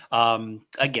right.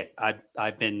 Again,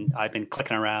 I've been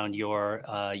clicking around your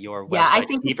website. Yeah, I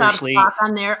think it's out of stock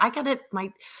on there. I got it.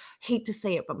 Hate to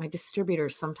say it, but my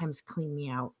distributors sometimes clean me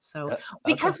out. So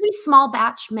because we small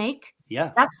batch make,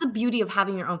 that's the beauty of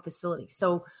having your own facility.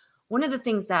 So one of the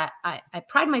things that I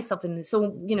pride myself in is,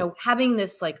 so, having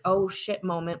this like, oh shit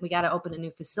moment, we got to open a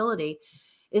new facility,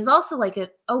 is also like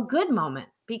a oh good moment,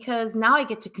 because now I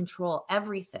get to control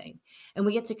everything, and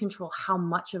we get to control how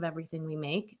much of everything we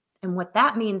make. And what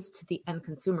that means to the end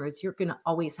consumer is you're going to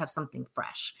always have something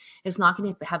fresh. It's not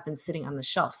going to have been sitting on the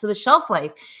shelf. So the shelf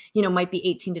life, might be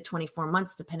 18 to 24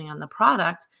 months, depending on the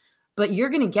product, but you're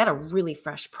going to get a really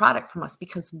fresh product from us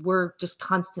because we're just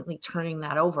constantly turning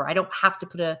that over. I don't have to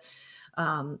put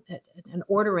an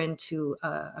order into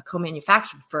a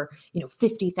co-manufacturer for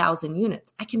 50,000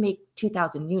 units. I can make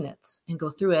 2,000 units and go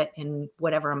through it in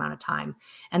whatever amount of time,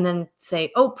 and then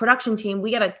say, oh, production team,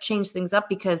 we got to change things up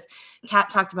because Kat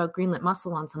talked about green lip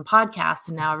mussel on some podcasts,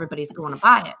 and now everybody's going to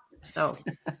buy it. So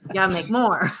you gotta make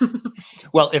more.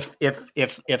 Well,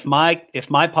 if my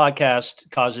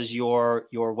podcast causes your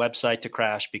website to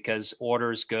crash because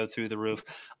orders go through the roof,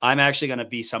 I'm actually going to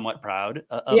be somewhat proud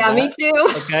of that. Me too.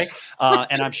 Okay,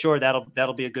 and I'm sure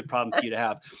that'll be a good problem for you to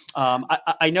have.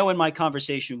 I know in my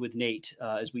conversation with Nate,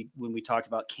 when we talked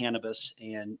about cannabis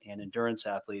and endurance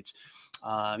athletes,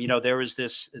 there was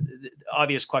this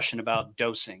obvious question about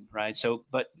dosing, right? So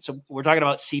we're talking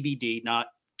about CBD, not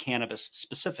cannabis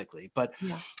specifically, but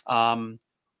how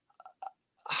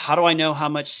do I know how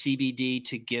much CBD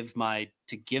to give my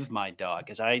dog?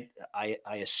 Because I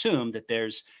assume that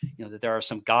that there are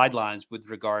some guidelines with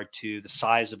regard to the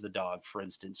size of the dog, for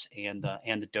instance, and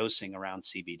the dosing around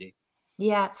CBD.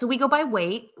 Yeah, so we go by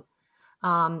weight.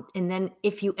 And then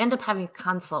if you end up having a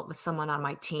consult with someone on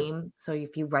my team, so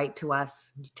if you write to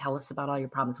us, you tell us about all your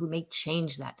problems, we may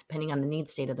change that depending on the need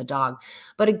state of the dog.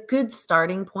 But a good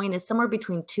starting point is somewhere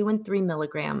between 2 and 3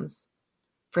 milligrams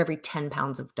for every 10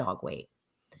 pounds of dog weight.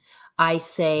 I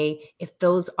say if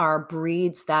those are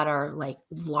breeds that are like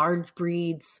large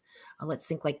breeds, let's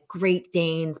think like Great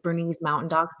Danes, Bernese Mountain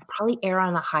Dogs, probably err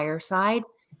on the higher side.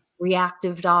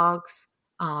 Reactive dogs,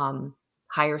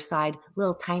 higher side.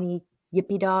 Little tiny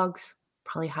yippy dogs,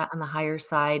 probably on the higher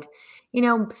side.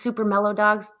 Super mellow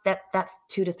dogs, that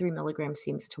 2 to 3 milligrams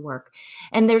seems to work.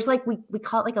 And there's like, we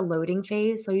call it like a loading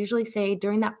phase. So I usually say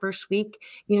during that first week,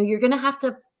 you're going to have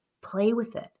to play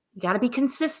with it. You got to be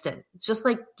consistent. It's just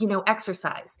like,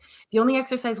 exercise. If you only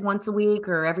exercise once a week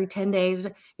or every 10 days,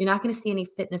 you're not going to see any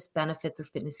fitness benefits or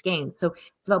fitness gains. So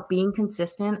it's about being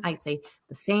consistent. I say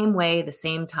the same way, the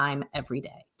same time every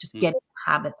day. Just get in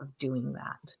the habit of doing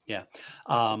that. Yeah.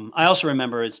 I also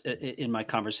remember in my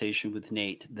conversation with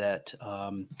Nate that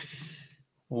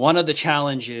one of the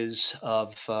challenges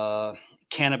of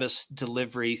cannabis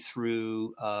delivery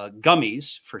through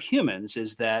gummies for humans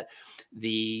is that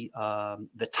the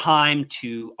time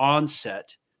to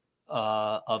onset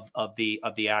of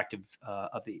the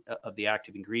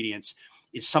active ingredients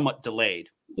is somewhat delayed.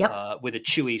 Yep. With a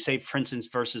chewy, say for instance,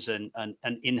 versus an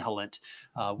inhalant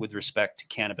with respect to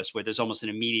cannabis, where there's almost an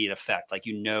immediate effect, like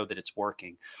that it's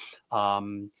working.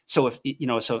 So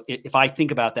if I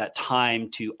think about that time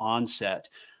to onset,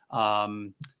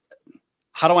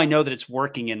 how do I know that it's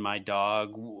working in my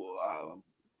dog?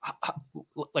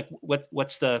 Like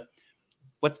what's the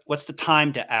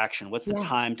time to action? What's the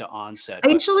time to onset? I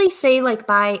usually say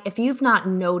if you've not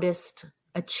noticed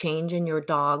a change in your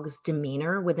dog's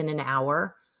demeanor within an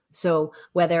hour, so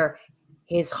whether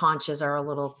his haunches are a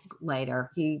little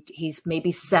lighter, he's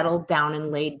maybe settled down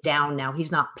and laid down now,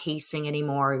 he's not pacing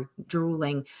anymore,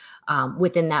 drooling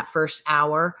within that first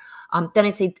hour, then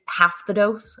I'd say half the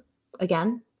dose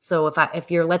again. So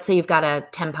if you're, let's say you've got a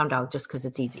 10-pound dog, just because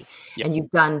it's easy, and you've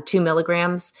done 2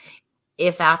 milligrams,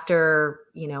 if after,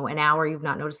 an hour you've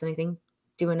not noticed anything,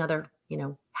 do another,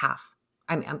 half.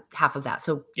 Half of that.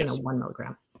 So, 1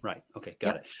 milligram. Right. Okay.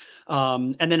 Got it.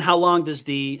 And then how long does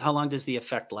the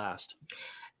effect last?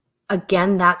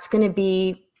 Again, that's going to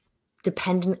be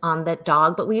dependent on that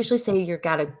dog, but we usually say you've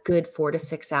got a good 4 to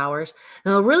 6 hours.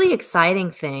 Now, the really exciting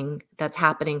thing that's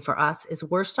happening for us is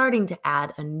we're starting to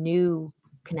add a new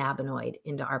cannabinoid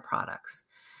into our products.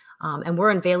 And we're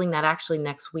unveiling that actually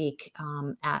next week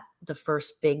at the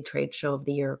first big trade show of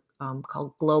the year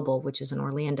called Global, which is in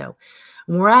Orlando.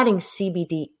 And we're adding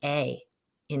CBDA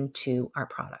into our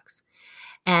products.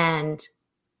 And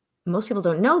most people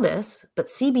don't know this, but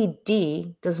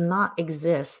CBD does not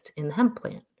exist in the hemp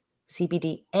plant.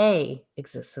 CBDA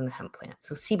exists in the hemp plant.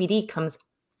 So CBD comes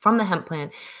from the hemp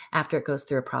plant after it goes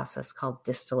through a process called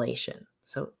distillation.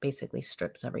 So it basically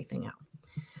strips everything out.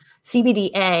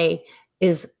 CBDA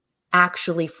is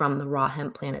actually from the raw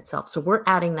hemp plant itself. So we're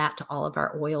adding that to all of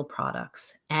our oil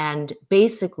products. And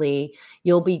basically,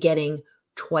 you'll be getting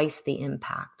twice the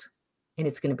impact. And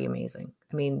it's going to be amazing.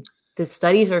 I mean, the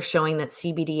studies are showing that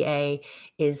CBDA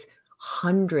is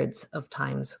hundreds of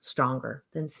times stronger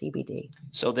than CBD.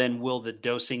 So then will the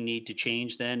dosing need to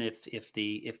change then if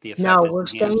the effect No, is we're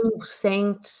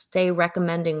enhanced? stay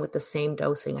recommending with the same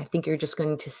dosing. I think you're just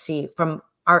going to see from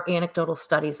our anecdotal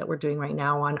studies that we're doing right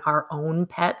now on our own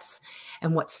pets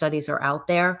and what studies are out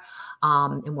there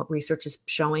and what research is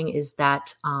showing is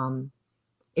that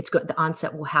it's good. The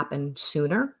onset will happen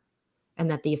sooner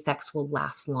and that the effects will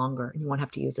last longer and you won't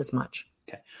have to use as much.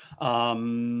 Okay.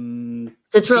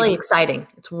 So it's really exciting.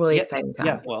 It's really exciting time.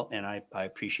 Yeah. Well, and I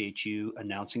appreciate you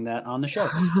announcing that on the show.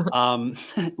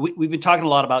 We've been talking a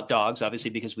lot about dogs, obviously,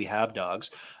 because we have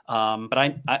dogs. But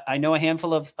I know a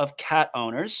handful of cat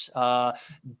owners.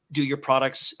 Do your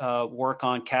products work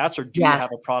on cats, or do you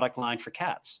have a product line for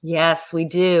cats? Yes, we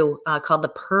do, called the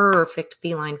Perfect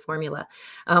Feline Formula.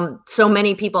 So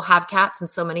many people have cats, and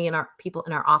so many people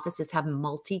in our offices have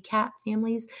multi-cat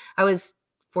families. I was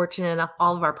fortunate enough,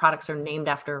 all of our products are named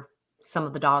after some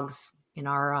of the dogs in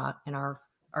our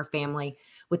family,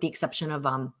 with the exception of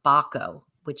Baco,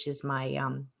 which is my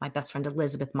best friend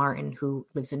Elizabeth Martin, who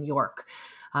lives in York,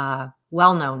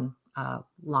 well-known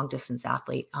long distance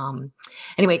athlete.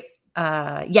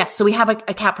 Yes, so we have a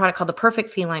cat product called the Perfect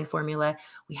Feline Formula.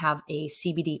 We have a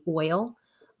CBD oil,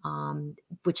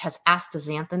 which has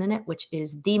astaxanthin in it, which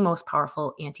is the most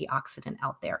powerful antioxidant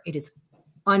out there. It is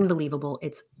unbelievable.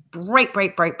 It's bright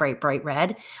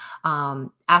red.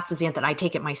 Astaxanthin, I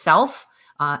take it myself.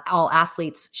 All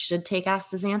athletes should take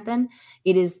astaxanthin.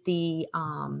 It is the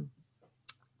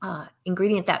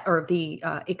ingredient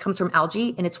it comes from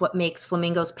algae, and it's what makes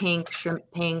flamingos pink, shrimp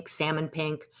pink, salmon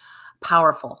pink,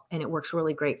 powerful. And it works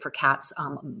really great for cats.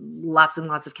 Lots and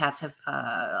lots of cats have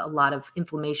a lot of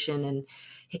inflammation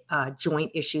and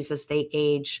joint issues as they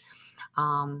age.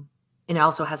 And it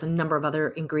also has a number of other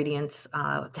ingredients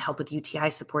to help with UTI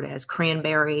support. It has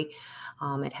cranberry.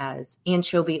 It has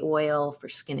anchovy oil for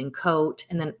skin and coat.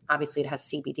 And then obviously it has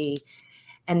CBD.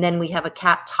 And then we have a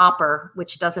cat topper,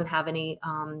 which doesn't have any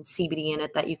CBD in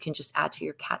it, that you can just add to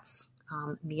your cat's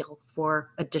meal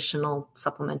for additional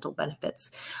supplemental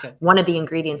benefits. Okay. One of the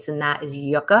ingredients in that is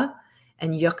yucca.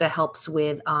 And yucca helps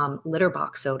with litter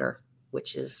box odor,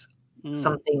 which is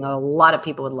something a lot of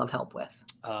people would love help with.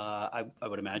 I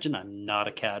would imagine. I'm not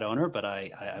a cat owner, but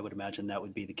I would imagine that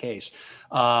would be the case.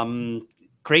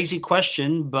 Crazy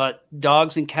question, but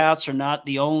dogs and cats are not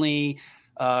the only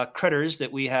critters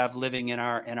that we have living in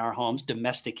our homes,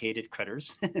 domesticated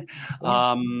critters.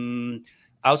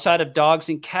 Outside of dogs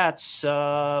and cats,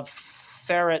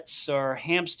 ferrets or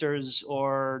hamsters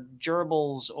or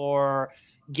gerbils or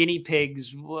guinea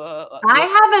pigs.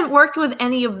 I haven't worked with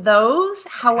any of those.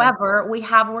 However, we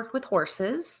have worked with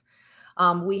horses.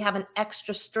 We have an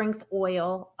extra strength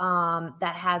oil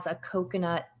that has a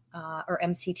coconut or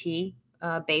MCT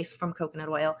base from coconut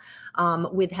oil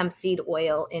with hemp seed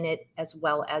oil in it, as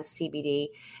well as CBD.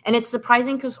 And it's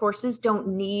surprising because horses don't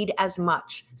need as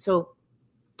much. So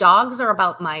dogs are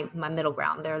about my middle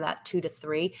ground. They're that 2 to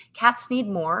 3. Cats need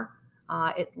more.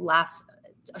 It lasts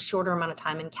a shorter amount of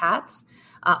time in cats.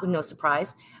 No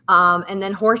surprise. And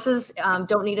then horses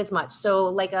don't need as much.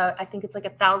 So I think it's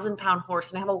like 1,000-pound horse,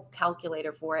 and I have a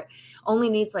calculator for it, only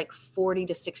needs like 40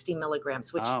 to 60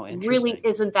 milligrams, which really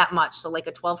isn't that much. So like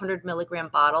a 1,200 milligram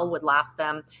bottle would last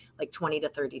them like 20 to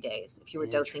 30 days if you were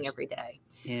dosing every day.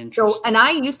 So, and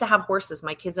I used to have horses.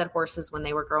 My kids had horses when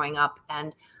they were growing up.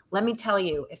 And let me tell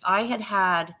you, if I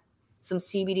had some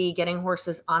CBD getting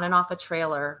horses on and off a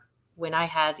trailer when I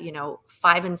had,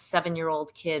 5 and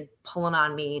 7-year-old kid pulling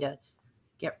on me to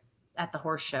get at the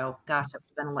horse show, gosh, it would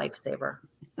have been a lifesaver.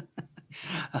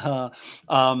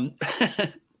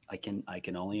 I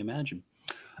can only imagine.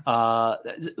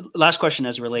 Last question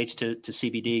as it relates to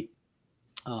CBD.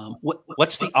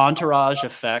 What's the entourage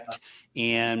effect,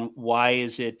 and why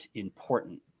is it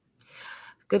important?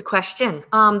 Good question.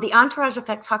 The entourage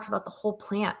effect talks about the whole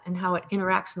plant and how it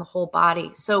interacts in the whole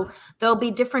body. So there'll be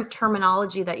different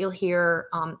terminology that you'll hear.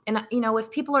 And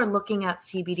if people are looking at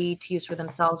CBD to use for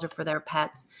themselves or for their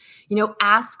pets,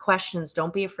 ask questions.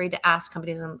 Don't be afraid to ask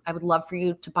companies. I would love for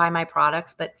you to buy my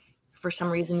products, but for some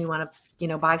reason you want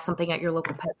to, buy something at your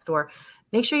local pet store,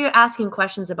 make sure you're asking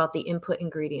questions about the input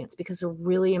ingredients because they're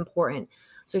really important.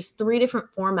 So there's 3 different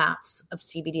formats of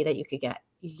CBD that you could get.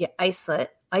 You get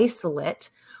isolate,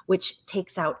 which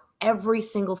takes out every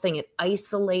single thing. It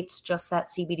isolates just that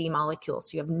CBD molecule.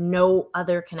 So you have no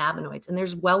other cannabinoids. And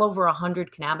there's well over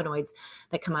 100 cannabinoids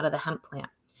that come out of the hemp plant.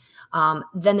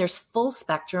 Then there's full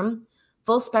spectrum.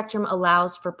 Full spectrum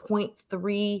allows for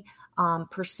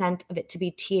 0.3% of it to be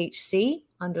THC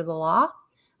under the law.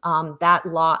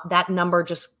 That number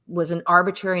just was an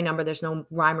arbitrary number. There's no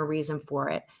rhyme or reason for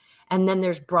it. And then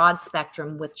there's broad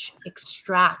spectrum, which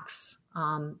extracts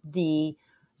the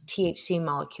THC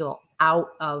molecule out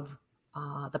of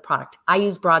the product. I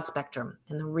use broad spectrum.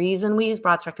 And the reason we use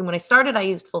broad spectrum, when I started, I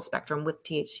used full spectrum with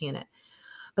THC in it.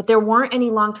 But there weren't any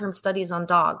long-term studies on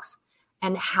dogs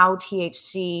and how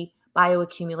THC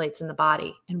bioaccumulates in the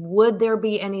body. And would there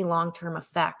be any long-term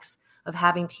effects of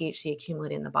having THC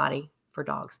accumulate in the body for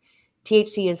dogs?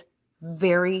 THC is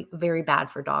very, very bad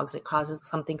for dogs. It causes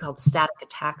something called static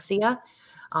ataxia.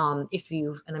 And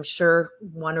I'm sure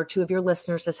 1 or 2 of your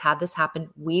listeners has had this happen.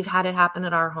 We've had it happen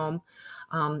at our home.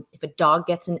 If a dog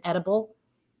gets an edible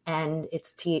and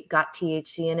it's got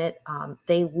THC in it,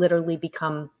 they literally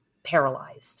become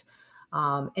paralyzed.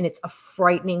 And it's a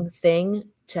frightening thing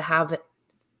to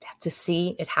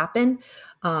see it happen.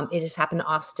 It has happened to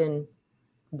Austin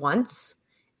once.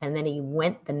 And then he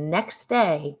went the next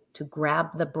day to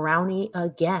grab the brownie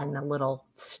again, a little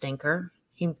stinker.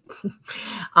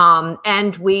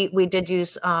 And we did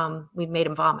use, we made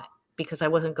him vomit because I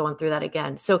wasn't going through that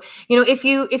again. So,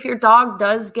 if your dog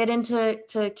does get into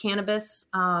cannabis,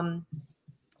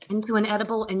 into an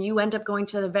edible, and you end up going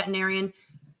to the veterinarian,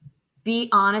 be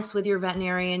honest with your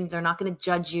veterinarian. They're not going to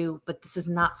judge you, but this is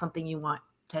not something you want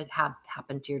to have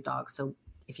happen to your dog. So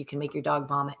if you can make your dog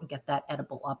vomit and get that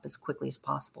edible up as quickly as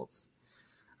possible,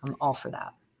 I'm all for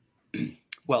that.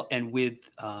 Well, and with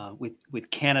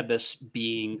cannabis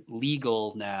being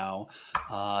legal now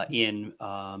in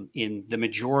the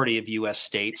majority of U.S.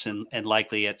 states, and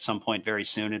likely at some point very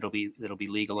soon it'll be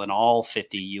legal in all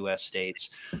 50 U.S. states,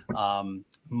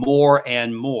 more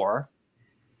and more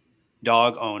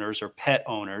dog owners or pet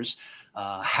owners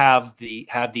have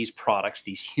these products,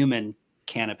 these human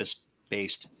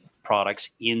cannabis-based products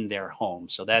in their home.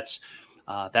 So that's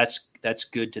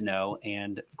good to know.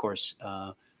 And of course,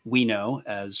 we know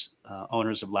as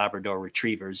owners of Labrador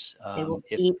Retrievers, they will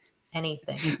eat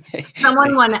anything.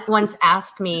 Someone once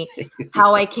asked me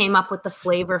how I came up with the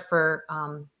flavor for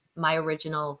my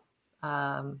original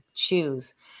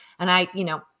chews. And I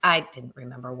didn't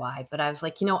remember why, but I was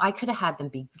like, I could have had them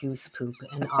be goose poop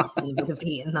and Austin would have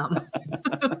eaten them.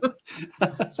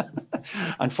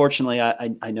 Unfortunately,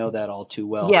 I know that all too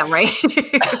well. Yeah, right.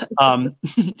 I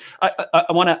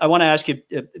want to ask you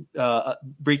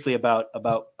briefly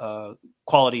about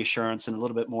quality assurance and a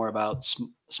little bit more about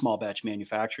small batch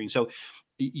manufacturing. So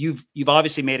you've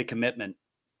obviously made a commitment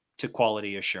to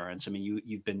quality assurance. I mean,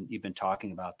 you've been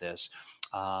talking about this,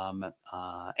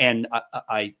 and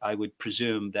I would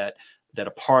presume that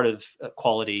a part of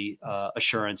quality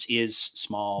assurance is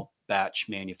small batch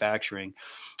manufacturing.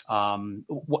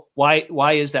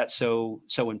 Why is that so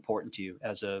important to you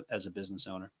as a business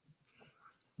owner?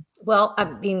 Well, I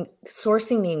mean,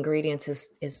 sourcing the ingredients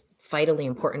is vitally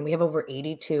important. We have over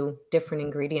 82 different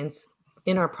ingredients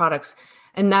in our products,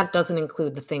 and that doesn't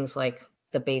include the things like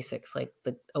the basics, like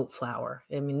the oat flour.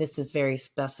 I mean, this is very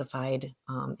specified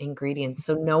ingredients.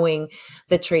 So knowing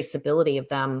the traceability of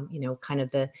them, kind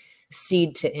of the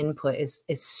seed to input is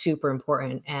super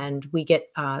important. And we get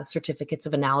certificates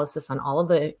of analysis on all of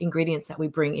the ingredients that we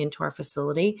bring into our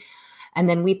facility. And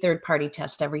then we third-party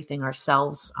test everything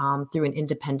ourselves through an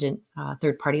independent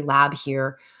third-party lab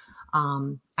here.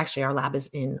 Actually, our lab is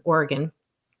in Oregon.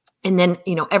 And then,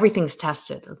 everything's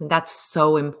tested. I mean, that's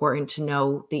so important to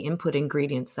know the input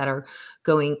ingredients that are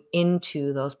going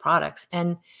into those products.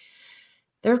 And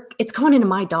it's going into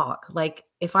my dog. Like,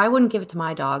 if I wouldn't give it to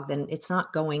my dog, then it's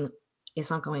not going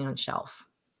on shelf.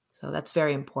 So that's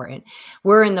very important.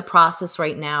 We're in the process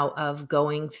right now of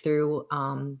going through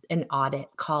an audit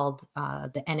called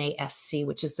the NASC,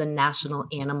 which is the National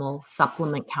Animal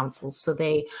Supplement Council. So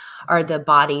they are the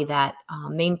body that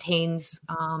maintains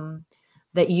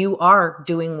that you are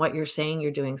doing what you're saying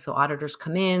you're doing. So auditors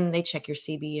come in, they check your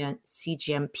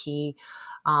CGMP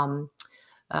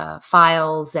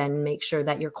files and make sure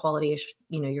that your quality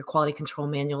control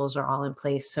manuals are all in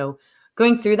place. So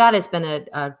going through that has been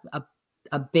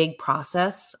a big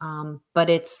process, but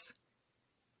it's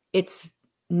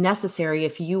necessary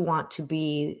if you want to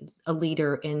be a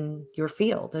leader in your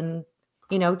field. And,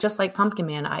 just like Pumpkin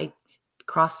Man, I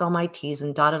crossed all my T's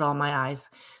and dotted all my I's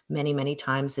many, many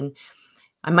times. And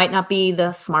I might not be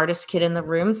the smartest kid in the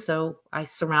room, so I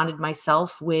surrounded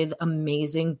myself with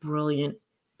amazing, brilliant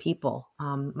people.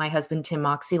 My husband, Tim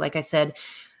Moxie, like I said,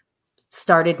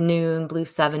 started Noon, Blue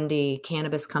 70,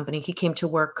 cannabis company. He came to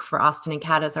work for Austin and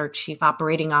Cat as our chief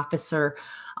operating officer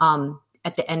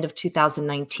at the end of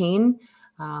 2019.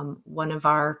 One of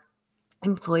our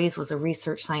employees was a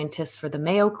research scientist for the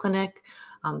Mayo Clinic.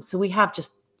 So we have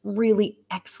just really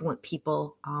excellent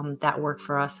people that work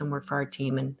for us and work for our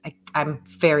team. And I'm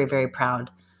very, very proud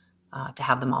to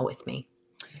have them all with me.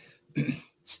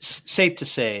 It's safe to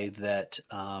say that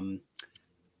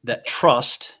that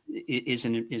trust is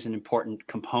an important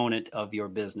component of your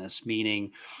business,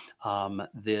 meaning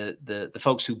the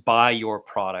folks who buy your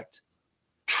product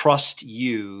trust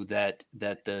you that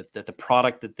the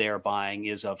product that they're buying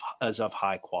is of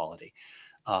high quality,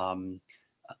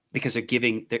 because they're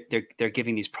giving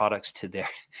these products to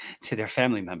their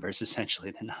family members.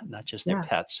 Essentially, they're not just their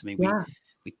pets. I mean,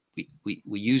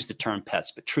 we use the term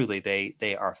pets, but truly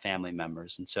they are family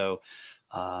members, and so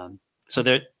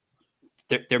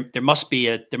there must be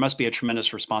a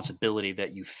tremendous responsibility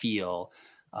that you feel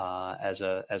as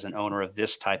an owner of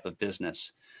this type of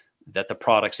business, that the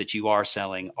products that you are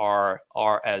selling are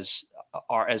as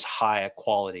high a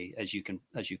quality as you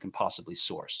can possibly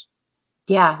source.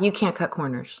 Yeah, you can't cut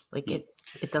corners. Like it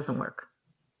doesn't work.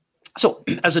 So,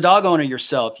 as a dog owner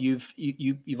yourself, you've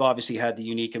obviously had the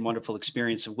unique and wonderful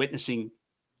experience of witnessing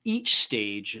each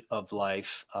stage of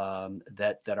life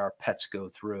that our pets go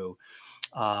through.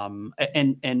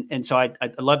 And so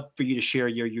I'd love for you to share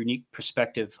your unique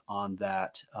perspective on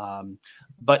that.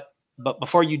 But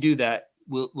before you do that,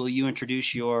 will you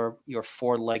introduce your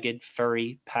four-legged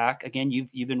furry pack again?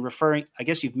 You've been referring, I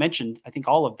guess you've mentioned, I think,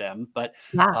 all of them, but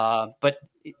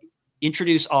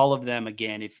introduce all of them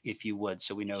again if you would,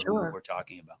 so we know who we're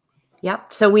talking about.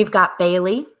 Yep. So we've got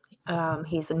Bailey.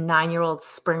 He's a 9-year-old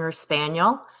Springer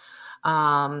Spaniel.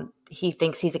 He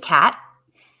thinks he's a cat.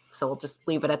 So we'll just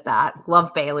leave it at that.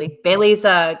 Love Bailey. Bailey's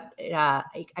a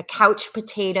couch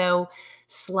potato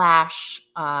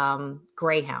 /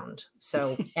 greyhound.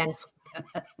 So, and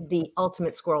the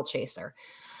ultimate squirrel chaser.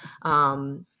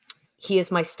 He is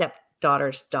my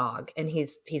stepdaughter's dog, and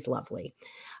he's lovely.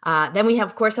 Then we have,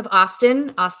 of course,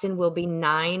 Austin. Austin will be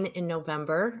 9 in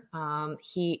November.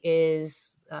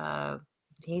 He's my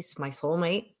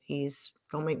soulmate.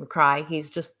 Don't make me cry. He's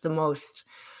just the most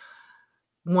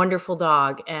wonderful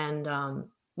dog. And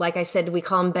like I said, we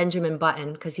call him Benjamin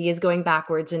Button because he is going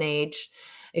backwards in age.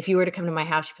 If you were to come to my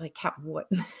house, you'd be like, Cat, what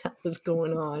the hell is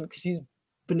going on? Because he's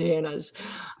bananas.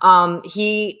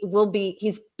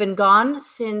 He's been gone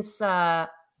since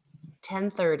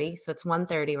 10:30. So it's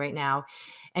 1:30 right now.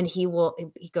 And he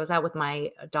goes out with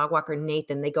my dog walker,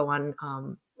 Nathan. They go on,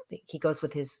 he goes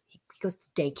to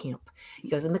day camp. He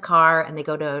goes in the car and they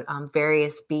go to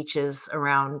various beaches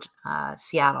around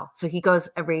Seattle. So he goes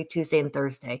every Tuesday and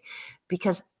Thursday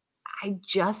because I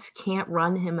just can't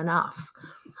run him enough.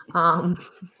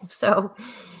 So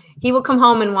he will come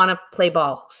home and want to play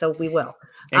ball. So we will.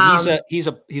 And he's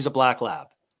a black lab.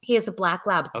 He is a black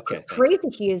lab. Okay. Crazy.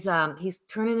 He's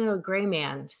turning into a gray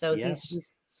man. So yes. he's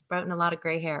sprouting a lot of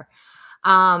gray hair.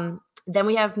 Then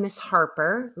we have Miss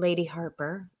Harper, Lady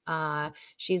Harper.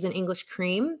 She's an English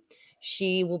cream.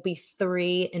 She will be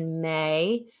 3 in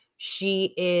May.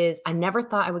 I never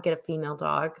thought I would get a female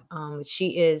dog.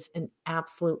 She is an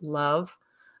absolute love.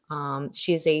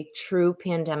 She is a true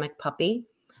pandemic puppy.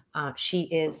 She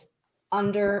is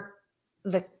under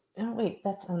the,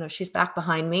 she's back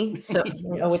behind me. So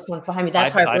yes. Which one's behind me?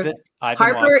 That's Harper.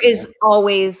 Harper is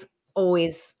always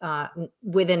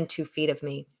within 2 feet of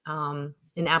me.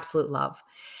 An absolute love.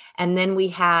 And then we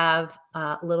have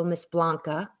little Miss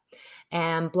Blanca.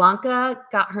 And Blanca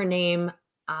got her name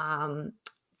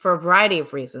for a variety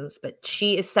of reasons, but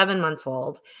she is 7 months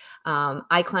old.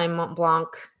 I climbed Mont Blanc.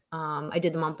 I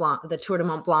did the Tour de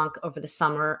Mont Blanc over the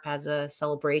summer as a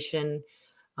celebration.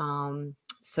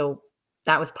 So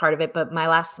that was part of it. But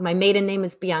my maiden name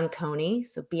is Bianconi.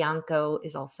 So Bianco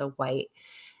is also white.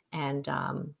 And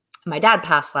my dad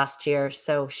passed last year.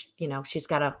 So, she's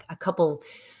got a couple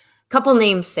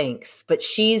namesakes, but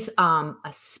she's a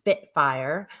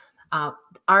Spitfire.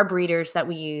 Our breeders that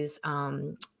we use,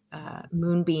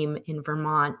 Moonbeam in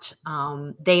Vermont,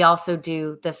 they also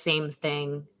do the same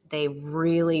thing. They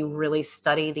really, really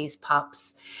study these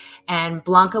pups. And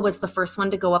Blanca was the first one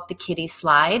to go up the kitty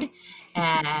slide.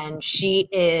 And she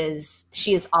is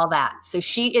all that. So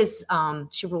she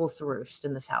rules the roost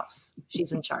in this house.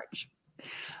 She's in charge.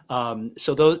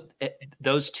 So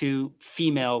those 2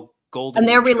 female golden, and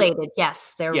they're related.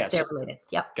 Yes, they're related.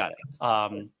 Yep. Got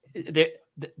it.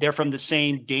 They're from the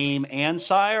same dame and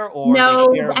sire, or no,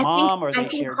 they share mom, or they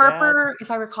share Harper, dad? If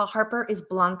I recall, Harper is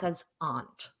Blanca's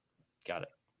aunt. Got it.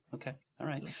 Okay. All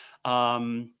right. All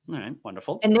right.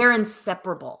 Wonderful. And they're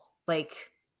inseparable. Like,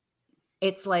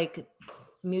 it's like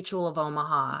Mutual of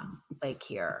Omaha, like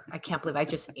here. I can't believe I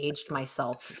just aged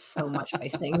myself so much by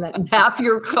saying that. Half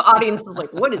your audience is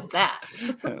like, what is that?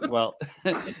 Well,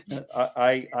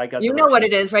 I got what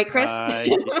it is, right, Chris? I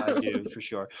do for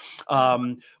sure.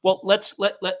 Well, let's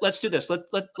do this.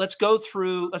 Let's go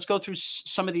through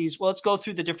some of these. Well, let's go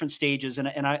through the different stages, and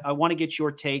I want to get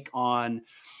your take on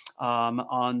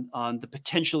the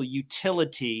potential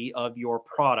utility of your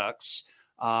products.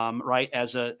 Right,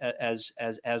 as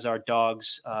our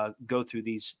dogs go through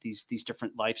these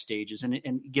different life stages,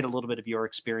 and get a little bit of your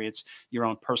experience, your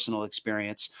own personal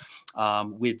experience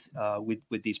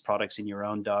with these products in your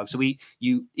own dog. So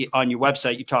you on your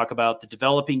website, you talk about the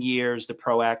developing years, the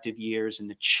proactive years, and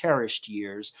the cherished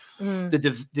years.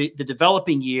 The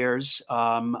developing years,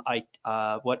 what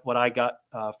I got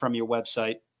from your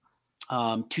website.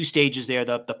 2 stages there,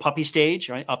 the puppy stage,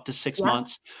 right, up to 6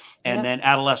 months, and then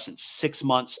adolescence, 6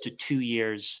 months to 2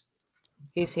 years.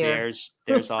 He's here.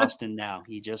 There's Austin now.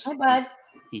 He just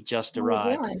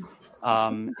arrived.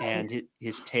 And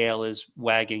his tail is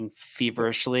wagging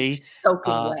feverishly.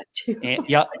 Soaking wet too. And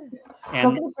go get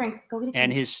a drink.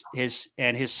 And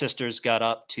his sisters got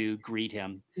up to greet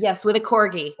him. Yes, with a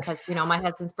corgi, because my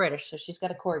husband's British, so she's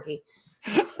got a corgi.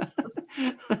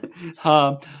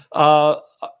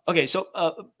 Okay, so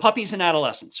puppies and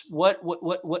adolescents. What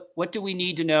do we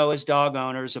need to know as dog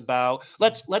owners about?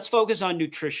 Let's focus on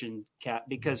nutrition, Kat,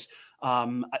 because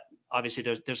obviously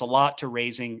there's a lot to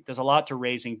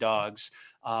raising dogs.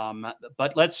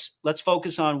 But let's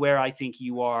focus on where I think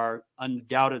you are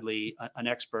undoubtedly an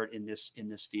expert in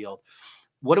this field.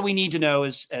 What do we need to know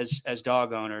as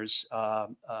dog owners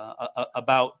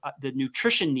about the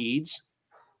nutrition needs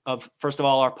of, first of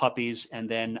all, our puppies and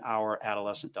then our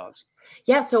adolescent dogs?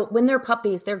 Yeah. So when they're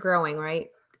puppies, they're growing, right?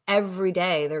 Every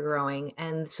day they're growing.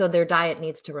 And so their diet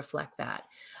needs to reflect that.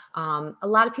 A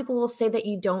lot of people will say that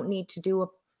you don't need to do a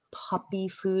puppy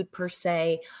food per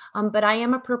se. But I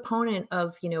am a proponent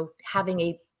of, having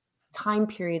a time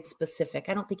period specific.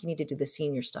 I don't think you need to do the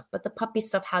senior stuff, but the puppy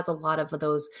stuff has a lot of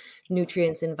those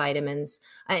nutrients and vitamins.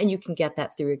 And you can get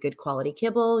that through a good quality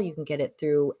kibble. You can get it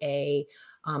through a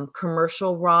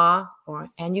commercial raw,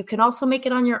 and you can also make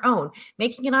it on your own.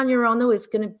 Making it on your own, though, is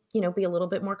going to, be a little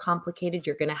bit more complicated.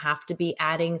 You're going to have to be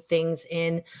adding things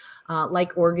in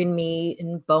like organ meat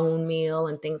and bone meal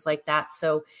and things like that.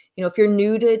 So, if you're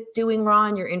new to doing raw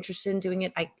and you're interested in doing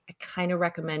it, I kind of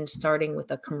recommend starting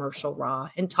with a commercial raw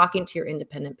and talking to your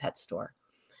independent pet store.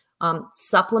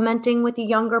 Supplementing with the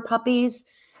younger puppies,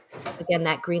 again,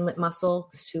 that green lip mussel,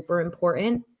 super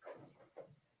important.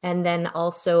 And then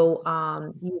also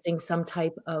using some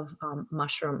type of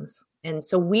mushrooms. And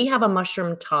so we have a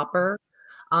mushroom topper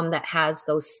that has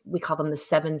those, we call them the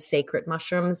 7 sacred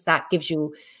mushrooms. That gives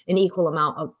you an equal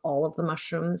amount of all of the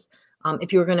mushrooms.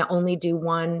 If you were going to only do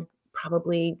one,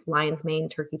 probably lion's mane,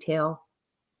 turkey tail.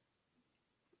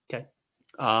 Okay.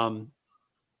 And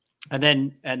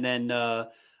then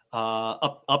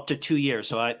up to 2 years.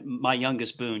 So my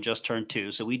youngest Boone just turned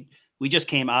 2. So we just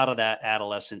came out of that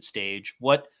adolescent stage.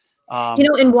 What,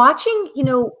 and watching,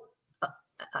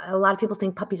 a lot of people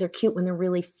think puppies are cute when they're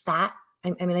really fat.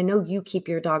 I mean, I know you keep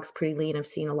your dogs pretty lean. I've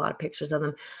seen a lot of pictures of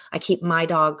them. I keep my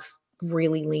dogs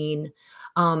really lean.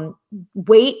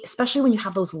 Weight, especially when you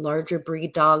have those larger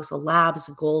breed dogs, the labs,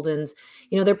 the goldens,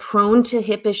 they're prone to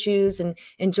hip issues and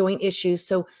joint issues.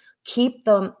 So keep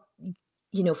them,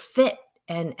 fit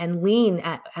and lean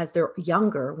as they're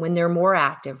younger, when they're more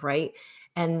active, right?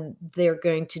 And they're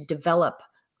going to develop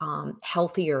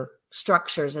healthier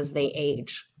structures as they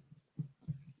age.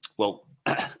 Well,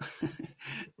 a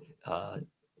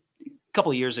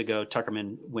couple of years ago,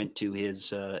 Tuckerman went to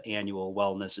his annual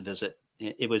wellness visit.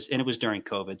 It was during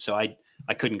COVID, so I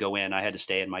couldn't go in. I had to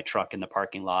stay in my truck in the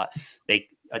parking lot.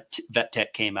 Vet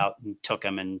tech came out and took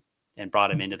him and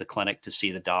brought him into the clinic to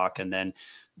see the doc, and then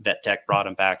vet tech brought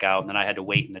him back out, and then I had to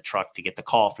wait in the truck to get the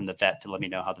call from the vet to let me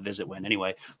know how the visit went.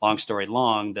 Anyway, long story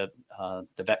long, the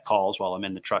vet calls while I'm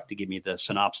in the truck to give me the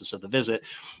synopsis of the visit,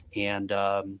 and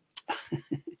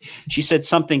she said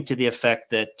something to the effect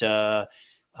that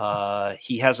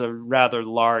he has a rather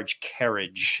large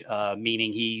carriage,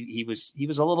 meaning he was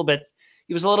a little bit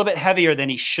heavier than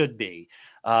he should be.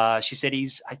 She said at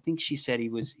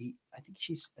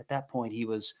that point he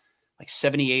was like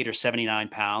 78 or 79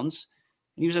 pounds.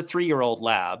 And he was a 3-year-old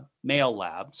male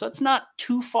lab. So it's not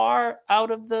too far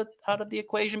out of the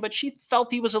equation, but she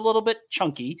felt he was a little bit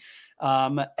chunky,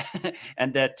 and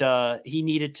that he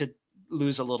needed to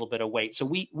lose a little bit of weight. So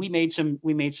we made some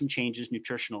changes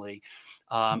nutritionally.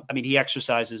 I mean, he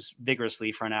exercises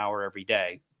vigorously for an hour every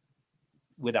day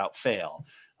without fail.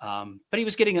 But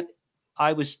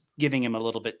I was giving him a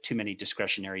little bit too many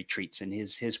discretionary treats, and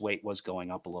his weight was going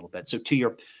up a little bit. So to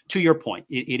your point,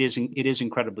 it is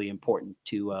incredibly important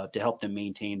to help them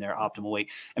maintain their optimal weight.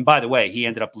 And by the way, he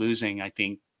ended up losing, I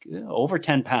think, over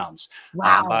 10 pounds.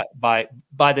 Wow. By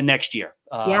the next year,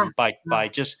 by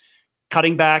just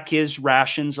cutting back his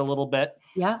rations a little bit,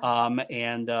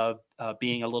 and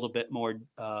being a little bit more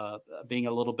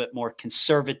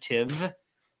conservative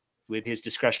with his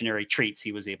discretionary treats,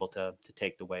 he was able to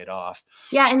take the weight off.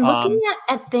 Yeah, and looking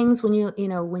at things when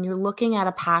when you're looking at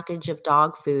a package of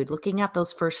dog food, looking at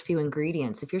those first few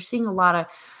ingredients, if you're seeing a lot of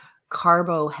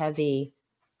carbo heavy,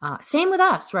 same with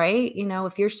us, right?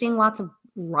 If you're seeing lots of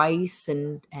rice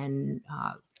and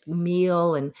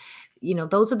meal, and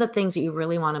those are the things that you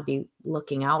really want to be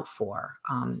looking out for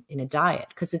in a diet,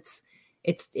 because it's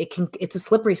a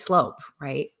slippery slope,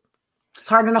 right? It's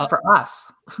hard enough for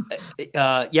us.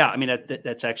 Yeah, I mean,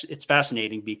 that's actually, it's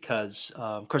fascinating because,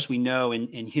 of course, we know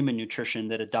in human nutrition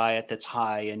that a diet that's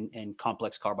high in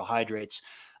complex carbohydrates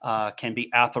can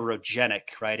be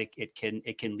atherogenic, right?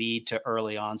 It can lead to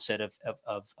early onset of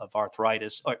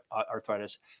arthritis,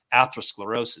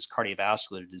 atherosclerosis,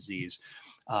 cardiovascular disease.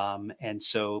 And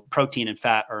so protein and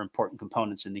fat are important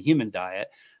components in the human diet.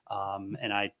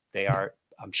 And they are,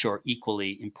 I'm sure,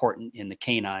 equally important in the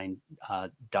canine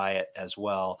diet as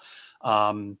well.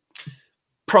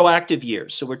 Proactive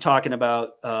years. So we're talking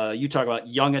about, you talk about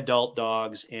young adult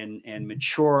dogs and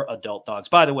mature adult dogs.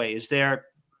 By the way, is there,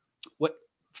 what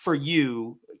for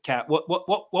you, Kat,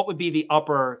 what would be the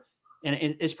upper, and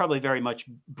it's probably very much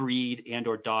breed and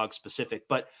or dog specific,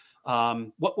 but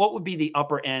what would be the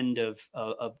upper end of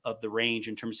the range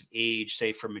in terms of age,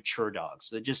 say, for mature dogs?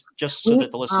 So just so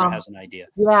that the listener has an idea.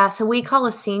 Yeah. So we call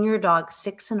a senior dog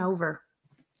 6 and over.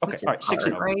 Okay. All right. 6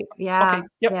 and over. Right. Yeah. Okay.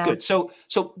 Yep. Yeah. Good. So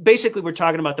basically we're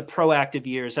talking about the proactive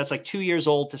years. That's like 2 years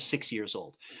old to 6 years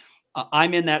old.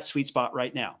 I'm in that sweet spot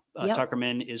right now.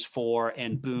 Tuckerman is 4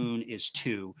 and Boone is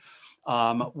 2.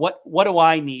 What do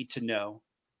I need to know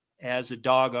as a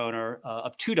dog owner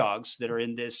of 2 dogs that are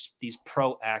in these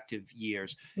proactive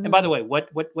years? Mm-hmm. And by the way,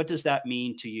 what does that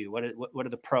mean to you? What are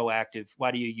the proactive?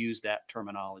 Why do you use that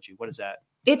terminology? What is that?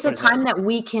 It's a time that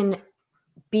we can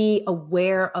be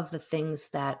aware of the things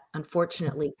that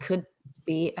unfortunately could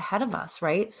be ahead of us,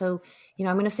 right? So,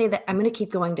 I'm going to say that I'm going to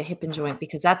keep going to hip and joint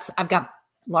because I've got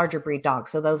larger breed dogs.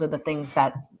 So those are the things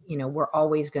that, we're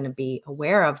always going to be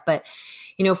aware of. But,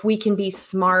 if we can be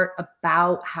smart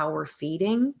about how we're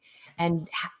feeding, And,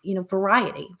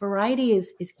 variety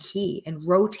is key, and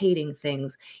rotating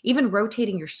things, even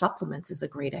rotating your supplements is a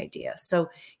great idea. So,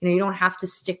 you don't have to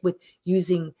stick with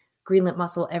using Greenlit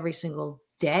Muscle every single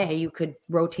day. You could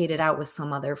rotate it out with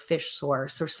some other fish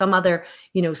source or some other,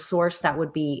 source that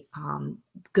would be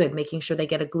good, making sure they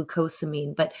get a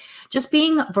glucosamine, but just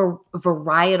being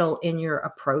varietal in your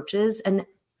approaches and,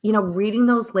 reading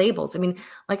those labels. I mean,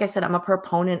 like I said, I'm a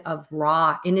proponent of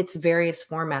raw in its various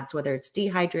formats, whether it's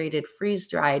dehydrated, freeze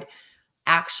dried,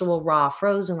 actual raw,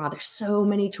 frozen raw. There's so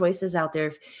many choices out there.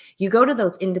 If you go to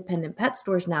those independent pet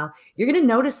stores now, you're going to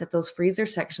notice that those freezer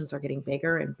sections are getting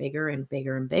bigger and bigger and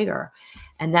bigger and bigger.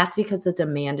 And that's because the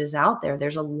demand is out there.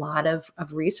 There's a lot of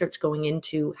research going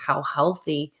into how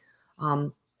healthy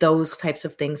those types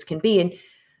of things can be. And,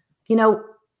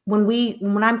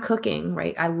 when I'm cooking,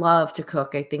 right, I love to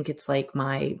cook. I think it's like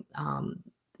my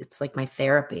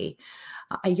therapy.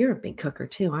 You're a big cooker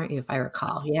too, aren't you? If I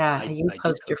recall. Yeah. You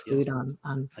post your food on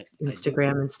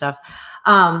Instagram and stuff.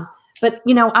 But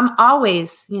I'm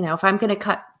always, if I'm going to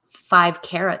cut 5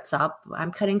 carrots up,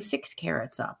 I'm cutting 6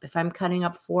 carrots up. If I'm cutting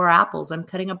up 4 apples, I'm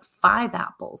cutting up 5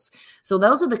 apples. So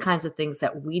those are the kinds of things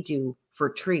that we do for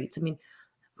treats. I mean,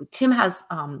 Tim has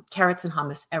carrots and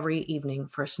hummus every evening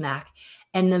for a snack.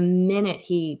 And the minute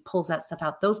he pulls that stuff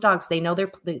out, those dogs, they know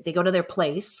they go to their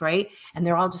place, right? And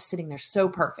they're all just sitting there so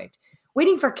perfect,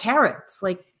 waiting for carrots,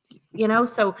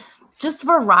 so just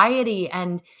variety.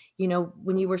 And,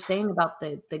 when you were saying about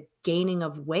the gaining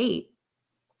of weight,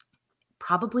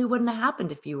 probably wouldn't have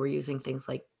happened if you were using things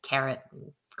like carrot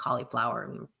and cauliflower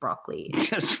and broccoli.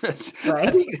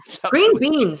 Right? Green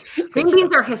beans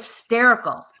are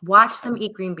hysterical. Watch them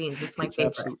eat green beans. It's my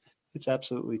favorite. It's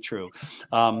absolutely true.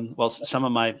 Well, some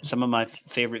of my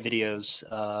favorite videos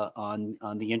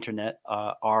on the internet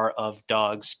are of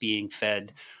dogs being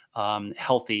fed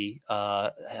healthy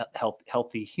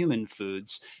human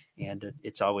foods, and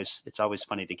it's always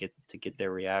funny to get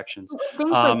their reactions.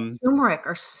 Things like turmeric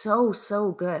are so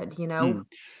good.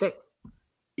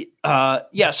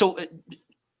 So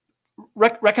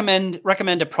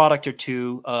recommend a product or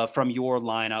two from your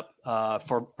lineup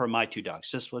for my 2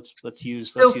 dogs. Just let's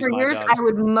use for yours, dogs. I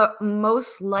would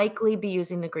most likely be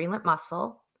using the Greenlit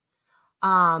Muscle.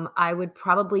 I would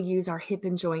probably use our hip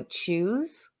and joint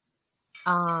chews.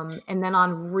 And then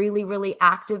on really, really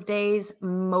active days,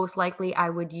 most likely I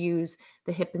would use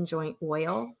the hip and joint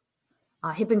oil.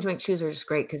 Hip and joint chews are just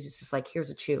great because it's just like,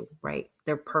 here's a chew, right?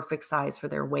 They're perfect size for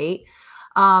their weight.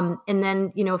 And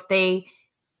then, if they,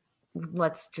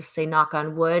 let's just say, knock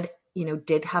on wood,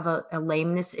 did have a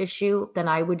lameness issue, then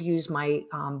I would use my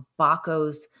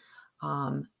Baco's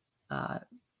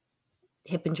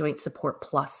Hip and Joint Support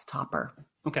Plus topper.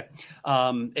 Okay.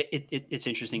 It's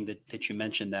interesting that you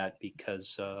mentioned that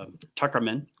because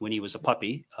Tuckerman, when he was a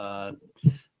puppy,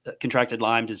 contracted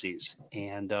Lyme disease.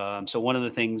 And so one of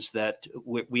the things that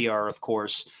we are, of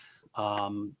course,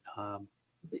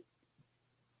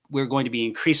 we're going to be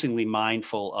increasingly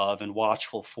mindful of and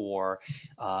watchful for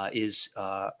is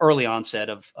early onset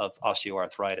of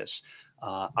osteoarthritis.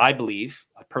 I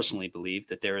personally believe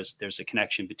that there's a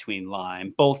connection between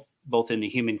Lyme, both in the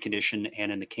human condition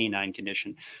and in the canine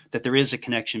condition, that there is a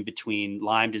connection between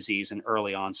Lyme disease and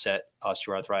early onset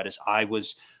osteoarthritis.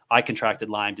 I contracted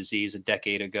Lyme disease a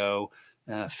decade ago,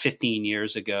 15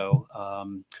 years ago.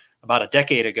 About a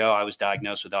decade ago, I was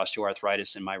diagnosed with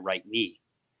osteoarthritis in my right knee.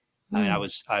 I mean,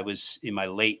 I was in my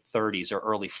late 30s or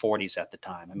early 40s at the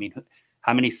time. I mean,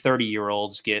 how many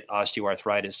 30-year-olds get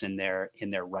osteoarthritis in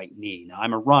their right knee? Now,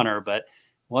 I'm a runner, but it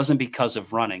wasn't because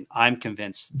of running. I'm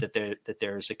convinced that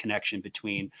there's a connection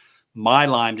between my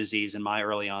Lyme disease and my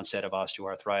early onset of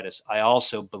osteoarthritis. I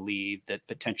also believe that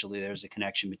potentially there's a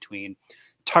connection between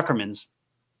Tuckerman's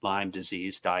Lyme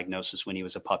disease diagnosis when he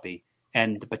was a puppy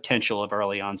and the potential of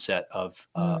early onset of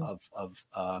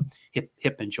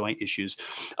hip and joint issues.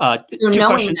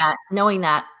 Knowing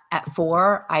that at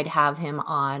 4, I'd have him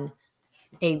on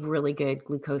a really good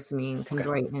glucosamine,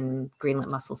 chondroitin, and Greenlit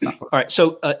Muscle supplement. All right.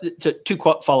 So 2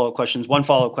 follow-up questions. One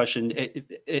follow-up question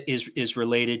is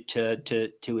related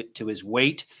to his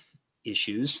weight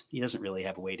issues. He doesn't really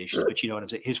have weight issues, but you know what I'm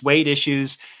saying. His weight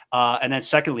issues, and then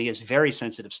secondly, his very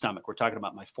sensitive stomach. We're talking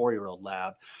about my 4-year-old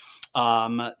lab.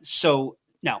 So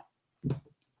now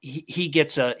he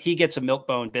gets a milk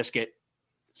bone biscuit,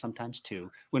 sometimes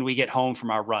 2, when we get home from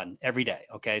our run every day.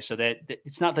 Okay. So that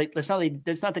it's not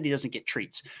that he doesn't get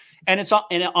treats. And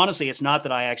honestly, it's not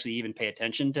that I actually even pay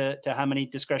attention to how many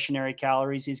discretionary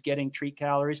calories he's getting, treat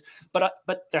calories, but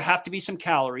there have to be some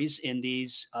calories in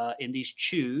these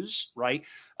chews, right?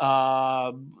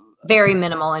 Very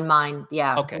minimal in mine.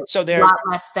 Yeah. Okay. So they're a lot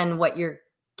less than what you're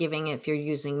giving if you're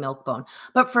using milk bone.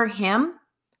 But for him,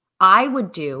 I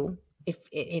would do, if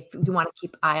you want to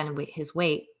keep eye on his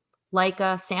weight, like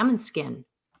a salmon skin.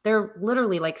 They're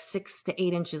literally like 6 to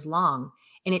 8 inches long,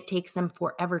 and it takes them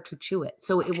forever to chew it.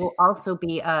 So it will also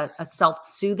be a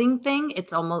self-soothing thing.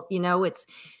 It's almost,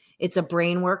 it's a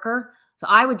brain worker. So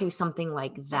I would do something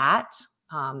like that,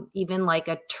 even like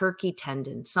a turkey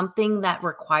tendon, something that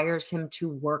requires him to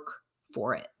work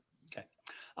for it. Okay.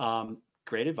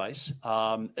 Great advice.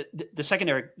 The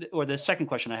second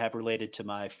question I have related to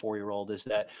my 4-year-old is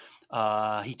that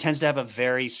he tends to have a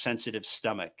very sensitive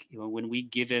stomach. When we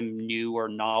give him new or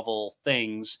novel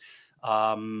things,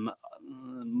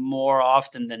 more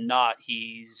often than not,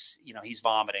 he's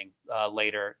vomiting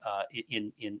later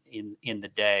in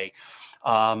the day.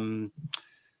 How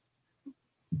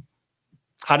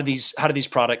do these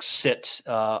products sit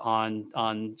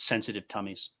on sensitive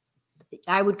tummies?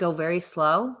 I would go very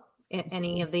slow.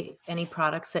 Any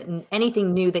products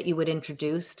anything new that you would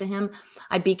introduce to him,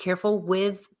 I'd be careful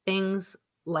with things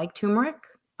like turmeric,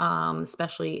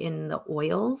 especially in the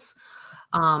oils.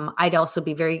 I'd also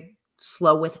be very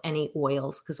slow with any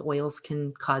oils, because oils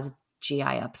can cause GI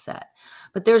upset.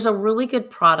 But there's a really good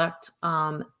product.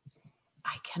 I'm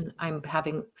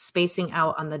having spacing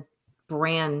out on the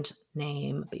brand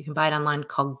name, but you can buy it online,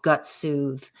 called Gut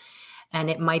Soothe. And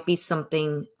it might be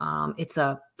something, it's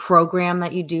a program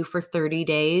that you do for 30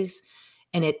 days,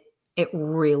 and it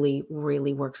really,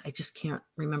 really works. I just can't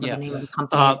remember the name of the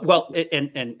company. Well,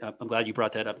 and I'm glad you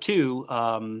brought that up too.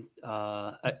 I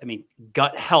mean,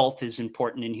 gut health is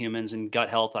important in humans, and gut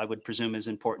health, I would presume, is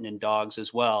important in dogs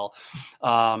as well.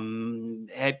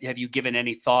 Have you given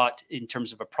any thought in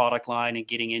terms of a product line and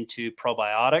getting into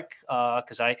probiotic?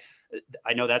 Because I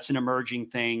know that's an emerging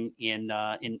thing in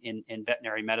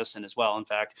veterinary medicine as well. In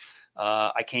fact,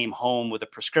 I came home with a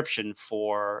prescription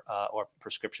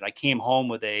I came home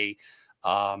with a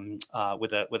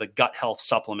gut health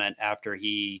supplement after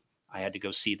I had to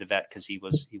go see the vet because he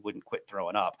wouldn't quit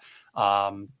throwing up.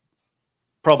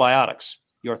 Probiotics,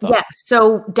 your thoughts? Yeah,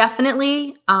 so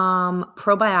definitely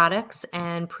probiotics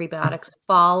and prebiotics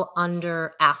fall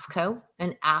under AAFCO,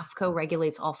 and AAFCO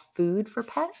regulates all food for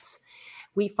pets.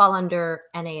 We fall under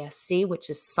NASC, which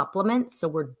is supplements. So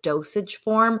we're dosage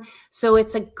form. So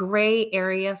it's a gray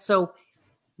area. So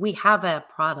we have a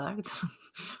product.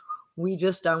 We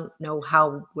just don't know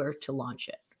where to launch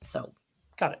it. So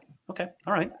got it. Okay.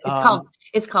 All right.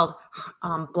 It's called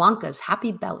Blanca's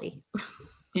Happy Belly.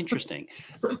 Interesting.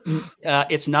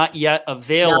 It's not yet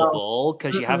available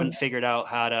because you haven't figured out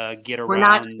how to get around. We're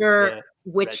not sure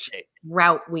which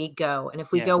route we go. And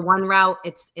if we go one route,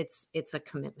 it's a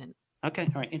commitment. Okay.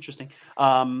 All right. Interesting.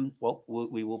 Well,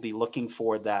 we will be looking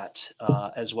for that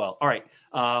as well. All right.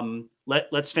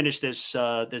 Let's finish this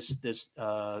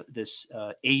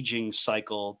aging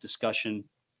cycle discussion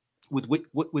with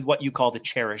what you call the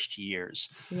cherished years.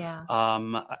 Yeah.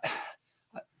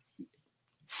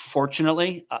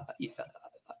 Fortunately,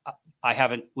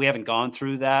 we haven't gone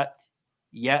through that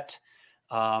yet.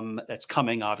 That's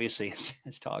coming, obviously,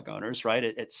 as dog owners, right?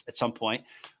 It's at some point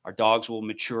our dogs will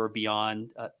mature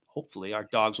beyond. Hopefully, our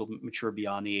dogs will mature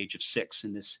beyond the age of 6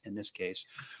 in this case.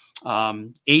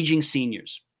 Aging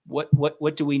seniors.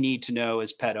 What do we need to know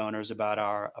as pet owners about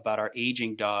our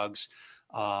aging dogs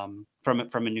from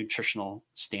a nutritional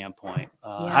standpoint?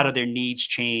 How do their needs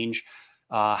change?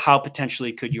 How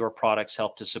potentially could your products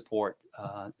help to support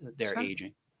their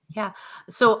aging? Yeah.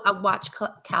 So I watch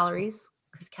calories,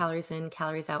 because calories in,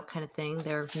 calories out kind of thing.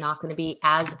 They're not going to be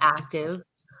as active.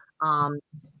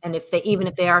 And if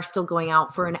they are still going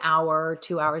out for an hour or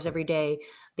 2 hours every day,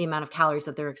 the amount of calories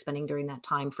that they're expending during that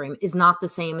time frame is not the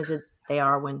same as they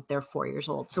are when they're 4 years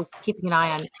old. So keeping an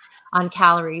eye on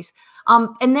calories.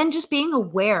 And then just being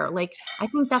aware, like, I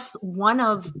think that's one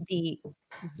of the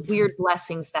weird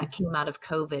blessings that came out of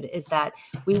COVID, is that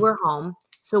we were home.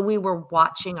 So we were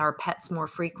watching our pets more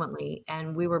frequently,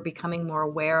 and we were becoming more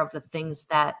aware of the things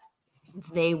that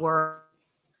they were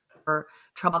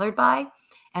troubled by.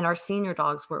 And our senior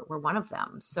dogs were one of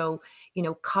them. So,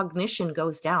 cognition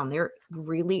goes down. There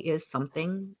really is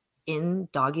something in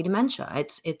doggy dementia.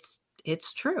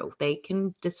 It's true. They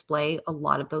can display a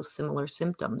lot of those similar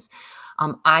symptoms.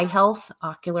 Eye health,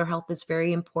 ocular health is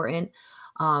very important.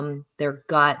 Their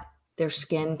gut, their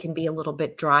skin can be a little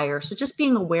bit drier. So just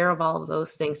being aware of all of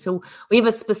those things. So we have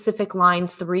a specific line,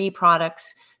 3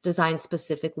 products designed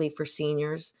specifically for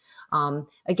seniors.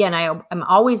 Again, I'm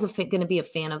always going to be a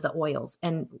fan of the oils.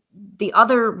 And the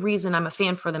other reason I'm a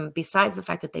fan for them, besides the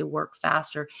fact that they work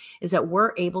faster, is that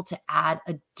we're able to add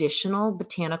additional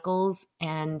botanicals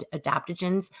and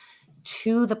adaptogens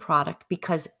to the product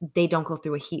because they don't go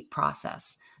through a heat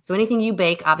process. So anything you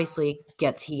bake obviously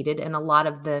gets heated, and a lot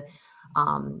of the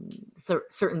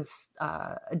certain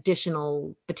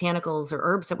additional botanicals or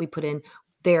herbs that we put in,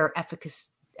 their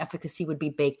efficacy would be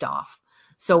baked off.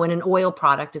 So in an oil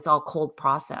product, it's all cold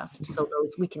processed. So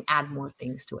those we can add more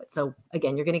things to it. So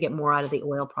again, you're going to get more out of the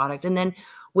oil product. And then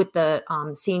with the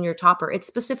senior topper, it's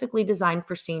specifically designed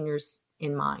for seniors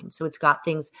in mind. So it's got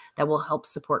things that will help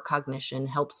support cognition,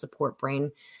 help support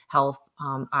brain health,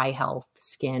 eye health,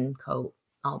 skin, coat,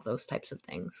 all those types of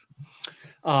things.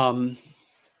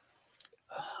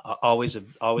 Always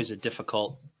a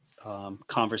difficult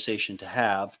conversation to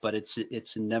have, but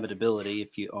it's inevitability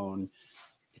if you own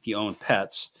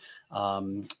pets,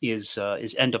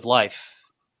 is end of life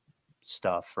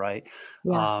stuff, right?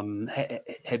 Yeah.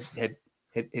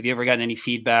 Have you ever gotten any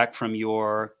feedback from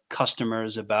your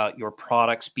customers about your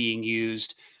products being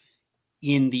used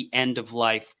in the end of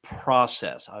life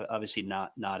process? Obviously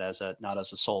not as a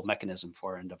sole mechanism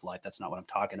for end of life. That's not what I'm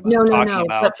talking about. I'm talking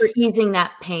about, but for easing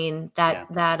that pain, Yeah.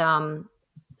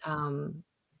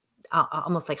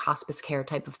 Almost like hospice care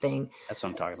type of thing. That's what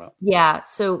I'm talking about. Yeah.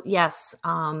 So yes,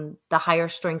 the higher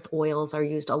strength oils are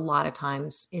used a lot of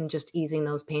times in just easing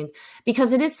those pains,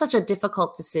 because it is such a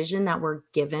difficult decision that we're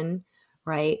given,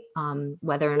 right?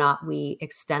 Whether or not we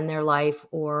extend their life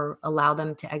or allow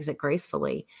them to exit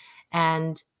gracefully.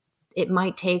 And it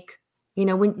might take,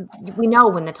 when we know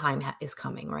when the time is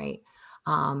coming, right?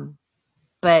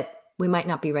 But we might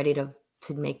not be ready to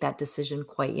make that decision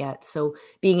quite yet. So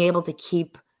being able to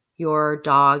keep your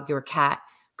dog, your cat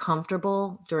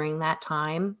comfortable during that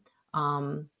time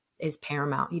is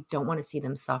paramount. You don't want to see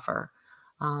them suffer.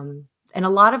 And a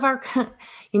lot of our,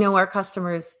 our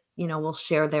customers, will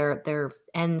share their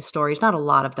end stories. Not a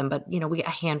lot of them, but, we get a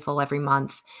handful every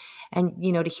month. And,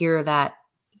 to hear that,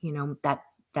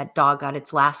 that dog got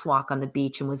its last walk on the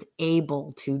beach and was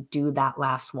able to do that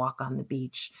last walk on the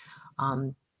beach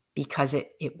because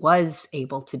it was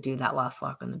able to do that last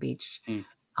walk on the beach.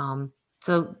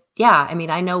 So yeah, I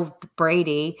mean, I know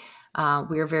Brady,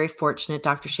 we were very fortunate.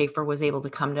 Dr. Schaefer was able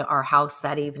to come to our house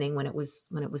that evening when it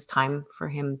was time for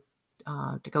him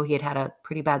to go. He had a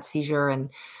pretty bad seizure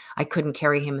and I couldn't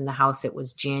carry him in the house. It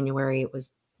was January. It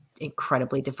was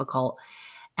incredibly difficult.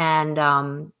 And,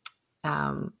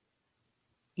 I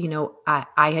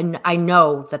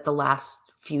know that the last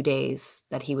few days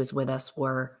that he was with us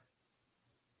were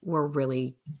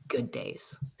really good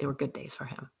days. They were good days for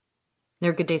him.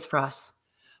 They're good days for us.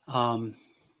 Well,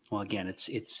 again,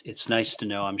 it's nice to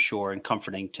know, I'm sure, and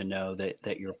comforting to know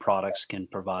that your products can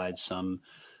provide some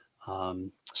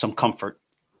comfort,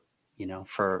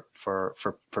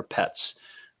 for pets,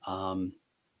 in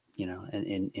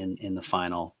the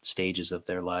final stages of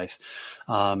their life.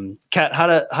 Kat,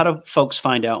 how do folks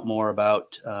find out more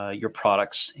about your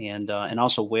products and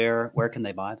also where can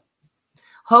they buy them?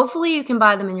 Hopefully you can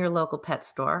buy them in your local pet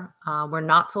store. We're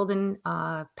not sold in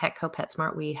Petco,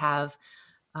 PetSmart. We have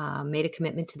made a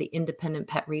commitment to the independent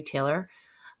pet retailer.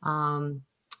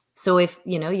 So if,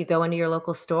 you go into your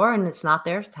local store and it's not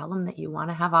there, tell them that you want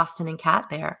to have Austin and Cat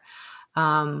there.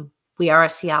 We are a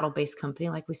Seattle-based company,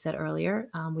 like we said earlier.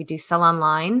 We do sell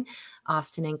online,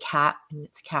 Austin and Cat, and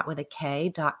it's cat with a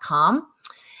K.com.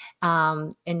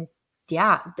 And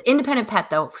yeah, the independent pet,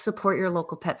 though, support your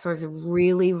local pet stores is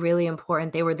really, really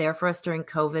important. They were there for us during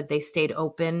COVID. They stayed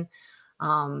open.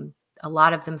 A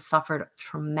lot of them suffered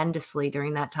tremendously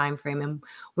during that time frame, and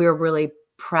we were really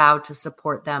proud to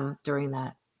support them during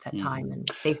that time,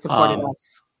 and they supported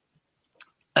us.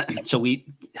 So we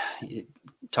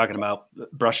talking about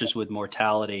brushes with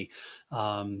mortality.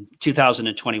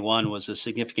 2021 was a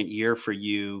significant year for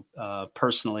you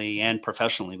personally and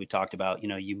professionally. We talked about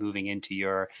you moving into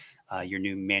your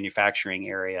new manufacturing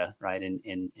area, right, in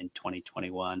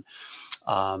 2021.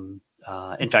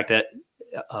 In fact, that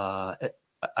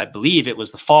I believe it was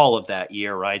the fall of that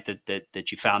year, right,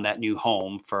 that you found that new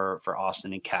home for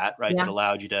Austin and Cat, right, Yeah. that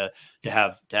allowed you to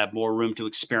have more room to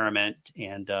experiment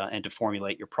and to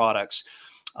formulate your products.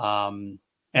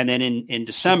 And then in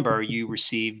December, you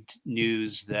received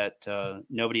news that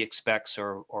nobody expects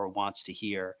or wants to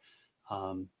hear.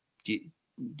 Are you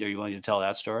willing to tell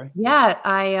that story? Yeah,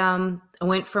 I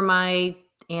went for my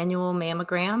annual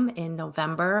mammogram in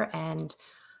November and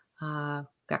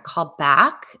got called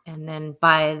back. And then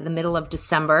by the middle of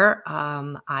December,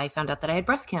 I found out that I had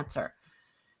breast cancer,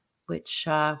 which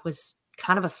was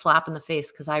kind of a slap in the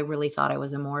face because I really thought I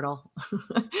was immortal.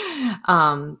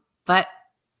 But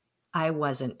I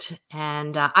wasn't.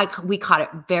 And we caught it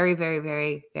very, very,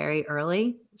 very, very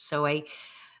early. So I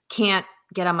can't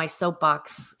get on my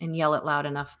soapbox and yell it loud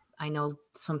enough. I know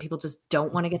some people just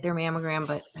don't want to get their mammogram,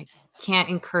 but I can't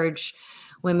encourage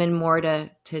women more to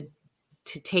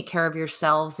take care of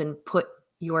yourselves and put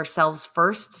yourselves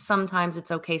first. Sometimes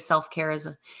it's okay. Self-care is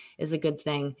a good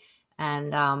thing.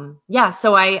 And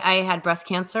so I had breast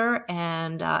cancer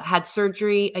and had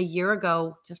surgery a year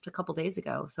ago, just a couple days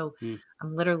ago. So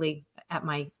I'm literally at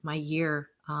my year.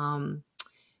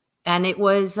 And it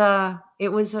was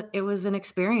an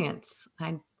experience.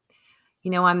 I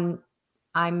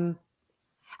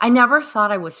never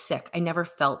thought I was sick. I never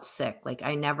felt sick. Like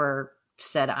I never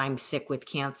said I'm sick with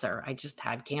cancer. I just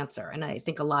had cancer. And I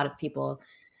think a lot of people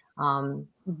um,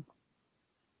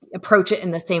 approach it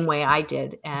in the same way I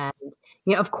did. And,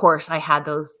 of course I had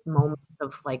those moments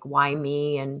of like, why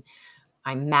me? And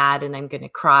I'm mad and I'm going to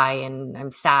cry and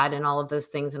I'm sad and all of those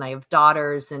things. And I have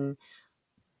daughters and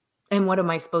what am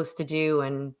I supposed to do?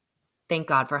 And thank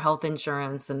God for health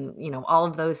insurance and, all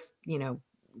of those,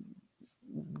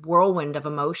 whirlwind of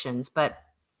emotions. But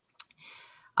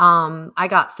I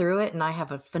got through it and I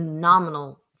have a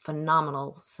phenomenal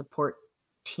support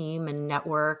team and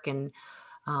network. And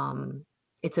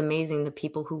it's amazing the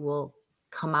people who will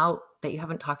come out that you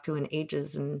haven't talked to in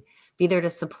ages and be there to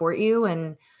support you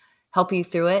and help you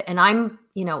through it. And I'm,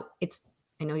 I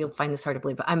know you'll find this hard to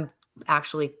believe, but I'm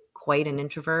actually quite an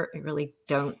introvert. I really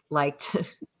don't like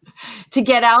to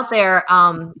get out there.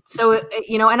 So,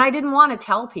 and I didn't want to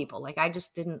tell people, like, I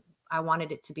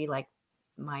wanted it to be like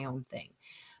my own thing.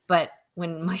 But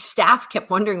when my staff kept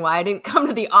wondering why I didn't come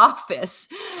to the office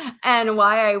and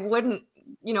why I wouldn't,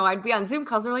 I'd be on Zoom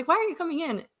calls. They're like, why are you coming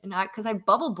in? And because I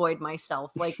bubble boyed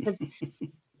myself, like, because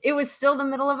it was still the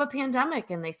middle of a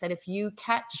pandemic. And they said, if you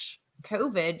catch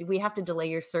COVID, we have to delay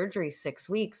your surgery 6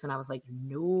 weeks. And I was like,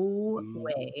 no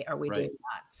way are we doing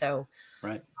that. So,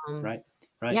 right.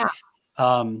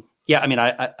 Yeah. I mean,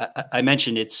 I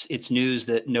mentioned it's news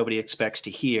that nobody expects to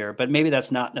hear, but maybe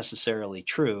that's not necessarily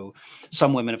true.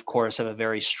 Some women, of course, have a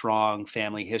very strong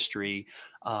family history,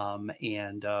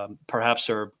 and perhaps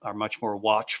are much more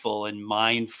watchful and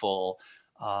mindful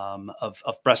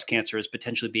of breast cancer as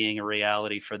potentially being a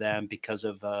reality for them because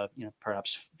of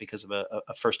perhaps because of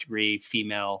a first degree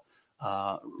female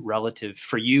relative.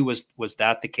 For you, was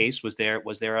that the case? Was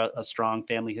there a strong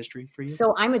family history for you?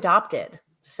 So I'm adopted.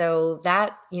 So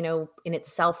that, in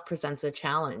itself presents a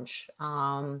challenge.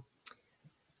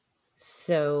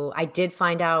 So I did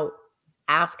find out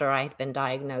after I had been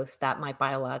diagnosed that my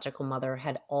biological mother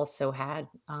had also had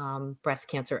breast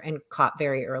cancer and caught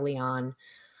very early on.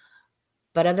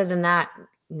 But other than that,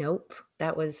 nope.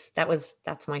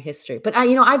 That's my history. But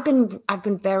I've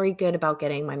been very good about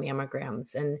getting my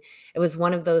mammograms, and it was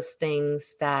one of those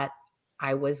things that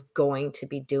I was going to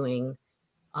be doing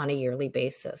on a yearly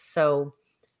basis. So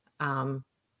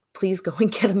please go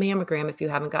and get a mammogram if you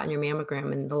haven't gotten your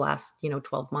mammogram in the last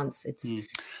 12 months. It's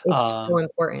so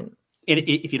important.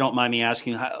 If you don't mind me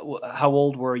asking, how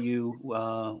old were you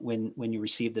when you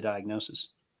received the diagnosis?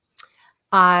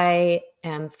 I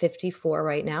am 54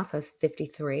 right now, so I was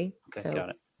 53. Okay, so, got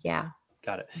it. Yeah.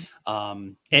 Got it.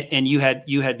 And you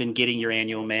had been getting your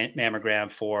annual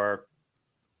mammogram for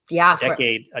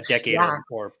a decade yeah.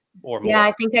 or more. Yeah,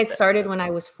 I think I started when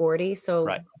I was 40. So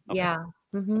right. Okay. Yeah.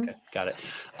 Mm-hmm. Okay, got it.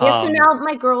 Yeah, so now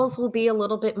my girls will be a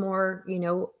little bit more,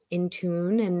 in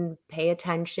tune and pay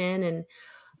attention,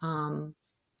 and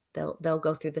they'll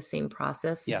go through the same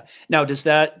process. Yeah. Now, does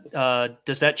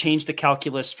that change the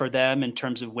calculus for them in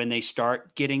terms of when they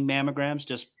start getting mammograms?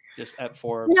 Just at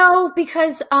 4? No,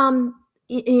 because unless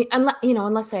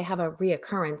I have a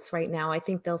reoccurrence right now, I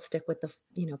think they'll stick with the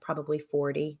probably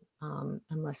 40,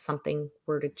 unless something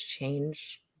were to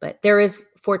change. But there is,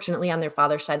 fortunately, on their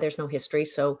father's side, there's no history.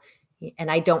 So, and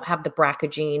I don't have the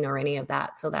BRCA gene or any of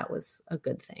that. So that was a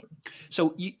good thing.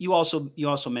 So you also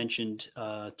mentioned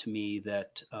to me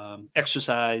that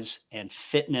exercise and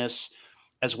fitness,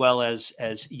 as well as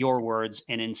your words,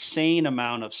 an insane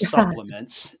amount of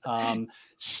supplements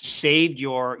saved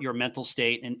your mental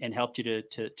state and helped you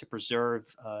to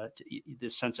preserve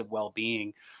this sense of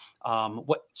well-being.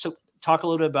 So talk a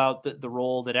little bit about the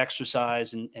role that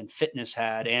exercise and fitness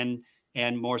had, and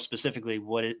more specifically,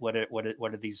 what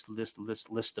are these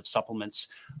list of supplements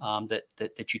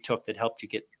that you took that helped you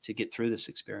get through this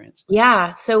experience?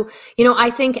 Yeah. So, I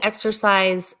think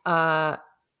exercise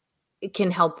it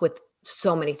can help with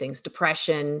so many things: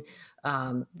 depression,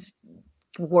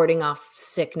 warding off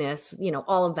sickness,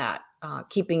 all of that,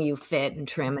 keeping you fit and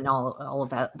trim and all of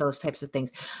that, those types of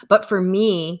things. But for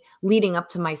me, leading up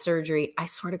to my surgery, I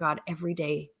swear to God, every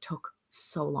day took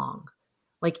so long.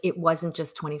 Like, it wasn't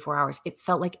just 24 hours. It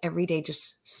felt like every day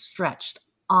just stretched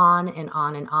on and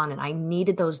on and on. And I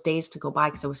needed those days to go by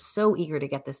because I was so eager to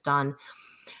get this done.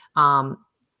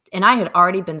 And I had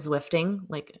already been Zwifting,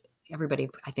 like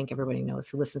I think everybody knows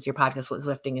who listens to your podcast what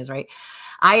Zwifting is, right?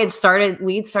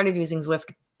 We'd started using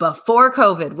Zwift before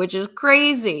COVID, which is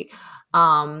crazy.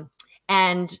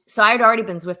 And so I'd already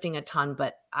been Zwifting a ton,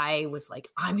 but I was like,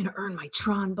 I'm going to earn my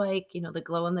Tron bike, the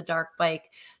glow in the dark bike.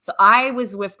 So I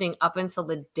was Zwifting up until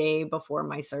the day before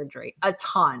my surgery, a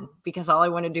ton, because all I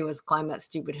want to do is climb that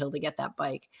stupid hill to get that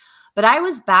bike. But I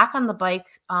was back on the bike,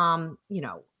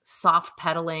 soft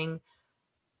pedaling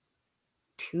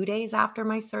 2 days after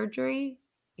my surgery,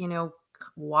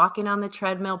 walking on the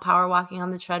treadmill, power walking on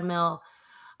the treadmill.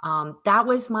 That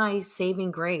was my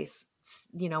saving grace,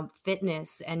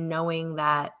 fitness and knowing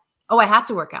that, I have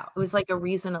to work out. It was like a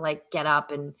reason to like get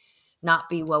up and not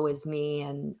be woe is me.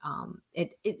 And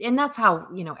and that's how,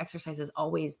 exercise has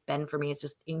always been for me. It's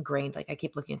just ingrained. Like I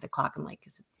keep looking at the clock. I'm like,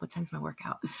 what time's my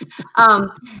workout?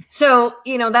 So,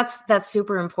 that's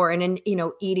super important. And,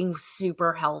 eating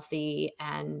super healthy.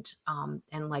 And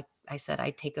like I said,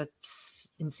 I take a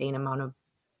insane amount of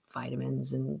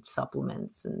vitamins and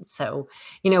supplements. And so,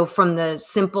 from the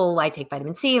simple, I take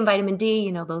vitamin C and vitamin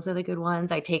D, those are the good ones.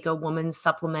 I take a woman's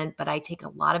supplement, but I take a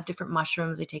lot of different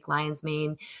mushrooms. I take lion's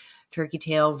mane, turkey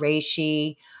tail,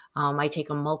 reishi. I take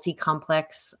a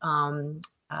multi-complex Paul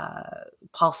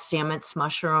Stamets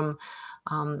mushroom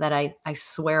that I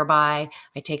swear by.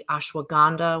 I take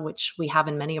ashwagandha, which we have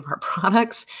in many of our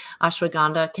products.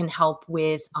 Ashwagandha can help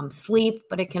with sleep,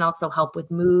 but it can also help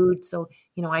with mood. So,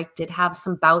 I did have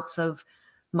some bouts of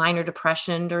minor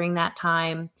depression during that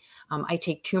time. I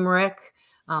take turmeric.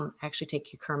 I actually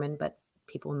take curcumin, but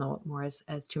people know it more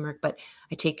as turmeric. But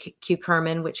I take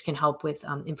curcumin, which can help with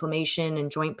inflammation and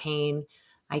joint pain.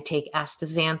 I take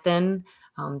astaxanthin,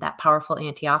 that powerful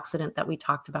antioxidant that we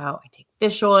talked about. I take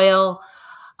fish oil.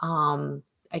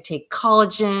 I take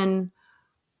collagen.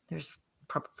 There's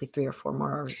probably 3 or 4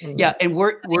 more. Yeah, and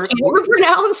were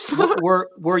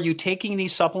you taking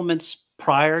these supplements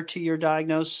prior to your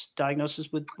diagnosis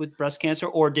with breast cancer,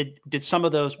 or were some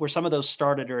of those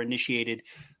started or initiated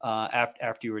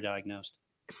after you were diagnosed?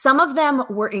 Some of them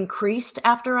were increased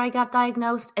after I got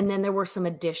diagnosed. And then there were some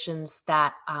additions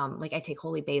that, like I take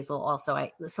holy basil also.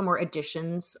 Some were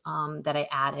additions that I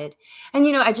added. And,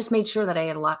 I just made sure that I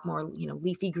had a lot more,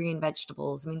 leafy green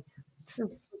vegetables. I mean, this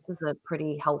is a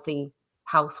pretty healthy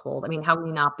household. I mean, how would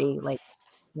we not be like,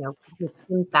 with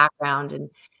Tim's background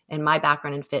and my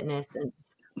background in fitness and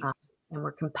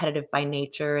we're competitive by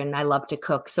nature and I love to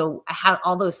cook. So I had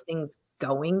all those things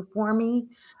going for me.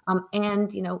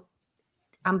 And,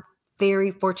 I'm very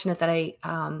fortunate that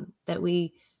that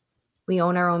we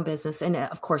own our own business. And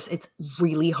of course it's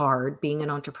really hard. Being an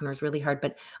entrepreneur is really hard,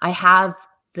 but I have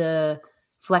the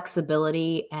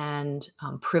flexibility and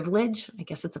privilege. I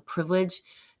guess it's a privilege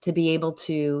to be able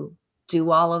to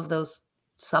do all of those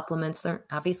supplements. They're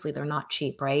not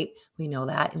cheap, right? We know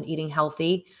that. And eating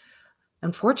healthy,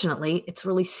 unfortunately, it's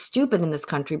really stupid in this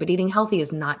country, but eating healthy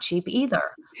is not cheap either.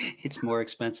 It's more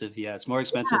expensive. Yeah, it's more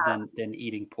expensive than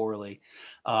eating poorly.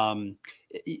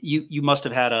 You must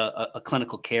have had a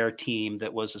clinical care team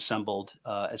that was assembled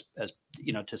as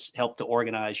to help to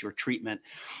organize your treatment.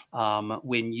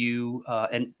 When you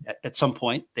and at some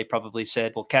point they probably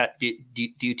said, "Well, Kat, do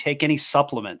you take any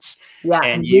supplements?" Yeah,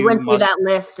 and you went through that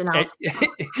list, and I was,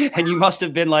 and you must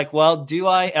have been like, "Well, do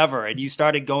I ever?" And you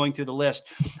started going through the list.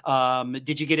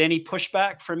 Did you get any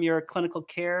pushback from your clinical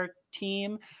care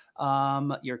team?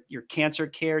 Your cancer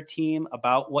care team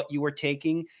about what you were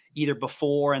taking either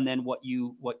before and then what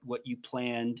you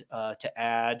planned to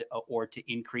add or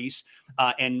to increase,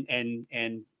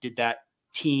 and did that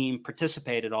team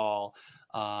participate at all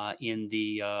in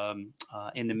the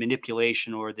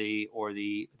manipulation or the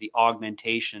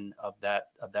augmentation of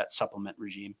that supplement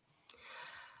regime?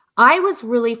 I was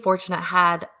really fortunate. I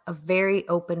had a very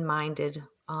open-minded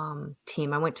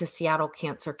team. I went to Seattle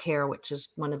Cancer Care, which is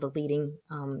one of the leading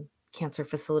cancer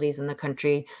facilities in the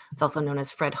country. It's also known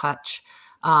as Fred Hutch.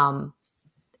 And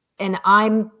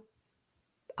I'm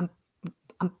a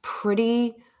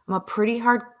pretty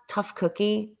hard, tough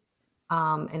cookie.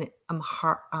 And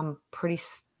I'm pretty,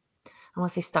 I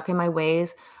want to say stuck in my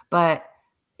ways, but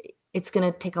it's going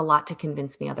to take a lot to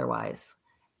convince me otherwise.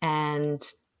 And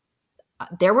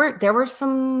there were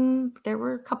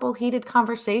a couple heated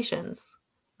conversations.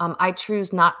 I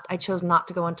chose not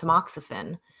to go on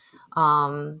tamoxifen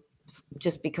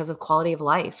just because of quality of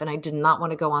life. And I did not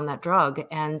want to go on that drug.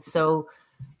 And so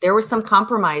there were some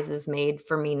compromises made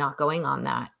for me not going on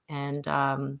that. And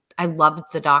I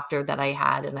loved the doctor that I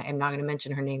had. And I'm not going to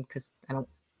mention her name because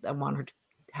I want her to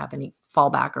have any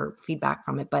fallback or feedback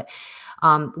from it. But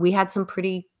we had some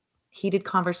pretty heated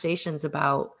conversations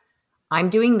about, I'm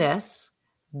doing this.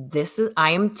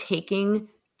 I am taking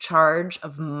charge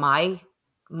of my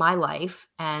life.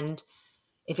 And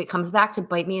if it comes back to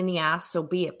bite me in the ass, so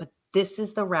be it. But this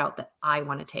is the route that I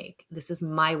want to take. This is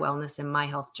my wellness and my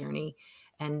health journey.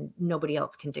 And nobody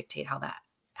else can dictate how that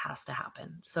has to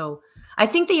happen. So I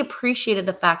think they appreciated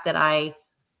the fact that I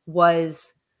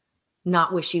was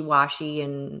not wishy-washy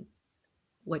and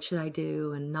what should I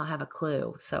do and not have a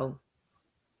clue. So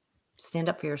stand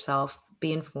up for yourself,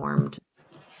 be informed.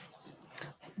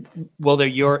 Well, they're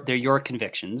your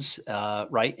convictions,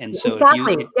 right? And so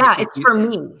exactly. It's for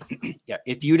me. Yeah,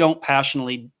 if you don't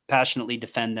passionately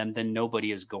defend them, then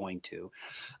nobody is going to.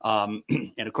 And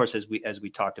of course, as we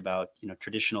talked about,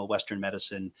 traditional Western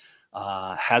medicine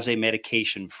has a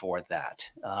medication for that,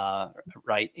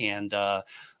 right? And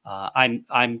I'm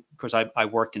of course I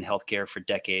worked in healthcare for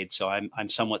decades, so I'm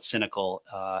somewhat cynical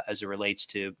as it relates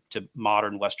to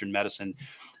modern Western medicine.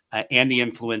 And the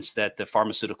influence that the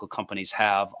pharmaceutical companies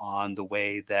have on the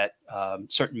way that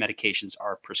certain medications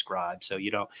are prescribed. So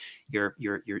you're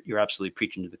absolutely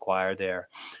preaching to the choir there.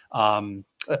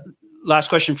 Last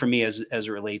question for me as it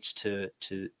relates to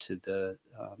the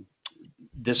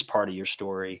this part of your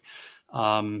story.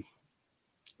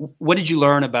 What did you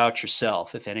learn about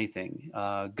yourself, if anything,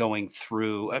 going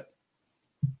through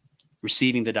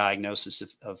receiving the diagnosis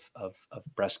of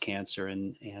breast cancer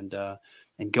and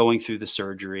going through the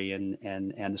surgery and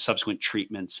the subsequent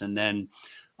treatments, and then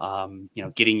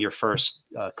getting your first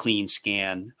clean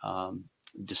scan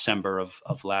December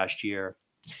of last year?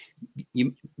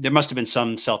 There must have been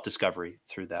some self-discovery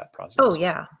through that process. Oh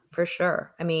yeah, for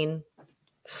sure. I mean,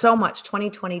 so much.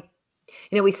 2020.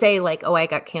 We say like, oh, I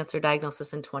got cancer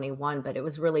diagnosis in 21, but it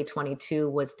was really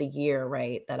 22 was the year,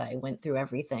 right, that I went through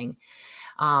everything.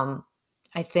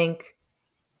 I think,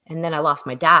 and then I lost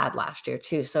my dad last year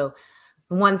too. So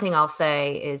one thing I'll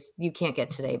say is you can't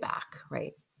get today back,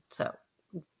 right? So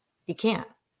you can't.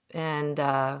 And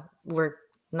we're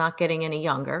not getting any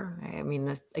younger. I mean,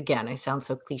 this, again, I sound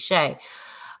so cliche,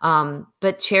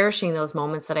 but cherishing those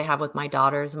moments that I have with my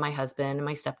daughters and my husband and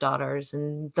my stepdaughters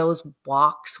and those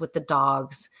walks with the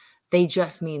dogs, they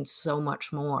just mean so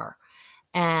much more.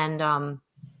 And,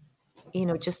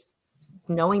 just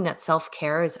knowing that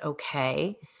self-care is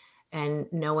okay, and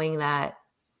knowing that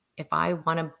if I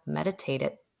want to meditate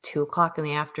at 2:00 in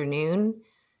the afternoon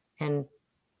and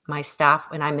my staff,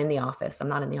 and I'm in the office, I'm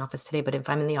not in the office today, but if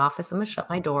I'm in the office, I'm going to shut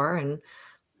my door and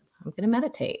I'm going to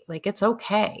meditate. Like, it's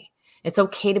okay. It's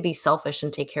okay to be selfish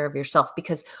and take care of yourself,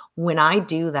 because when I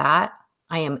do that,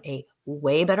 I am a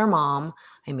way better mom.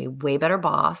 I'm a way better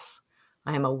boss.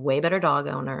 I am a way better dog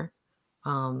owner.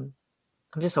 I'm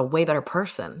just a way better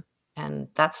person. And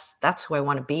that's who I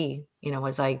want to be,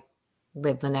 as I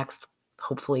live the next,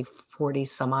 hopefully 40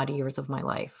 some odd years of my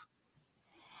life.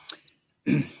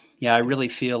 Yeah, I really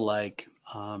feel like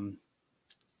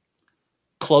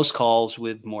close calls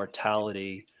with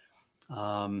mortality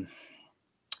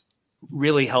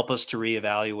really help us to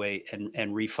reevaluate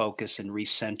and refocus and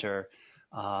recenter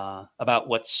about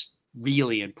what's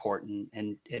really important.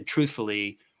 And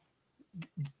truthfully,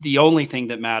 the only thing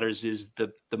that matters is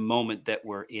the moment that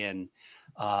we're in.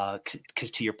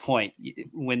 Because to your point,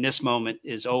 when this moment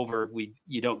is over,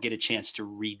 you don't get a chance to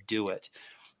redo it.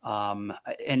 And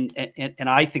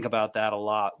I think about that a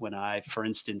lot when I, for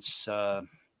instance,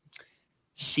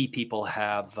 see people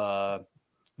have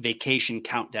vacation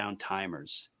countdown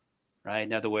timers, right?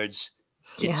 In other words,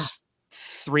 it's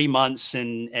 3 months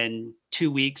and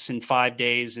 2 weeks and 5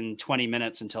 days and 20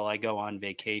 minutes until I go on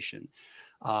vacation.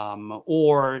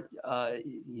 Or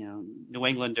New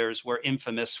Englanders were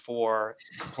infamous for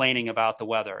complaining about the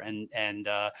weather and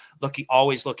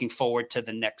always looking forward to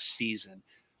the next season.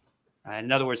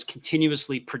 In other words,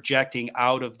 continuously projecting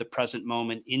out of the present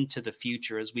moment into the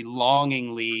future as we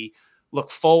longingly look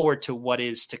forward to what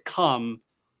is to come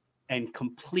and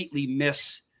completely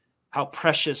miss how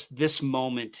precious this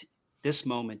moment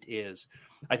is.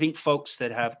 I think folks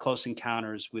that have close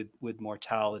encounters with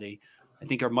mortality, I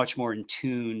think, are much more in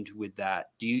tune with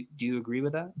that. Do you agree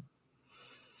with that?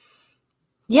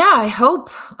 Yeah, I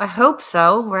hope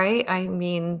so. Right. I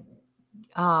mean,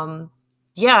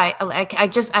 yeah,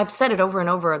 I've said it over and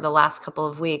over the last couple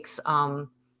of weeks.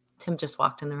 Tim just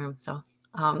walked in the room. So,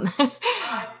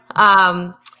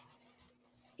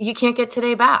 you can't get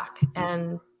today back.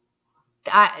 And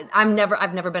I've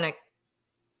never been a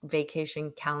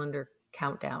vacation calendar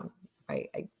countdown. Right.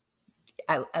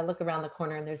 I look around the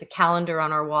corner and there's a calendar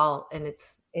on our wall, and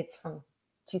it's from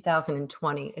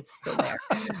 2020. It's still there.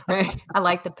 Right? I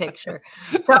like the picture.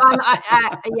 So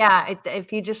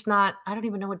if you just I don't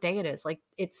even know what day it is. Like,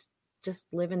 it's just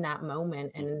live in that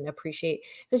moment and appreciate,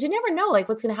 because you never know like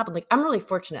what's going to happen. Like, I'm really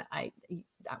fortunate.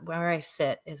 where I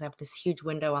sit is I have this huge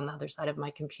window on the other side of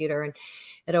my computer, and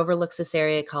it overlooks this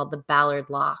area called the Ballard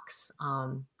Locks.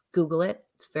 Google it.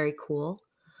 It's very cool.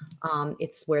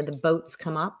 It's where the boats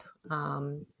come up.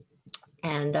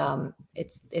 And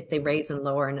they raise and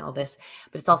lower and all this,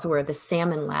 but it's also where the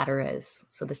salmon ladder is.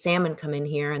 So the salmon come in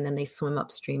here and then they swim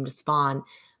upstream to spawn.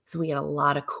 So we get a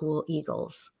lot of cool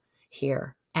eagles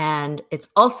here. And it's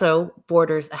also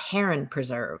borders a heron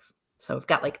preserve. So we've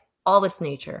got like all this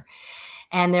nature.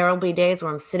 And there will be days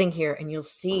where I'm sitting here and you'll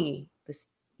see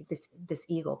this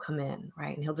eagle come in,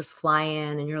 right? And he'll just fly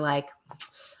in and you're like,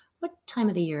 what time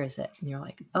of the year is it? And you're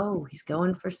like, oh, he's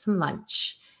going for some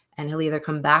lunch. And he'll either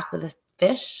come back with a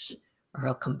fish or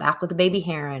he'll come back with a baby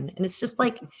heron. And it's just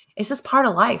like, it's just part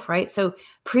of life, right? So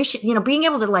appreciate, being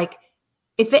able to like,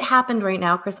 if it happened right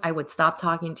now, Chris, I would stop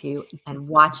talking to you and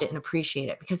watch it and appreciate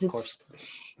it, because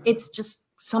it's just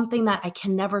something that I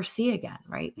can never see again,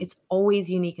 right? It's always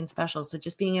unique and special. So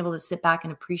just being able to sit back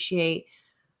and appreciate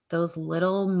those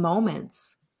little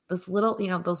moments, those little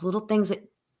things that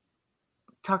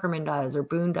Tuckerman does or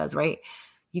Boone does, right?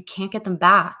 You can't get them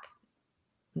back.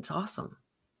 It's awesome.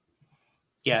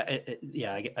 Yeah.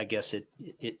 I guess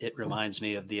it reminds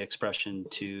me of the expression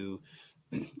to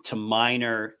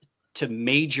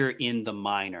major in the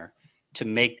minor, to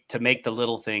make the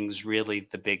little things really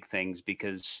the big things,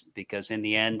 because in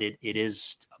the end, it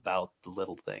is about the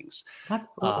little things.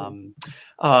 Absolutely.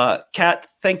 Kat,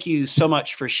 thank you so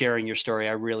much for sharing your story.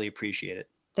 I really appreciate it.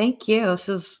 Thank you. This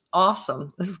is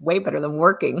awesome. This is way better than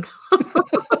working.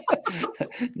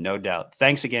 No doubt.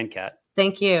 Thanks again, Kat.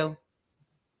 Thank you.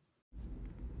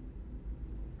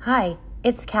 Hi,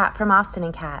 it's Kat from Austin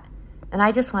and Kat, and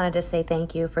I just wanted to say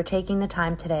thank you for taking the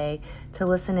time today to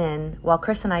listen in while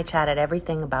Chris and I chatted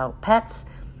everything about pets,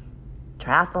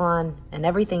 triathlon, and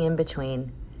everything in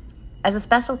between. As a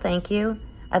special thank you,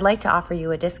 I'd like to offer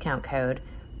you a discount code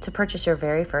to purchase your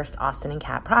very first Austin and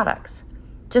Kat products.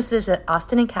 Just visit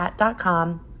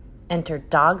austinandcat.com, enter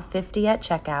DOG50 at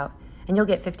checkout, and you'll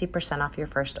get 50% off your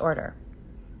first order.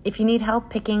 If you need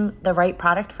help picking the right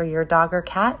product for your dog or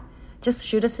cat, just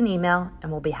shoot us an email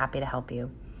and we'll be happy to help you.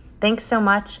 Thanks so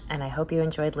much, and I hope you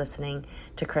enjoyed listening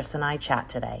to Chris and I chat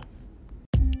today.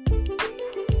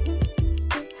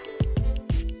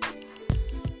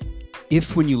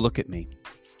 If when you look at me,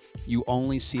 you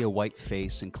only see a white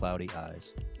face and cloudy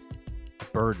eyes, a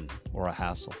burden or a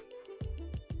hassle,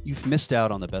 you've missed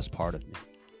out on the best part of me.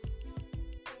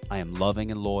 I am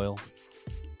loving and loyal,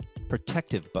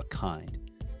 protective but kind.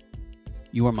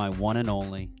 You are my one and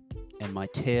only, and my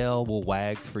tail will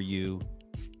wag for you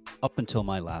up until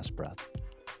my last breath.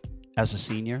 As a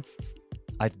senior,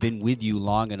 I've been with you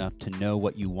long enough to know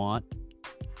what you want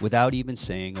without even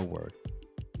saying a word.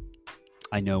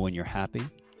 I know when you're happy.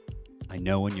 I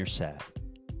know when you're sad.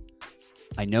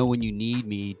 I know when you need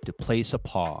me to place a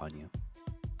paw on you.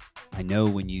 I know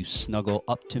when you snuggle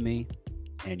up to me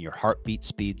and your heartbeat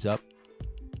speeds up.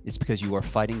 It's because you are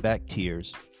fighting back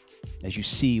tears as you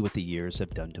see what the years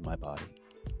have done to my body.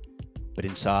 But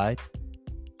inside,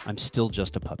 I'm still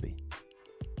just a puppy,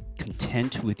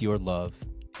 content with your love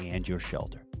and your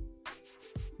shelter.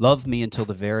 Love me until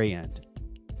the very end,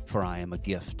 for I am a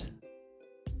gift.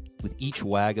 With each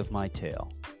wag of my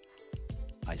tail,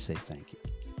 I say thank you.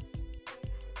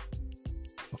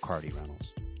 McCarty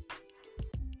Reynolds.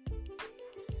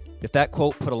 If that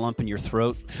quote put a lump in your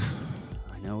throat,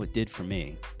 I know it did for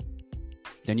me,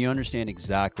 then you understand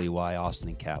exactly why Austin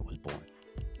and Kat was born.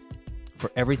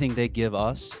 For everything they give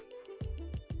us,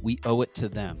 we owe it to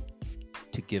them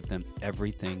to give them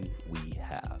everything we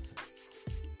have.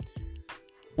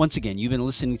 Once again, you've been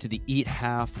listening to the Eat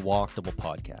Half, Walk Double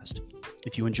podcast.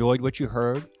 If you enjoyed what you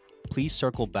heard, please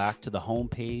circle back to the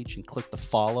homepage and click the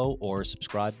follow or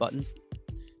subscribe button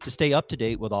to stay up to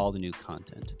date with all the new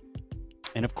content.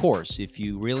 And of course, if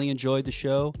you really enjoyed the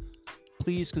show,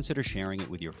 please consider sharing it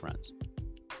with your friends.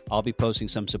 I'll be posting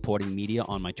some supporting media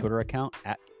on my Twitter account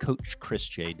at Coach Chris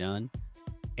J. Dunn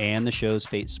and the show's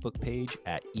Facebook page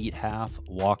at Eat Half,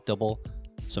 Walk Double,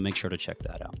 so make sure to check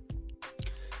that out.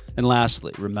 And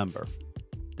lastly, remember,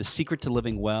 the secret to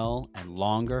living well and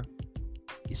longer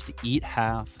is to eat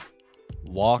half,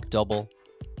 walk double,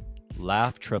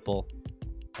 laugh triple,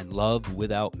 and love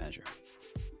without measure.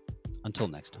 Until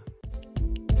next time.